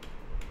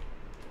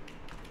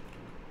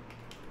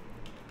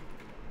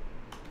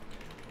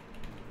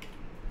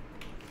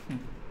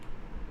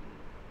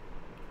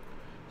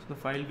So the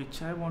file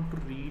which I want to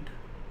read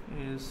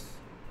is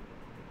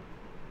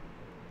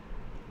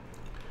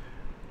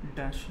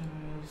dash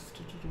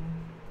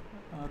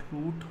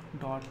root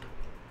dot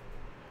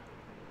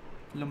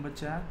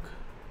lumberjack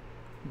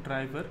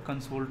driver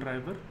console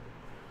driver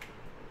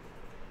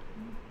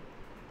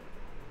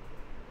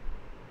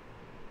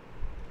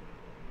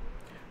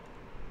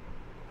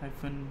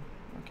hyphen.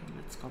 Okay,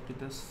 let's copy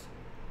this.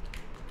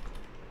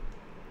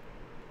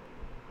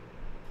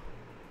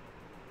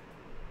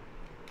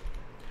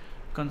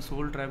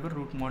 Console driver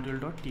root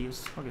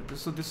module.ts. Okay,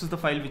 so this is the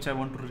file which I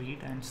want to read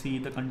and see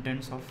the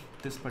contents of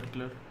this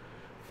particular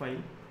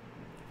file.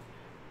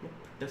 Yep,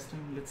 testing.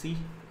 Let's see.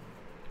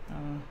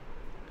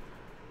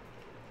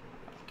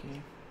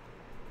 Okay,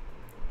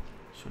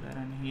 should I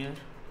run here?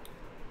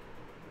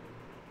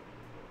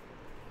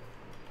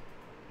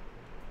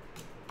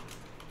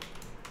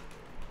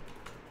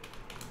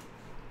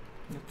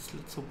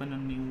 Let's open a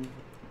new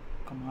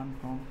command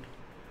prompt.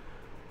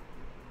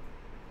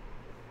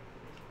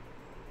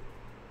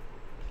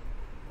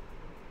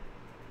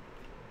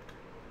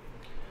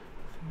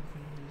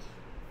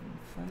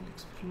 File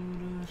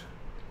Explorer.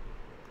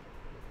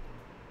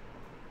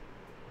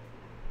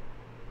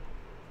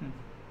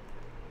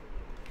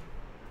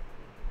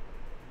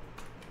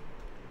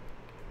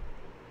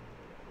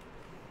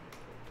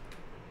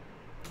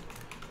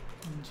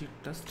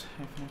 Test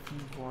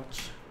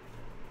watch.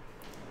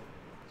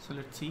 So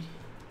let's see.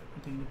 I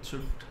think it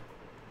should.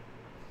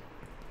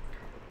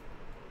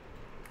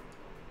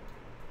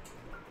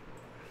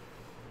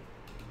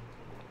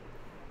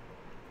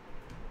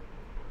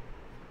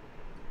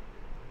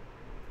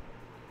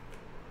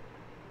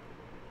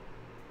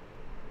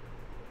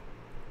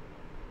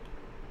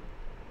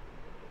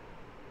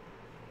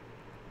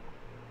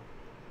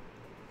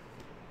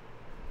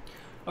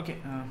 Okay,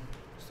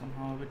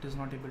 somehow it is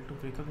not able to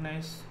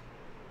recognize.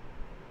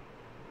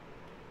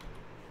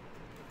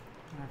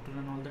 I have to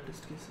run all the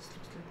test cases,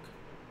 looks like.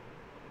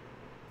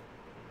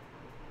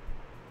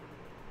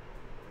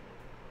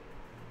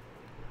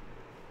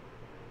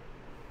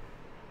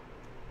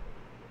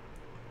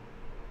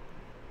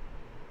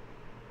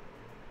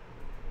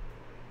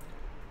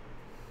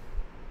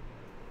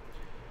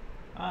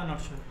 Not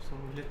sure. So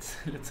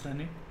let's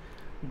run it.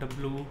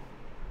 W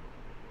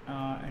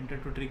enter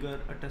to trigger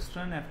a test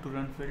run. I have to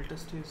run failed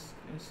test is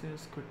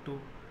quit to.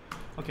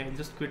 Okay, I'll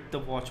just quit the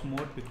watch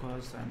mode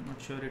because I'm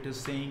not sure it is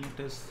saying it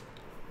is.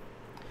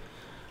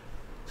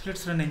 So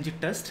let's run ng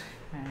test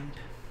and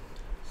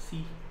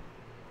see.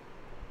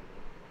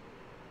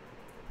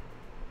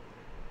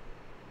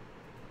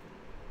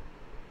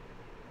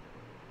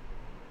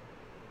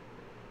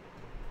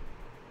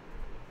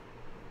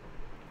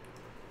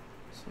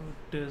 So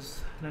it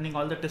is running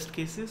all the test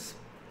cases.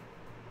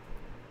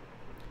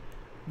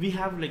 We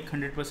have like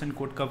 100%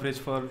 code coverage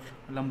for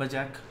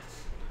Lumberjack,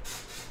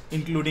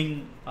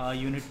 including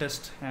unit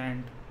test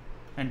and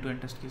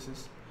end-to-end test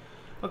cases.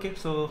 Okay,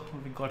 so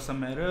we got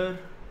some error.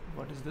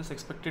 What is this?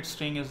 Expected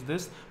string is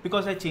this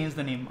because I changed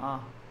the name.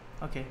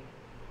 Okay,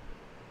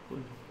 cool.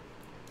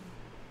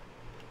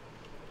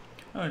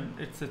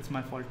 It's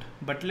my fault.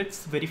 But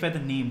let's verify the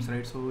names,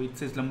 right? So it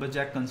says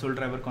Lumberjack console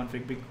driver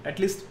config. At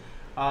least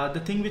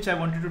the thing which I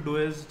wanted to do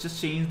is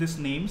just change these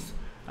names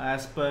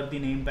as per the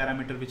name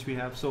parameter which we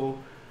have. So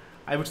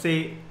I would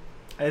say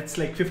it's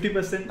like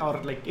 50%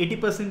 or like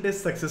 80% is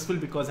successful,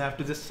 because I have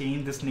to just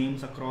change these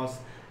names across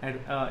and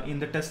in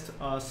the test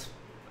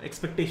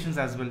expectations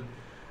as well.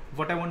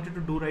 What I wanted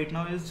to do right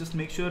now is just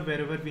make sure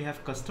wherever we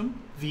have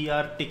custom, we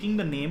are taking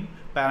the name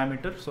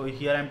parameter. So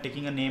here I'm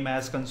taking a name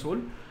as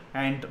console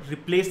and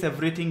replace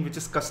everything which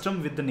is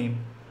custom with the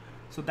name.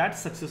 So that's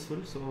successful.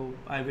 So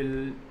I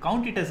will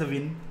count it as a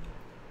win.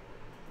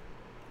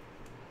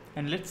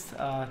 And let's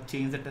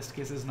change the test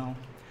cases now.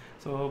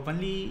 So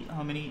only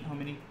how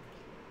many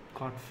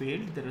got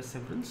failed? There are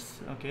several.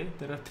 Okay,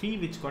 there are 3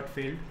 which got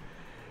failed.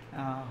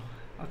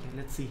 Okay,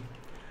 let's see.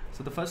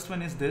 So the first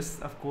one is this,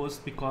 of course,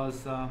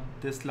 because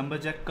this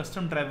Lumberjack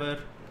custom driver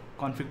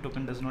config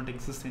token does not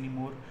exist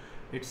anymore.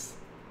 It's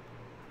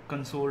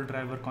console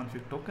driver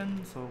config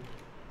token. So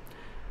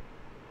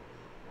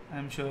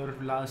I'm sure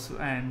Lars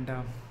and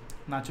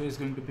Nacho is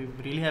going to be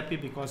really happy,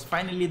 because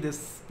finally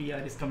this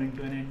PR is coming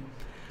to an end.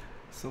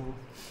 So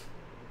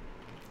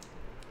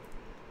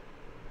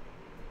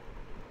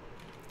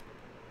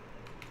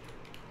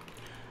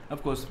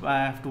of course I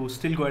have to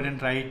still go ahead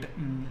and write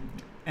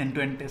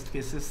end-to-end test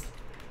cases,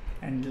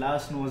 and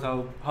Lars knows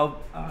how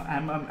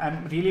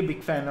I'm really a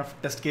big fan of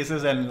test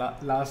cases, and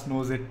Lars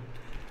knows it.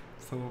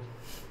 So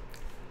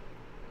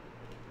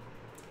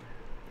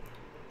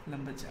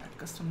Lumberjack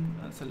custom,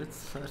 so let's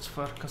search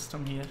for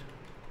custom here.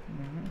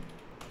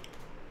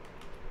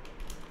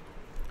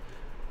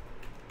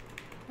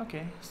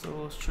 Okay,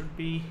 so should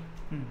be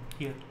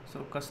here. So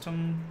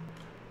custom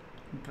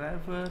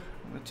driver,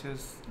 which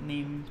is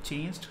name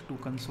changed to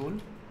console.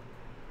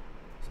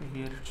 So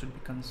here it should be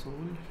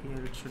console,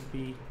 here it should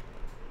be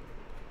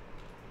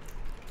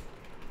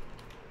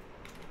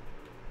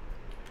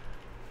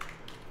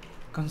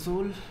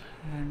console.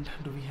 And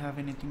do we have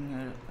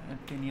anything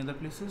at any other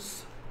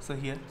places? So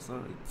here,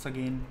 so it's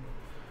again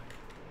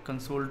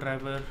console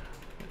driver.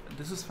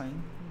 This is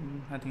fine.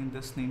 I think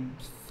this name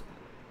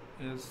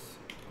is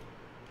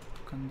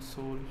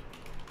console,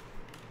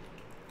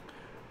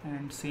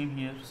 and same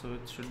here, so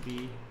it should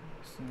be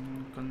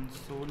some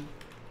console.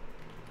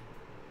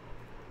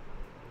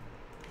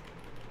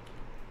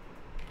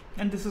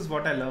 And this is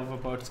what I love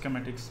about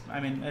schematics. I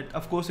mean,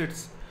 of course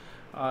it's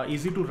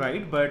easy to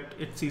write, but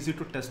it's easy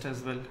to test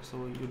as well,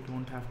 so you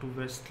don't have to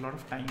waste a lot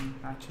of time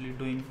actually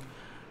doing,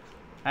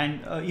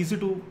 and easy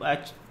to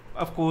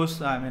of course,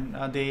 I mean,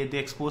 they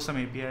expose some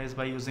APIs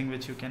by using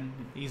which you can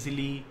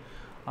easily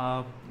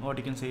what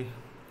you can say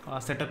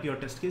set up your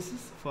test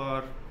cases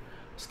for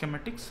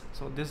schematics.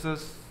 So this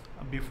is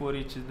before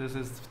each, this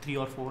is 3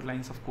 or 4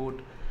 lines of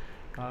code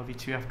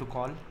which you have to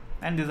call,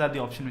 and these are the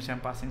options which I'm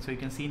passing. So you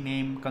can see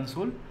name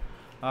console,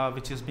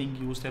 which is being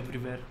used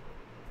everywhere.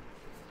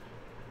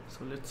 So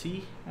let's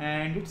see,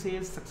 and it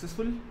says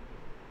successful.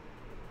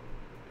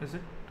 Is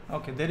it?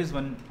 Okay, there is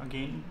one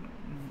again.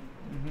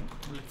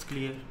 Let's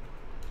clear.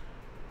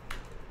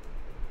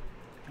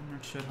 I'm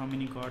not sure how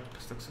many got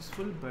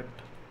successful, but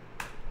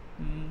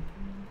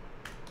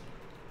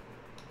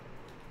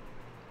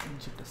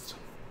test.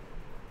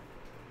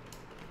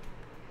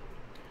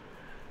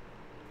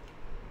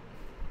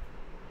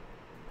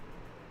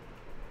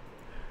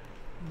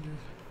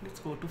 Let's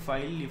go to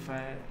file. If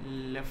I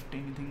left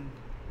anything,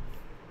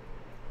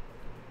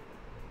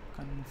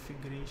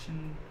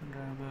 configuration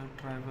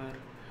driver.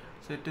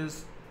 So it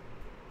is.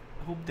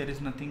 I hope there is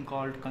nothing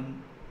called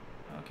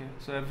okay.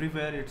 So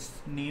everywhere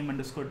it's name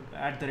underscore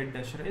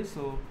 @-rise.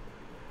 So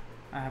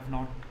I have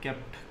not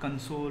kept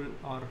console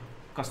or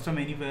custom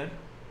anywhere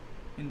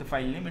in the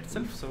file name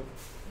itself, so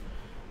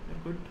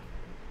we're good.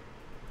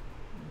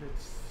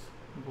 Let's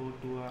go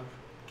to our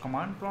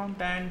command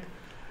prompt, and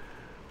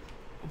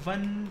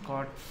one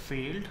got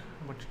failed.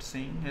 What it's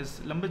saying is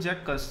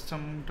Lumberjack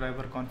custom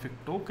driver config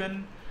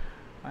token,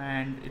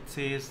 and it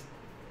says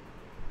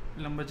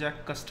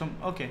Lumberjack custom.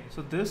 Okay,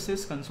 so this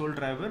is console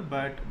driver,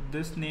 but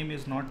this name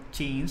is not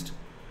changed.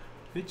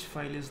 Which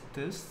file is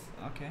this?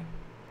 Okay,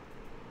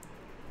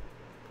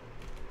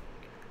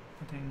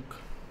 I think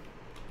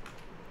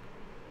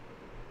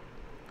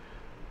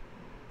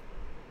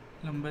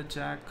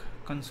Lumberjack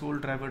console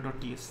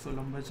driver.ts. So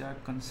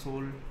Lumberjack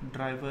console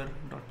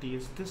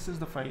driver.ts, this is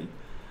the file,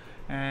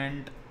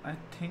 and I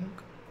think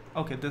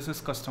okay, this is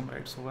custom,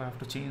 right? So I have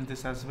to change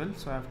this as well.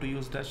 So I have to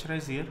use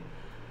 --rise here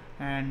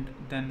and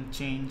then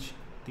change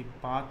the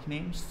path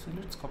names. So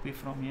let's copy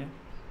from here,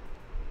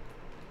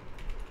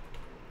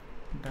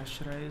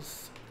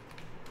 --rise,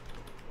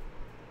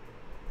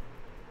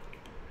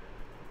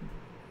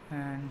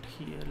 and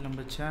here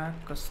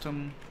Lumberjack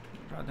custom,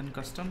 rather than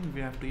custom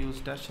we have to use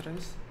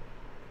 --rise,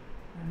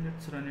 and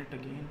let's run it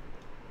again.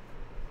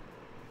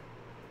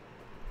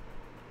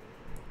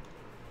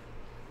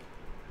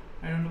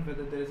 I don't know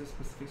whether there is a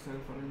specific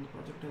style for in the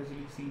project. I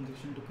usually see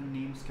injection token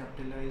names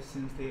capitalized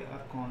since they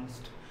are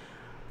const.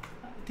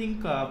 I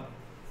think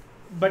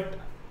but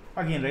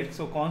again, right,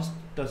 so const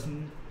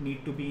doesn't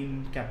need to be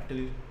in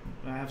capital.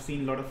 I have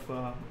seen a lot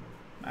of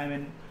I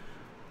mean,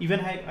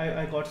 even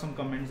I got some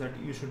comments that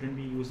you shouldn't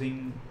be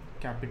using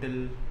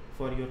capital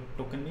for your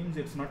token names.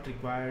 It's not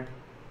required.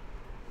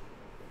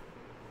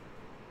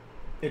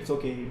 it's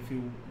okay if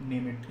you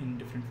name it in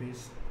different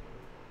ways.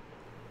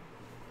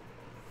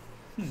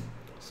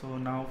 So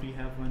now we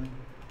have one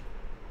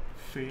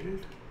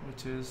failed,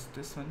 which is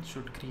this one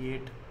should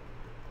create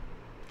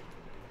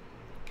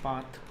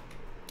path.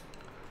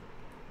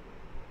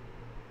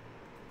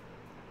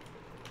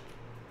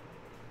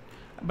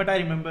 But I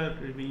remember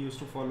we used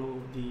to follow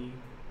the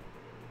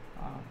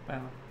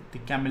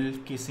camel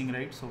casing,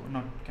 right? So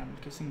not camel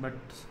casing, but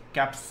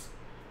caps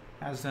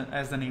as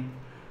the name.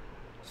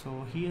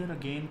 So here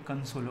again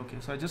console. Okay,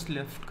 so I just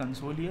left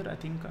console here. I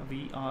think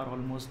we are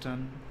almost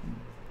done.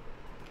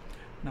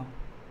 No,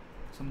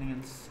 something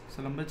else.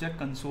 So Lumberjack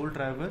console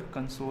driver,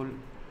 consoles.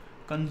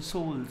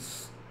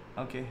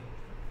 Okay,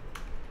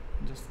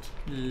 just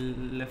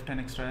left an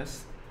extra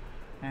s,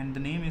 and the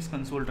name is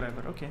console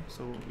driver. Okay,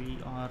 so we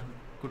are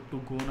good to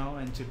go now.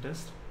 And chip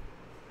test,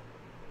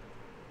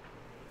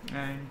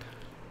 and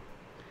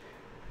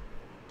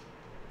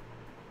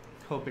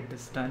hope it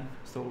is done.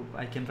 So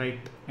I can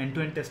write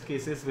end-to-end test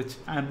cases, which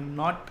I'm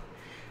not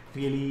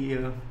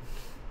really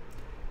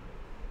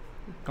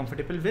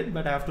comfortable with,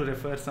 but I have to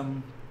refer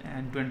some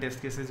end-to-end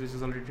test cases which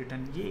is already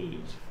written. Yay!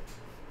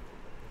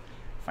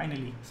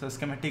 Finally, so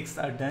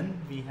schematics are done.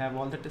 We have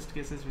all the test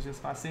cases which is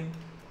passing,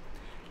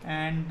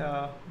 and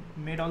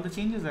made all the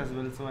changes as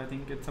well. So I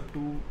think it's up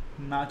to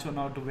Nacho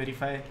now to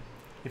verify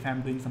if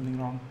I'm doing something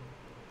wrong.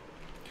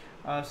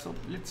 So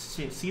let's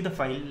see the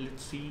file.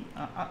 Let's see.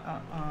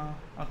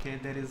 Okay,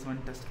 there is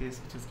one test case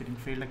which is getting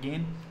failed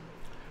again.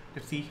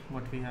 Let's see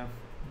what we have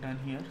done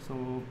here.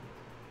 So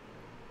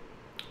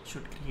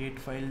should create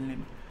file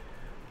name.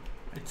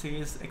 It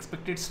says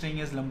expected string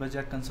is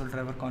Lumberjack console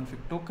driver config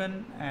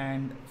token,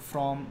 and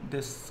from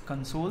this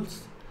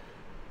consoles.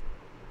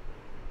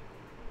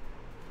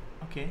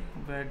 Okay,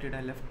 where did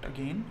I left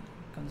again?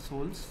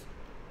 Consoles.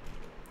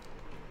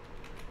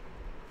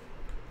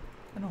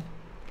 No,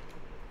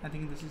 I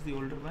think this is the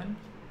older one.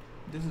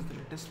 This is the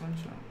latest one.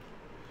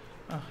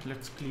 Sure.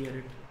 Let's clear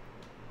it.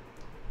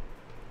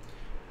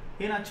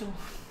 Hey Nacho,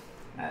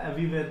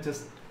 we were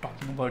just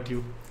talking about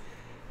you.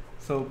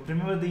 So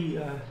remember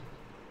the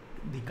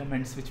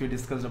comments which we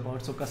discussed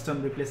about. So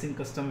custom, replacing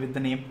custom with the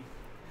name.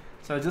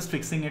 So I'm just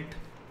fixing it.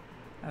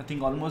 I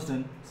think almost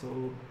done.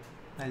 So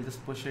I'll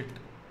just push it,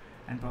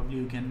 and probably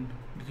you can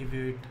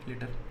review it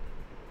later.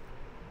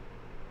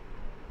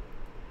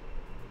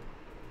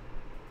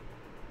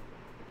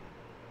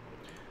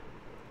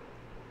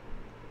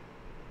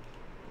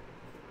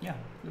 Yeah,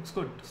 looks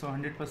good. So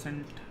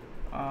 100%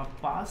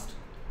 passed.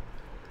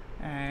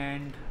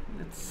 And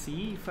let's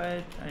see if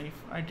I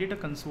did a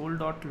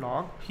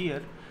console.log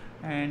here,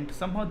 and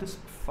somehow this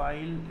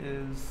file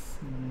is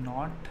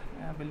not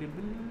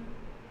available.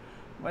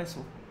 Why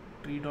so?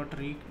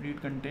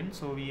 Tree.read content.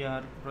 So we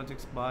are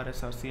projects bar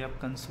src app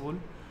console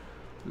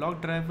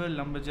log driver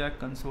lumberjack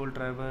console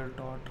driver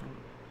dot.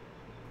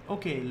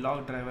 Okay,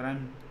 log driver.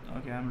 I'm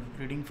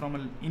reading from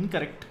an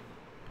incorrect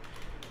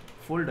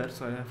folder,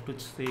 so I have to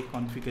say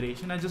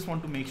configuration. I just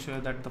want to make sure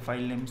that the file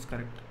name is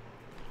correct,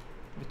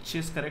 which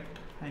is correct,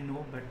 I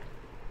know, but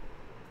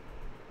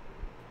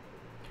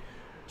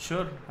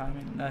sure, I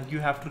mean you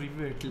have to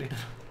review it later.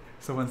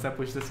 So once I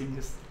push the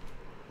changes,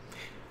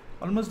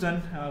 almost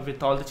done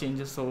with all the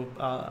changes. So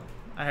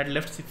I had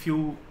left a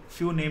few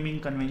naming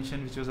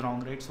convention which was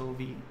wrong, right? So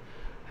we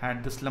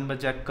had this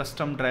Lumberjack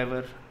custom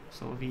driver,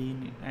 so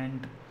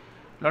and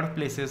a lot of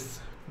places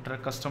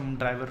custom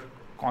driver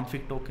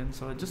config token.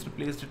 So I just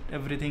replaced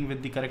everything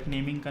with the correct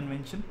naming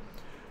convention.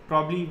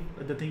 Probably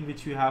the thing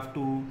which you have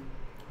to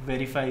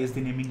verify is the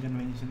naming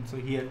convention. So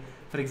here,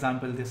 for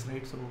example, this,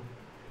 right? So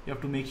you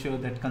have to make sure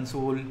that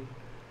console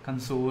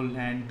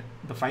and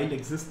the file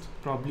exists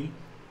probably.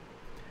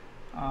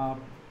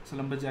 So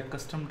Lumberjack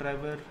custom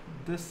driver,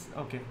 this,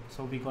 okay,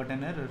 so we got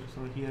an error.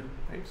 So here,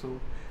 right? So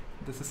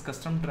this is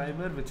custom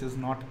driver, which is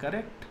not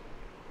correct.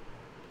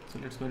 So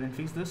let's go ahead and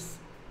fix this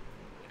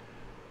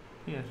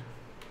here.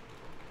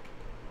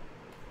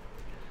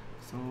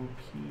 So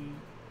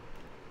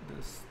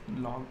this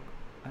log,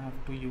 I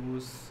have to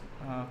use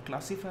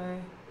classify,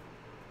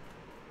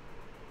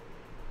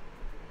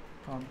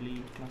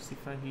 probably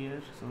classify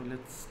here. So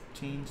let's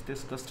change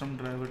this custom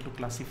driver to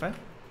classify,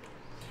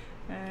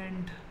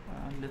 and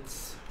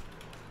let's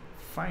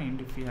find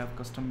if we have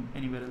custom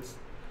anywhere else.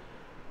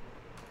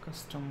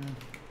 Custom,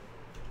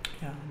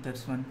 yeah,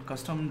 that's one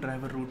custom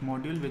driver root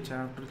module, which I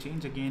have to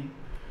change again.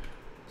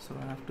 So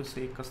I have to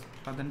say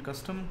rather than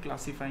custom,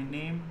 classify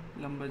name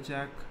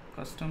Lumberjack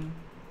custom.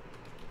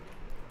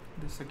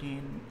 This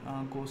again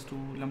goes to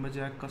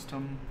Lumberjack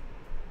custom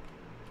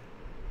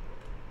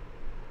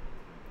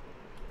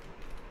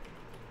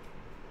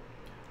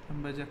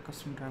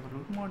driver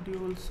root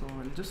module. So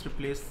I'll just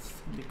replace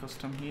the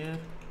custom here.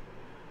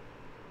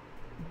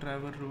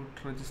 Driver root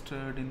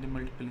registered in the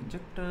multiple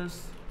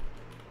injectors.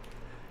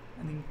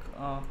 I think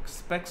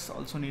specs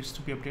also needs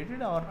to be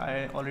updated, or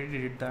I already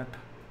did that.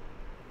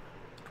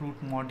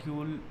 Root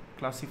module,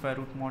 classify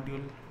root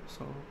module.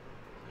 So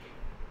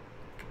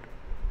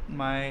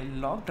my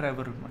log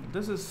driver root module,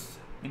 this is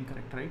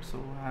incorrect, right? So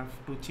I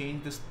have to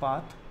change this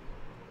path.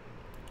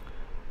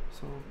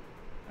 So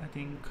I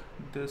think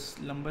this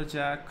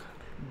lumberjack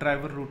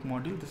driver root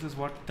module, this is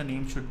what the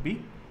name should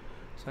be.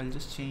 So I'll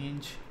just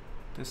change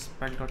this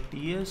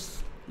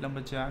spec.ts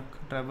lumberjack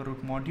driver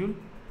root module,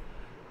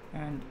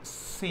 and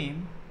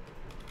same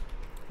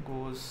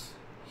goes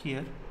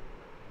here,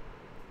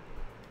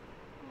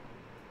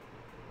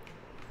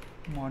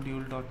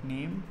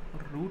 module.name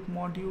root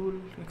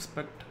module,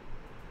 expect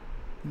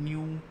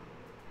new.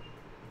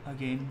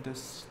 Again,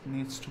 this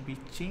needs to be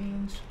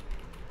changed,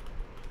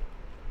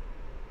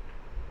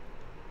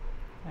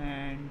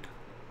 and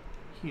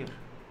here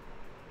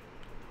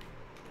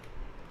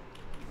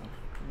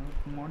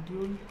root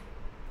module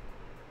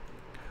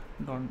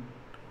dot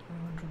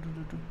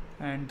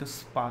and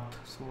this path.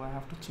 So I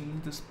have to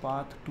change this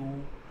path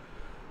to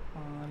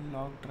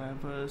log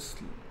drivers.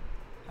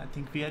 I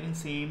think we are in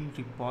same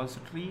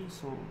repository,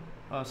 so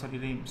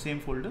sorry, same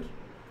folder.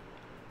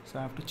 So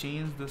I have to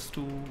change this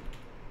to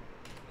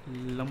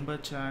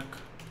lumberjack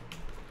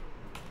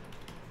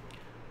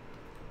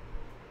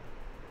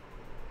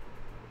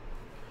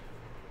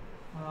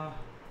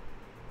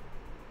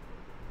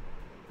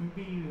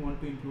maybe you want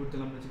to include the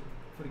lumberjack.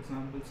 For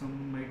example,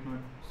 some might not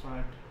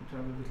start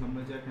driver with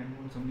lumberjack and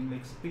want something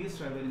like space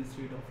driver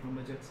instead of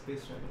lumberjack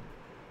space driver.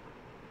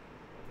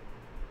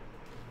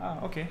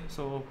 Okay,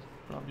 so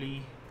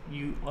probably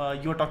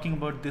you're talking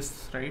about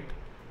this, right?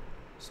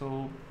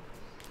 So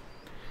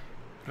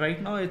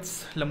right now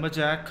it's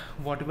lumberjack,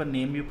 whatever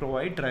name you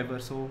provide, driver.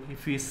 So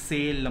if we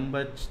say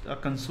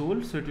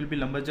console, so it will be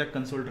lumberjack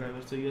console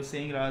driver. So you're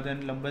saying rather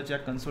than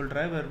lumberjack console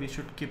driver, we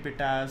should keep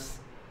it as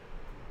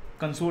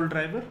console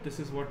driver. This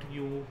is what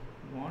you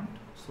want.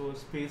 So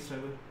space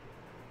driver.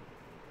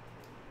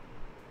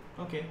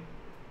 Okay,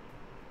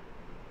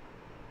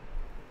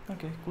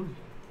 cool.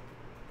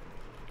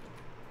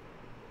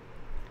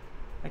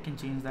 I can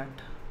change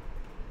that.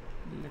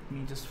 Let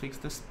me just fix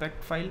the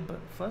spec file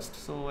first.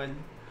 So I'll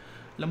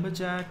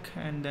lumberjack,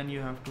 and then you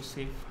have to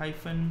save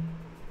hyphen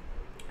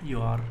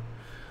your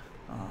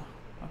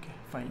okay,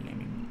 file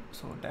naming.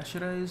 So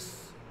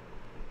dasherize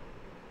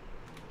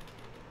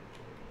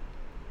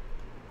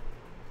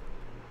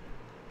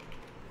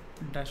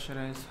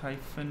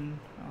hyphen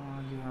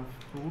you have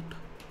root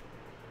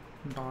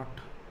dot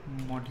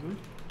module.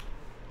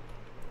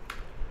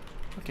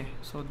 Okay,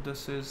 so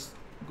this is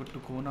good to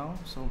go now,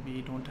 so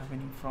we don't have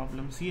any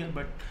problems here.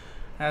 But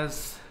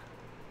as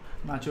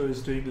Nacho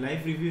is doing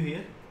live review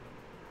here,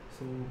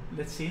 so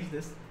let's change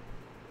this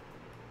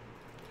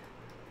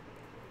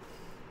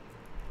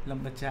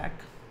lumberjack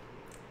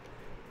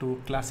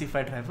to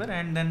classify driver,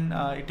 and then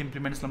it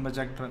implements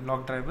lumberjack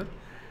log driver,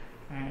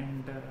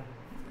 and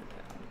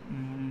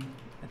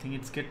I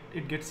think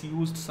it gets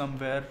used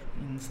somewhere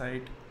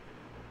inside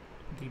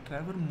the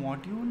driver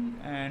module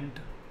and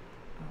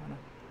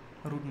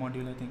root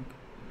module, I think.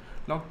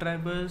 Log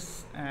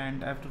drivers,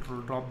 and I have to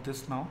drop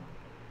this now,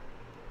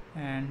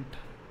 and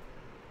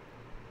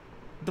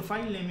the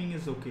file naming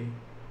is okay.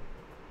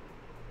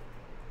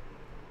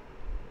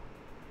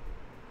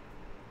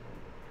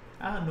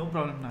 No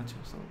problem, Nacho.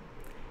 So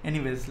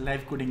anyways,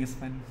 live coding is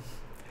fun.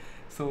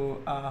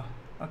 So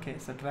okay,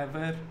 so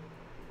driver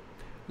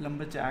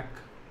lumberjack,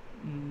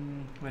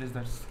 where is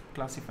that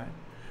classifier?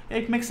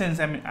 It makes sense.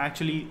 I mean,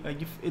 actually,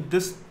 if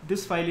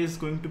this file is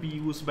going to be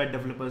used by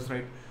developers,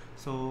 right?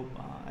 So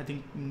I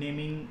think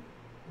naming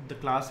the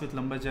class with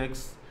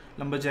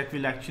lumberjack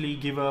will actually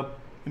give a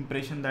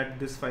impression that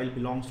this file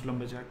belongs to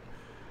lumberjack.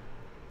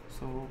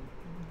 So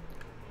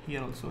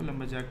here also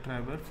lumberjack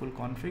driver full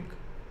config,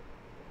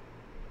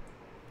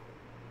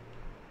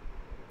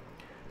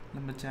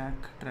 lumberjack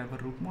driver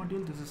root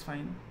module, this is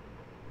fine.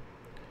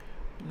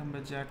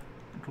 Lumberjack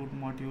root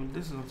module,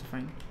 this is also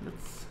fine.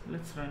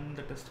 Let's run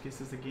the test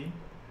cases again.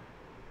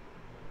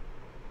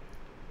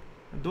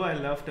 Though I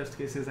love test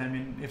cases, I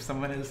mean, if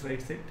someone else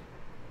writes it,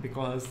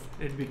 because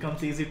it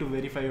becomes easy to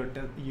verify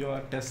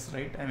your tests,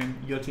 right? I mean,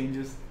 your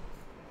changes.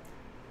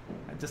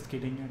 Just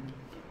kidding. I mean.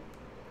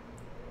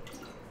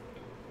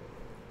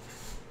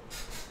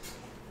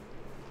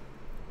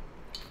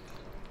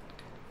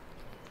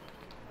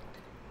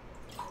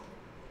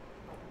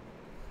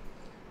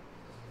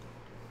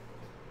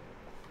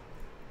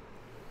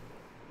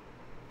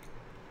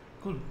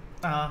 Cool.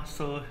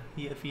 So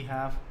here we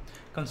have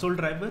console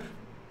driver.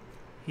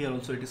 Here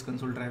also it is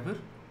console driver,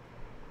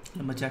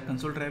 lumberjack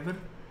console driver.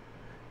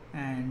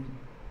 And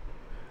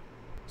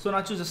so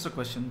Nacho, just a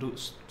question.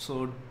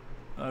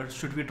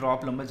 Should we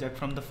drop lumberjack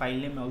from the file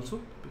name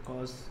also?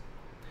 Because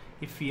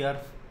if we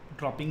are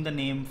dropping the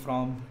name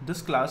from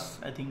this class,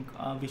 I think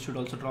we should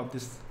also drop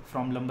this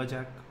from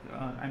lumberjack.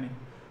 I mean,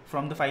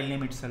 from the file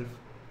name itself.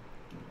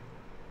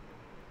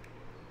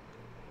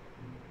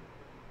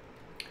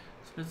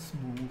 So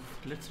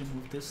let's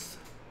remove this.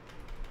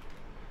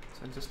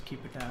 So I'll just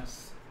keep it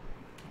as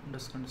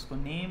underscore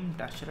name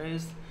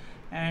dasherize,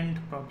 and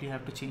probably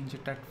have to change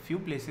it at few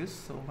places.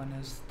 So one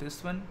is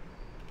this one,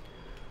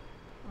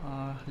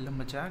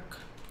 lumberjack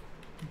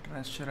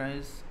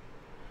dasherize,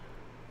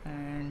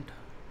 and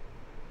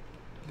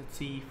let's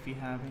see if we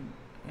have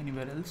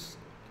anywhere else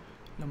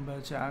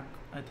lumberjack.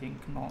 I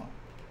think no.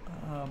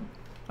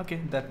 Okay,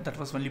 that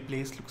was only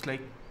placed, looks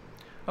like.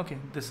 Okay,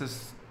 this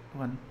is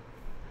one,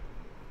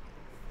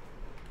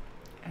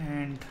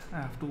 and I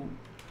have to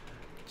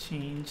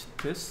change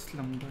this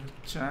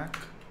lumberjack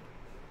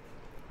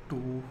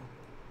to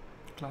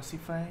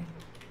classify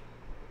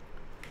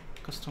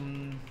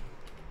custom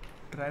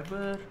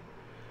driver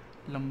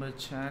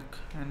lumberjack,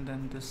 and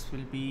then this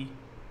will be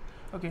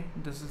okay.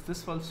 This is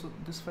this file,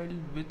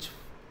 which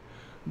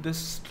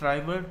this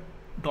driver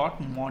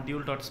dot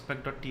module dot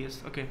spec dot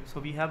ts. Okay, so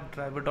we have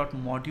driver dot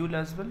module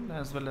as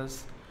well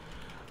as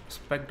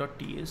spec dot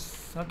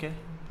ts. Okay,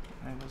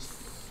 I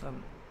was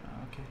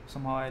okay,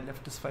 somehow I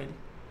left this file.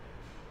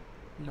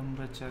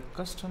 Lumberjack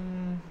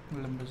custom,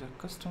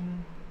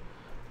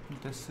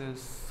 this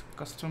is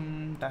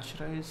custom dash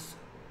rise,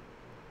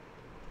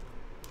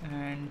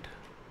 and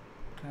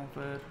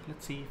driver,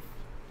 let's see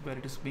where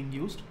it is being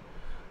used.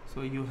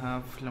 So you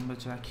have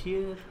lumberjack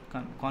here,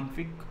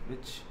 config,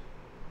 which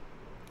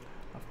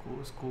of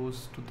course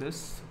goes to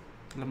this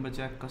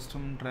lumberjack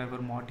custom driver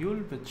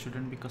module, which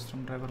shouldn't be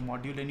custom driver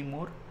module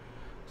anymore,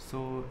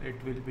 so it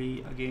will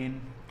be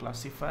again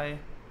classify.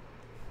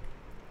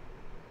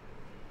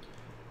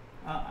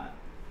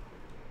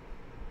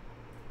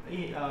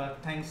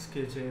 Thanks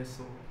KJ.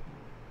 So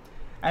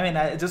I mean,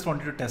 I just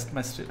wanted to test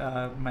my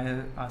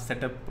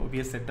setup,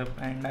 OBS setup,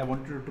 and I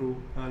wanted to do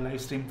live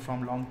stream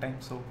from long time,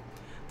 so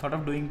thought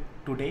of doing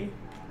today.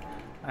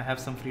 I have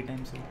some free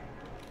time, so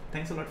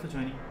thanks a lot for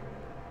joining.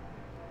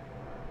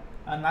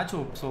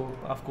 Nacho, so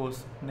of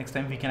course next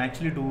time we can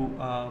actually do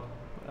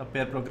a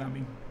pair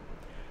programming.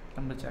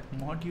 Lumberjack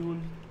module.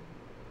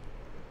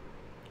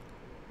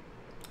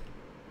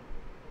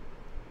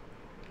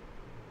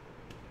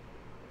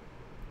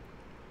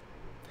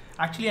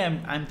 Actually,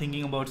 I'm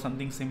thinking about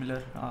something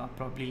similar.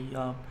 Probably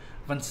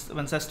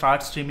once I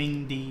start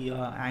streaming the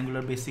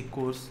Angular basic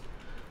course,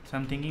 so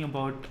I'm thinking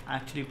about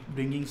actually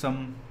bringing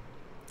some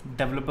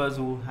developers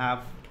who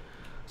have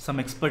some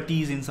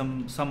expertise in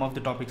some of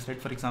the topics,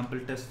 right? For example,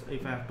 test.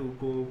 If I have to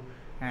go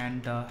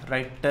and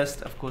write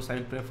test, of course I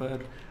will prefer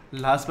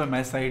last by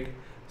my side.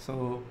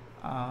 So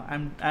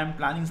I'm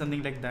planning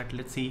something like that.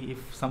 Let's see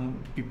if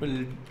some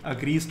people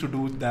agrees to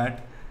do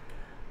that.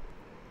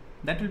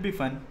 That will be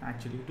fun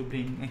actually, to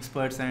bring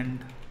experts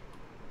and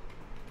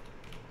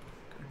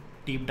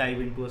deep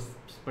dive into a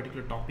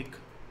particular topic.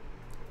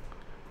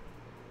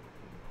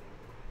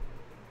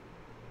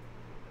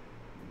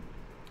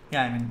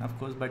 Yeah, I mean, of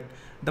course, but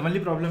the only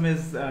problem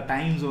is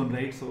time zone,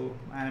 right? So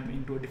I'm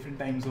into a different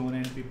time zone,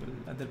 and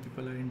other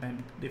people are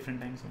in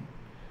different time zone.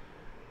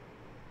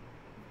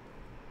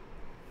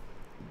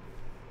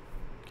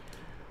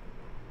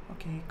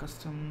 Okay,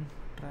 custom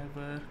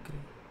driver.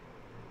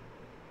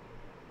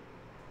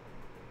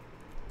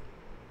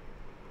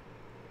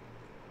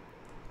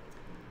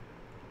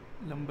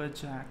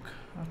 Lumberjack.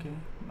 Okay,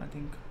 I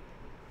think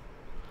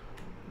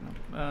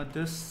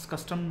this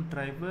custom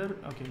driver,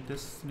 okay,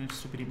 this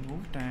needs to be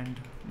removed, and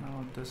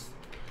now this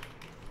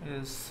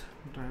is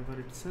driver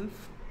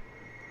itself.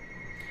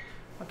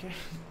 Okay,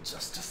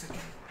 just a second.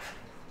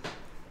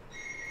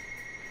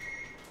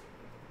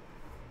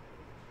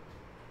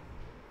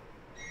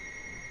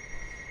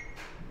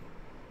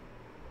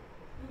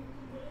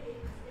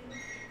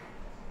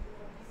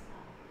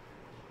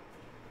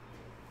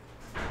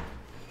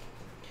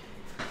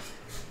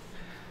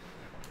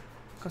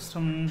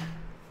 Custom.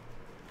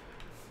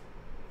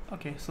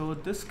 Okay, so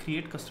this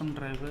create custom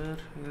driver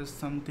is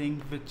something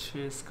which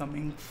is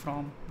coming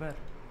from where?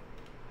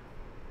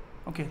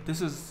 Okay,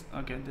 this is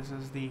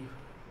the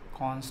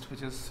const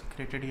which is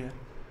created here.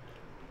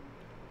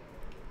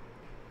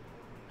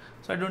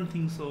 So I don't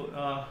think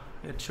so.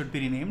 It should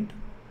be renamed.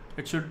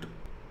 It should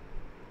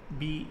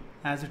be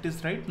as it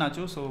is, right,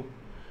 Nacho? So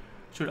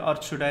should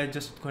I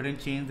just go ahead and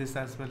change this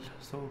as well?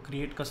 So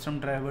create custom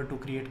driver to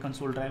create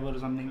console driver or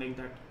something like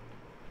that.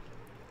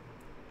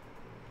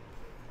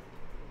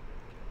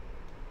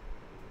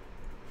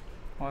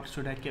 Or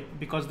should I keep,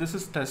 because this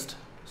is test,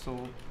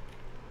 so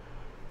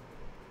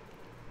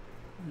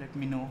let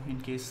me know in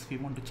case we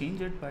want to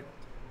change it. But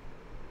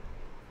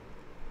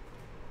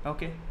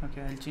okay,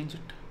 I'll change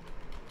it.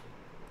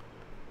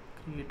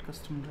 Create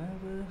custom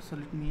driver. So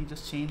let me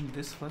just change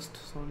this first.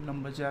 So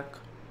lumberjack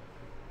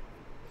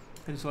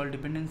resolve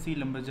dependency,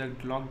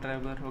 lumberjack log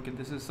driver. Okay,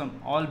 this is some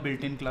all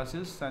built-in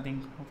classes. I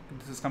think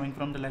this is coming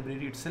from the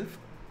library itself.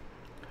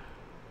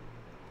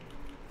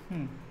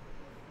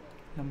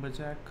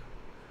 Lumberjack.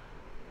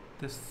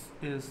 This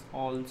is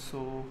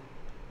also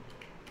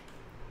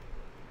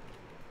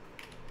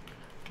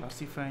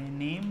classify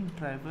name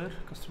driver,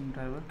 custom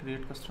driver,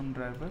 create custom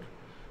driver.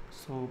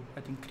 So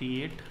I think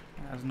create,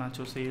 as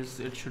Nacho says,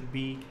 it should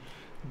be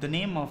the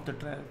name of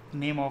the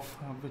name of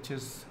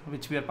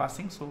which we are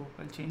passing. So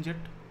I'll change it,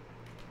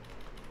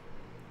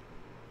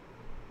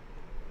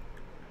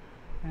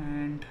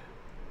 and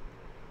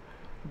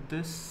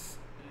this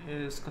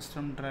is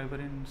custom driver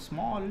in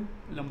small,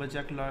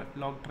 lumberjack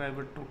log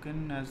driver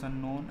token as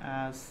unknown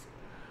as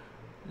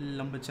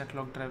lumberjack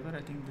log driver. I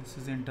think this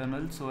is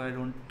internal, so I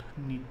don't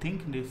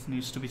think this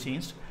needs to be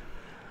changed.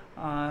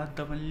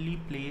 The only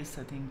place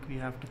I think we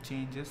have to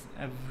change is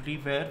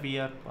everywhere we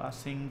are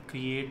passing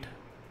create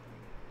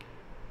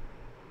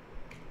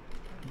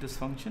this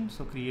function.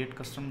 So create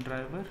custom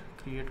driver,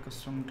 create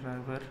custom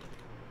driver,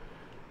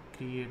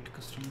 create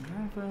custom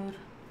driver.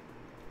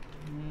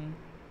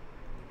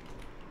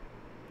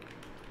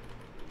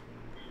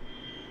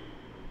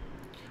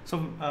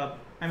 So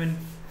I mean,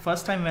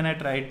 first time when I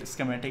tried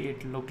schematic,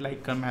 it looked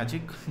like a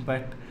magic,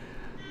 but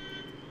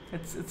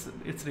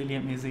it's really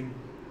amazing.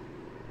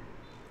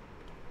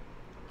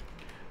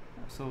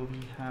 So we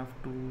have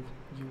to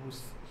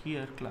use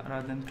here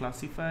rather than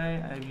classify,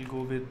 I will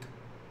go with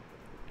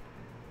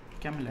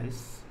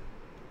camelize.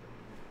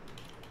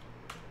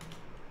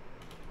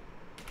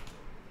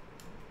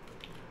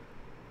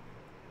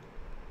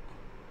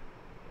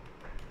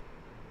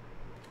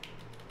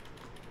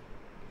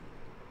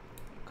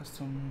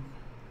 Custom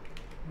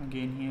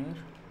again here,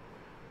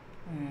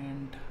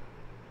 and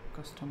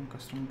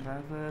custom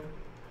driver.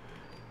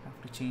 I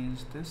have to change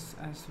this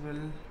as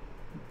well.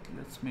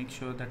 Let's make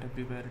sure that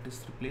everywhere it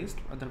is replaced,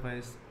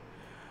 otherwise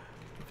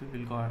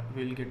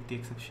we'll get the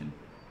exception.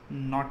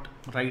 Not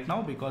right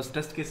now, because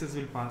test cases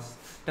will pass.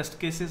 Test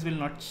cases will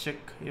not check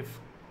if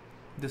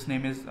this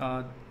name is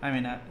I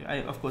mean,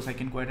 I of course I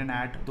can go ahead and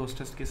add those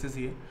test cases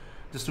here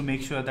just to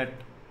make sure that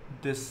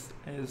this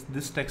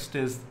text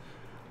is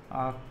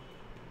I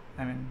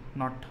mean,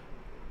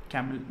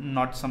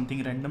 not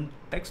something random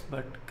text,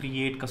 but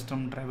create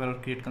custom driver or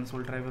create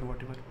console driver,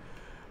 whatever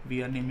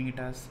we are naming it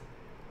as.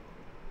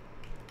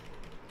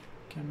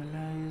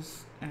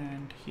 Camelize,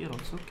 and here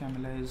also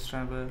camelize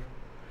driver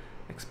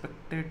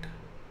expected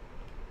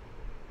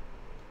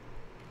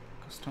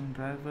custom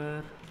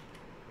driver,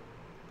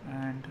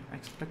 and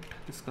expect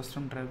this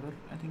custom driver.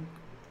 I think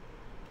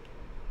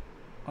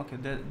okay,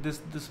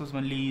 this was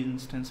only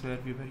instance where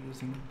we were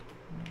using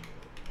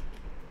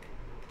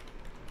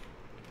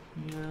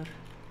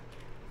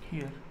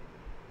here.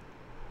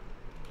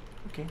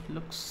 Okay,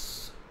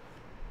 looks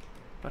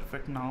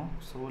perfect now.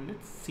 So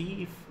let's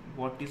see if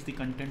what is the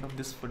content of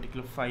this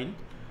particular file.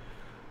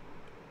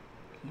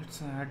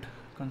 Let's add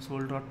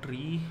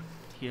console.tree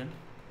here.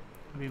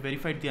 We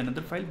verified the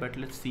another file, but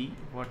let's see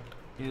what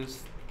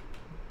is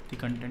the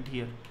content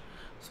here.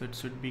 So it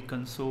should be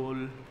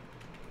console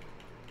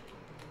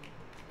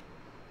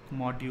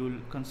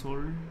module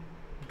console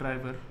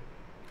driver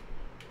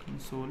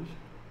console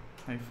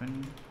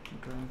hyphen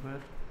driver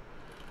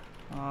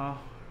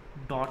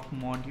dot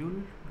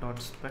module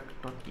dot spec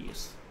dot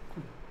ts.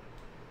 Cool.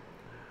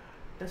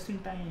 Testing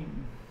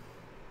time.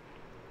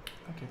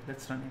 Okay,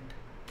 let's run it.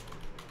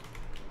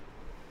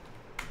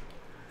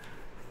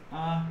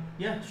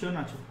 Yeah, sure,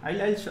 Nacho.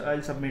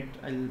 I'll submit.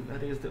 I'll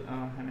raise the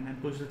I mean,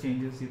 I'll push the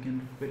changes. You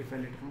can verify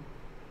later on.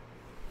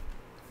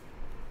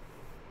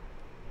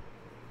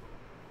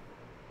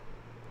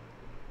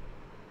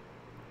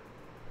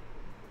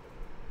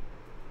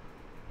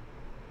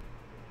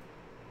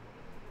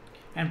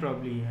 And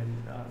probably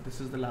this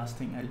is the last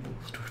thing I'll do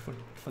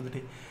for the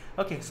day.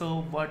 Okay,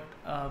 so what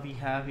we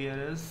have here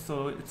is,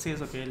 so it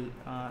says, okay,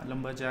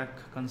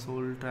 Lumberjack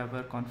console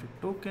driver config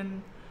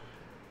token.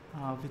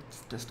 Which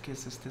test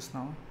case is this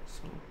now?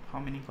 So how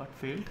many got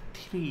failed?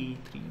 3.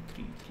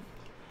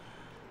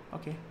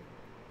 Okay,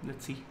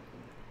 let's see.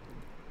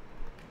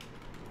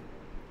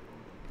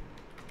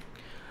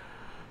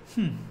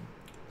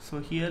 So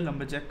here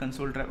Lumberjack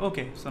console driver.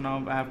 Okay, so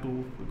now I have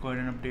to go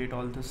ahead and update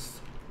all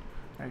this.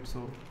 Right,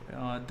 so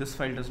this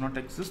file does not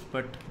exist,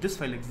 but this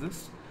file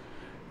exists,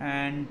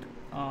 and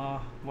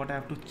what I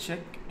have to check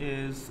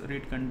is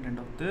read content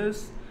of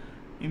this,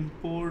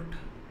 import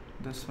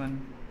this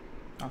one.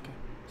 Okay,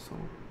 so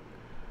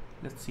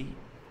let's see,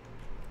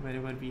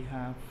 wherever we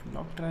have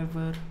log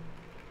driver,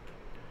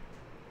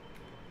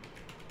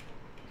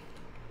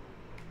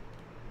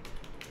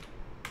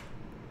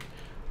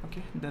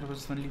 okay, there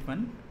was only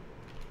one.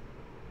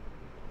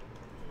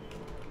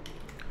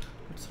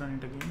 Let's run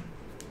it again.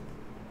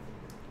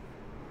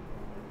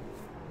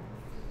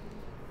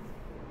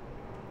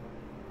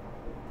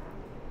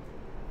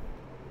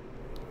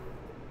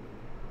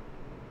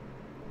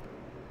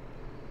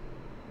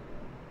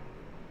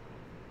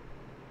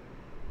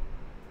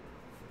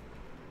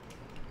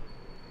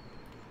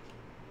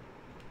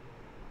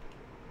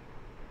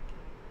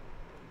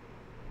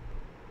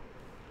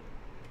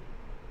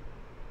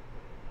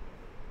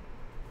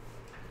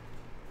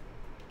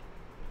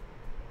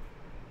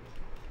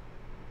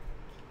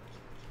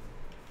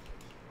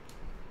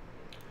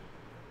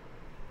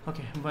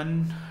 Okay,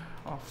 1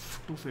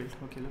 of 2 failed.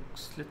 Okay,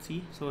 let's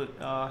see. So it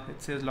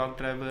says log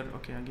driver.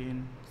 Okay,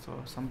 again,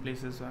 so some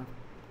places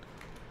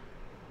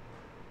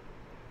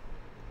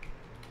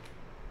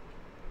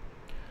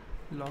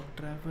log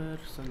driver,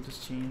 so I'll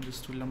just change this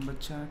to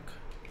Lumberjack,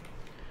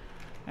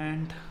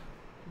 and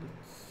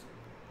let's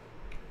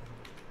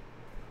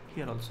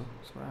here also,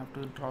 so I have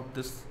to drop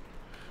this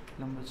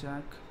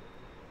Lumberjack,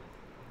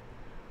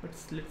 but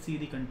let's see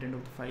the content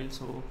of the file.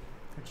 So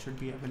it should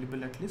be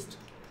available at least.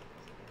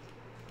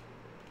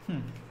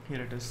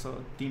 Here it is.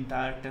 So the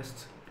entire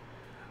test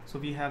So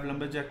we have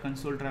Lumberjack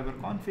console driver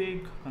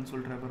config, console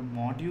driver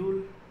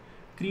module,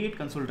 create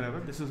console driver.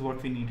 This is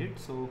what we needed.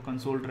 So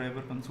console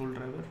driver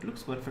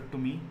looks perfect to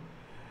me.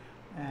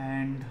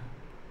 And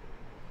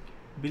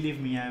believe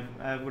me,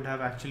 I would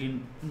have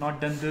actually not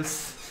done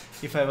this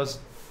if I was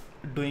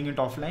doing it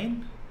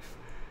offline.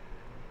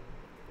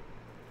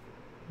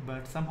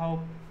 But somehow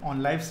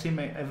on live stream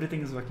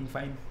everything is working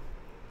fine.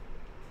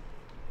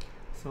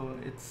 So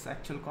it's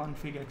actual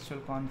config,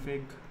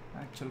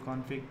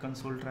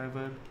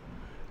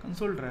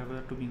 console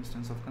driver to be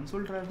instance of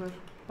console driver.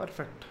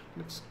 Perfect.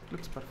 Looks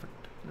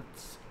perfect.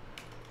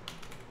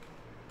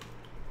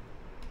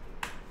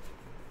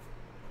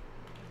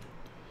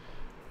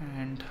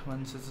 And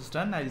once this is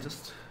done, I'll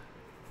just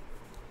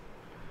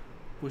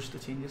push the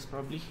changes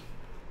probably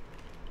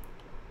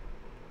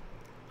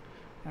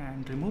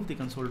and remove the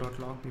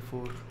console.log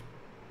before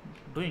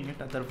doing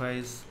it,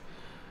 otherwise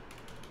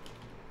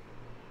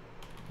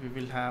we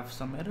will have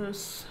some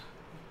errors.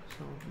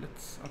 So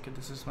okay,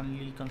 this is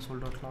only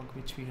console.log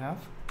which we have,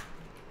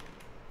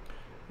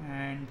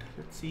 and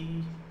let's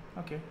see.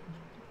 Okay,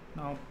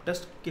 now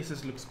test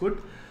cases looks good.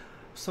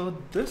 So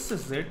this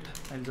is it.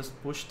 I'll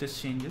just push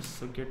these changes.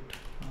 So git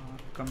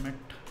commit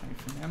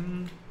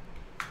 -m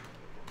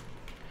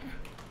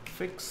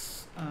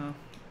fix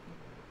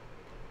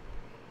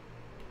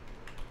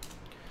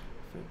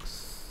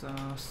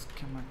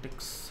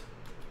schematics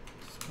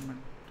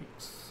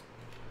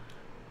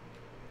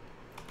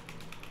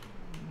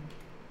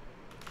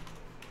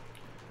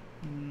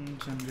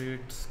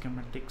generate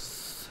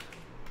schematics,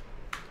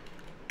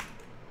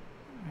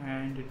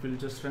 and it will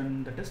just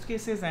run the test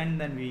cases, and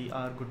then we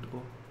are good to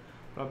go.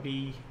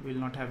 Probably will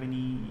not have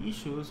any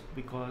issues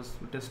because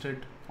we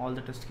tested all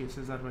the test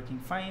cases are working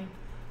fine.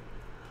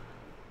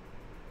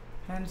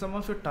 And some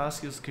of your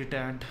tasks use git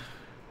add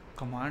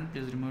command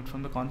is removed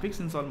from the config,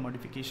 since all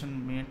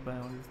modification made by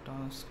all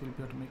tasks will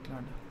be automatically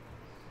added.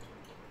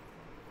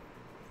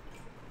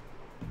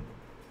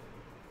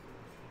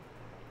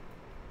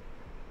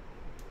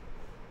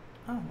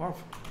 Oh wow.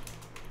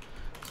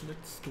 So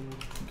let's do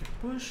git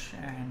push,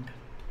 and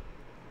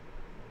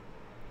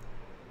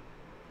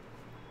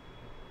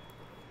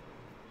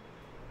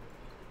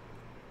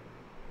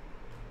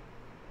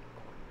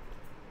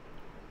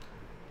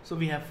so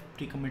we have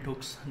pre-commit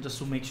hooks just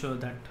to make sure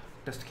that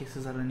test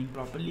cases are running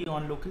properly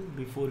on local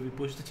before we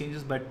push the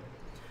changes. But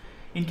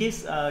in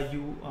case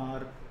you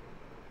are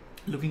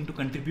looking to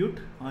contribute,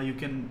 you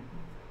can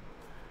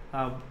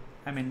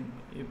I mean,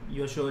 if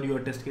you're sure your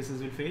test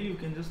cases will fail, you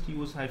can just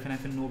use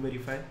 -no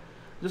verify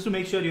just to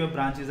make sure your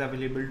branch is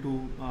available to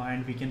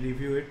and we can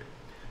review it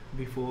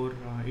before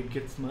it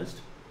gets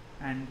merged,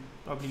 and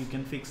probably you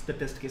can fix the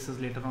test cases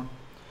later on.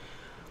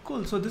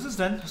 Cool. So this is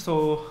done. So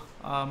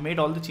made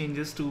all the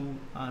changes to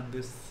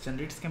this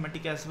generate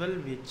schematic as well,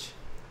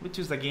 which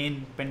is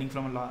again pending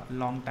from a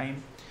long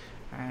time.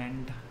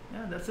 And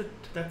yeah, that's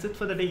it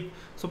for the day.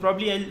 So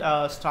probably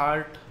I'll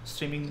start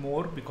streaming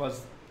more,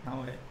 because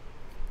now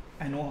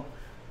I know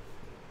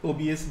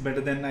OBS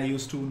better than I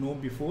used to know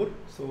before.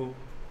 So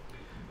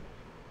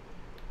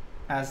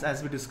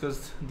as we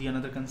discussed, the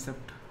another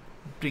concept,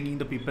 bringing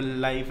the people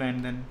live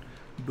and then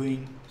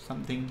doing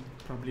something,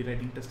 probably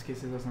writing test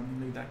cases or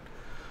something like that.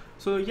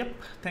 So yep,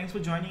 thanks for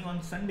joining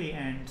on Sunday,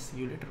 and see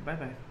you later. Bye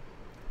bye.